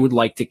that, I would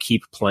like to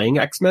keep playing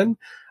X-Men.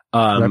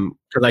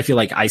 Because I feel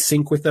like I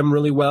sync with them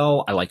really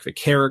well. I like the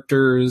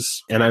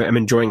characters, and I'm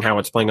enjoying how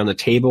it's playing on the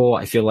table.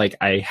 I feel like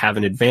I have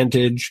an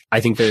advantage. I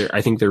think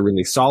they're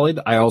really solid.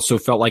 I also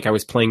felt like I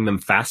was playing them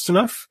fast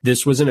enough.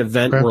 This was an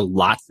event where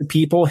lots of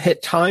people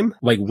hit time,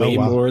 like way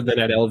more than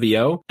at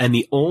LVO. And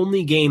the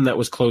only game that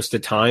was close to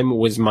time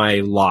was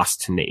my loss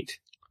to Nate.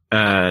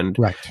 And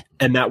Right.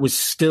 And that was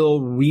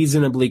still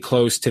reasonably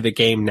close to the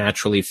game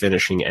naturally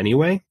finishing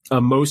anyway.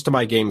 Most of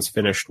my games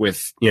finished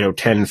with,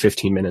 10,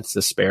 15 minutes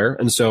to spare.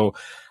 And so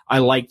I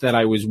liked that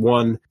I was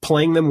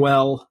playing them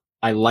well.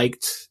 I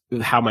liked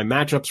how my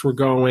matchups were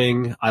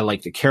going. I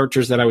liked the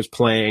characters that I was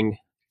playing.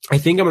 I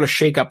think I'm going to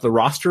shake up the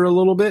roster a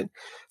little bit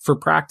for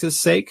practice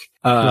sake.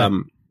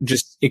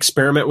 Just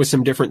experiment with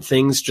some different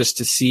things just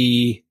to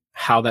see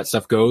how that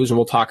stuff goes. And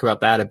we'll talk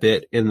about that a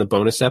bit in the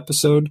bonus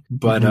episode.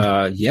 But,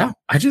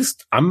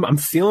 I'm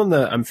feeling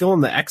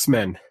the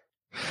X-Men.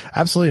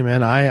 Absolutely,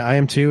 man. I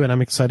am too. And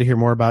I'm excited to hear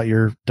more about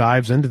your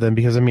dives into them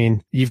because,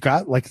 you've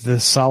got like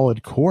this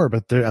solid core,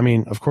 but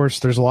of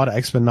course there's a lot of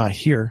X-Men not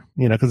here,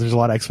 because there's a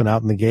lot of X-Men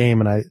out in the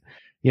game. And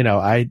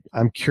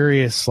I'm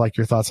curious, like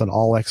your thoughts on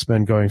all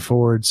X-Men going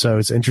forward. So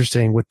it's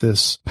interesting with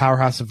this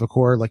powerhouse of a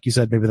core, like you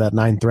said, maybe that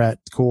 9-threat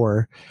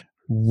core,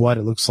 what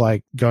it looks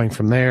like going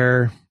from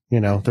there.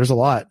 There's a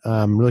lot.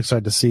 I'm really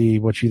excited to see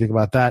what you think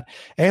about that.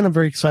 And I'm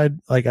very excited.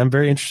 I'm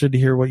very interested to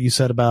hear what you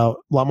said about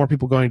a lot more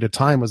people going to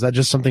time. Was that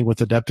just something with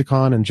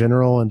Adepticon in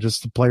general and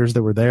just the players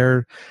that were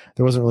there?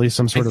 There wasn't really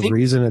some sort of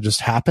reason. It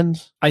just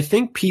happened. I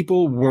think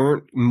people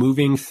weren't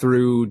moving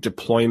through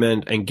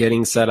deployment and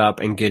getting set up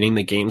and getting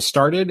the game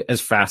started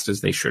as fast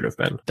as they should have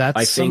been.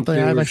 That's something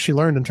I've actually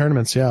learned in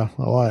tournaments. Yeah,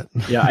 a lot.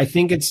 Yeah, I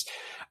think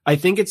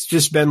it's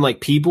just been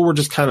like people were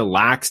just kind of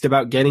laxed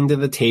about getting to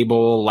the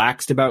table,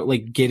 laxed about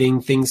like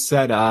getting things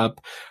set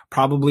up.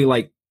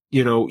 Probably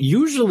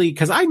usually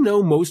because I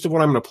know most of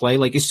what I'm going to play.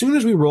 Like as soon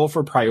as we roll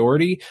for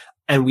priority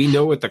and we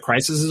know what the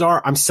crises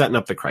are, I'm setting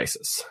up the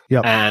crisis.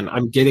 Yep. And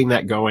I'm getting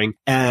that going.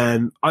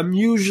 And I'm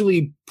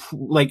usually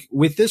like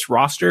with this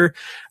roster,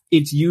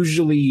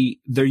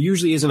 there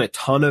usually isn't a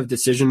ton of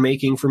decision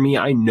making for me.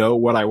 I know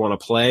what I want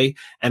to play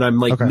and I'm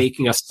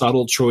making a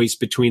subtle choice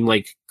between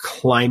like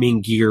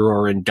climbing gear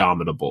or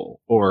Indomitable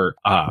or,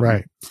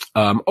 right.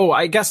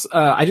 I guess,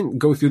 I didn't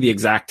go through the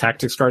exact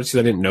tactics cards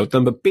because I didn't note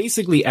them, but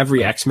basically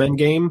every X-Men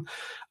game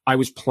I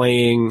was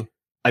playing,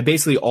 I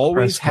basically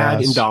always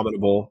had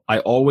Indomitable. I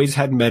always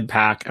had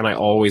Medpack and I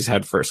always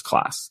had First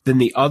Class. Then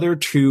the other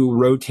two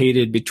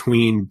rotated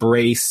between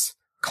Brace,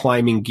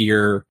 climbing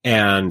gear,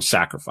 and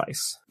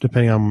Sacrifice.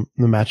 Depending on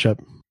the matchup.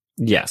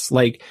 Yes.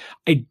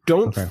 I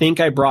don't think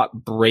I brought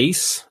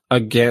Brace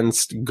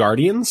against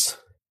Guardians.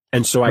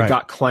 And so I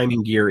got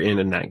climbing gear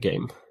in that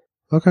game.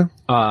 Okay.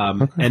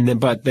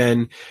 But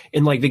then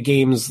in like the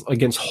games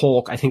against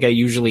Hulk, I think I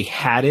usually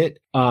had it.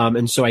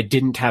 And so I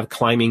didn't have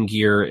climbing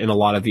gear in a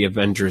lot of the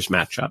Avengers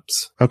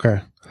matchups.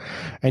 Okay.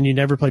 And you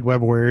never played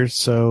Web Warriors,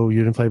 so you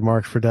didn't play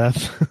Marked for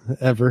Death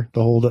ever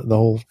the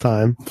whole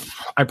time.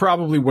 I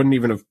probably wouldn't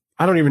even have.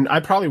 I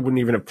probably wouldn't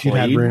even have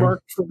played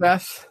Marked for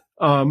Death.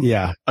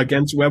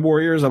 Against Web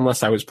Warriors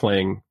unless I was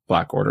playing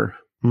Black Order.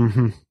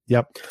 Mm-hmm.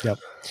 Yep.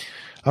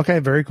 Okay,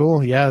 very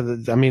cool. Yeah,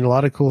 a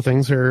lot of cool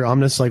things here.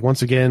 Omnis,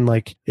 once again,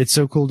 it's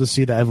so cool to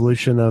see the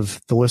evolution of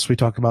the list we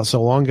talked about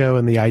so long ago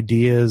and the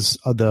ideas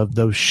of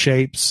those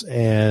shapes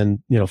and,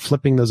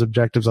 flipping those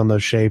objectives on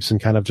those shapes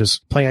and kind of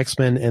just playing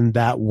X-Men in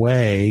that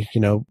way,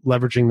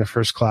 leveraging the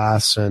First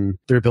Class and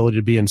their ability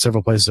to be in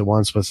several places at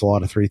once with a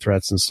lot of 3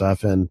 threats and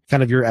stuff and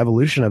kind of your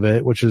evolution of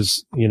it, which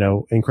is,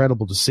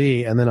 incredible to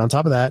see. And then on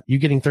top of that, you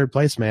getting 3rd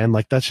place, man,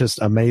 that's just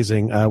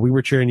amazing. We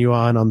were cheering you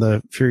on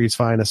the Fury's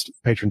Finest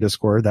patron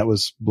Discord. That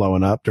was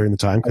blowing up during the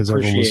time because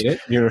everyone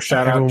was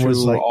shout out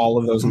to all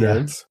of those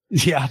nerds.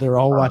 Yeah, they're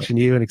all watching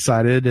you and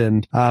excited.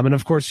 And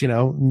of course,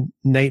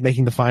 Nate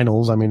making the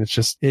finals.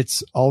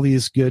 It's all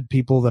these good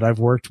people that I've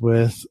worked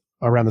with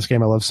around this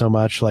game I love so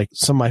much,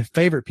 some of my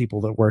favorite people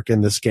that work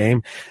in this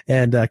game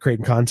and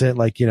creating content,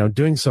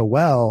 doing so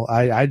well.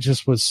 I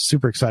just was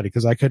super excited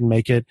because I couldn't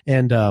make it.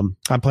 And I'm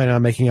planning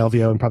on making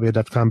LVO and probably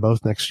Adepticon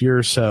both next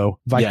year. So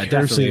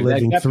vicariously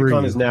living through.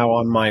 Adepticon is now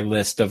on my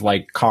list of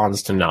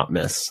cons to not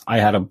miss. I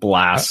had a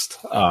blast.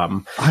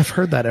 I've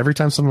heard that every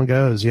time someone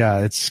goes,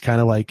 it's kind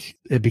of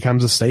it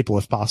becomes a staple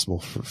if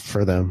possible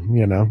for them.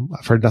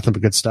 I've heard nothing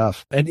but good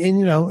stuff. And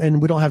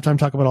we don't have time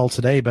to talk about all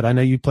today, but I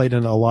know you played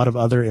in a lot of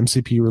other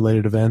MCP related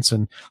events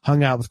and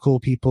hung out with cool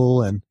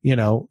people and,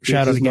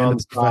 shout out again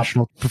to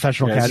the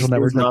professional casual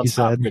network, like you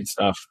said. Good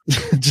stuff.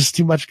 Just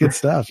too much good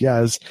stuff. Yeah.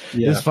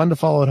 It was fun to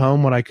follow at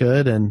home when I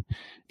could. And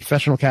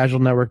Professional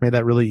Casual Network made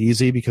that really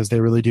easy because they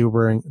really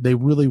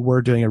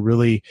were doing a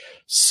really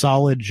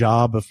solid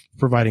job of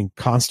providing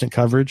constant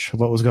coverage of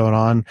what was going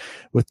on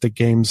with the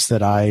games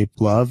that I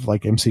love,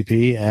 like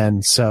MCP.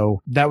 And so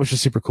that was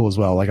just super cool as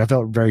well. I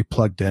felt very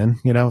plugged in,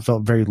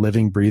 felt very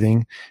living,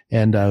 breathing,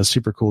 and it was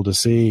super cool to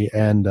see.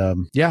 And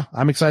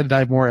I'm excited to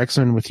dive more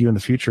X-Men with you in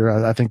the future.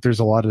 I think there's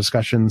a lot of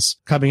discussions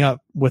coming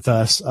up with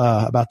us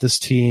about this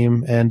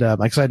team. And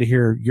I'm excited to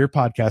hear your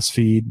podcast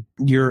feed,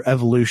 your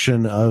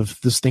evolution of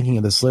this thinking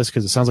of this list,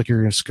 because it sounds like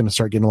you're just going to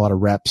start getting a lot of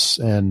reps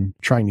and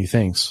trying new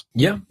things.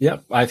 Yeah.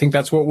 I think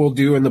that's what we'll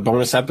do in the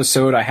bonus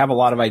episode. I have a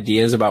lot of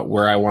ideas about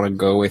where I want to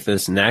go with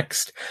this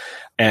next.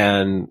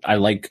 And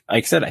like I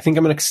said, I think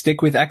I'm going to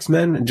stick with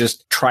X-Men and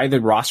just try the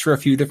roster a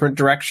few different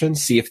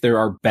directions, see if there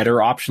are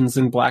better options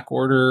than Black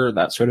Order,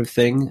 that sort of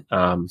thing.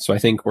 So I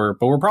think we're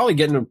probably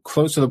getting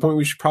close to the point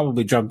we should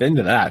probably jump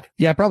into that.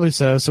 Yeah, probably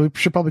so. So we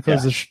should probably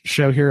close the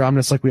show here,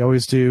 Omnis, like we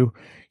always do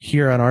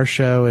here on our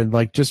show. And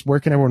like, just where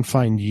can everyone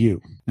find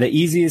you? The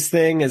easiest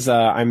thing is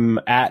I'm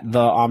at the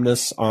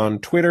Omnis on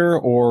Twitter,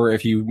 or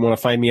if you want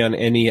to find me on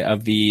any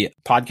of the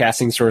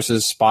podcasting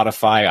sources,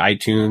 Spotify,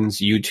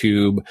 iTunes,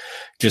 YouTube,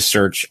 just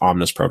search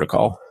Omnis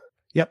Protocol.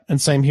 Yep.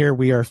 And same here.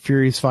 We are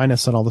Furious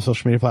Finest on all the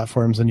social media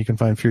platforms, and you can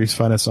find Furious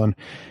Finest on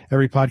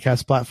every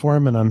podcast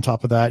platform. And on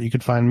top of that, you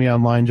can find me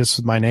online just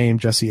with my name,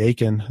 Jesse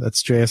Aiken.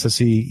 That's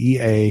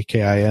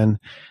JSSEEAKIN.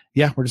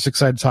 Yeah, we're just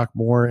excited to talk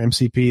more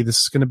MCP.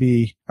 This is going to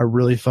be a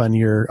really fun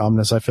year,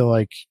 Omnis. I feel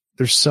like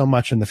there's so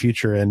much in the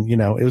future, and you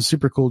know, it was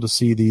super cool to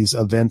see these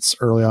events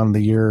early on in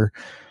the year,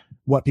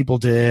 what people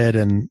did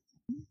and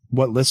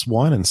what lists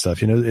won and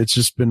stuff. You know, it's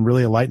just been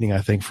really enlightening,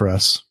 I think, for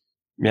us.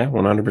 Yeah,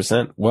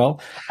 100%. Well,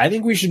 I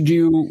think we should,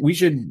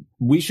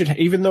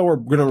 even though we're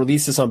going to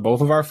release this on both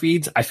of our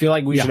feeds, I feel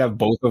like we should have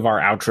both of our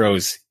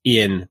outros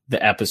in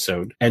the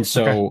episode. And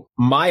so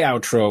my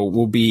outro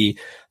will be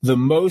the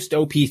most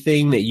OP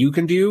thing that you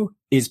can do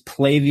is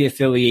play the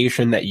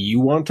affiliation that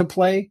you want to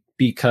play,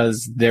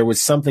 because there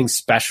was something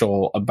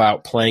special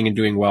about playing and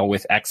doing well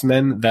with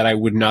X-Men that I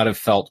would not have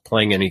felt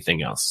playing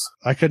anything else.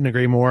 I couldn't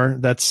agree more.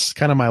 That's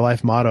kind of my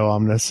life motto,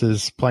 Omnis,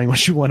 is playing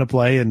what you want to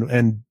play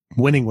and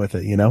winning with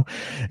it, you know,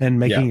 and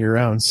making your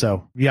own.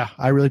 So yeah,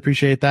 I really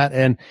appreciate that.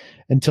 And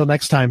until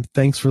next time,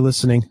 thanks for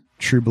listening,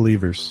 true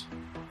believers.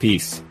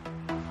 Peace.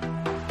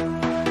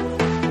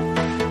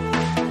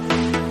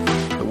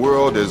 The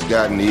world has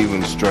gotten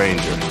even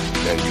stranger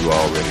than you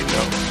already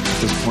know. At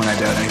this point, I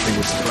doubt anything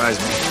would surprise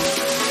me.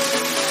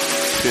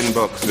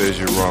 $10 says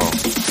you're wrong.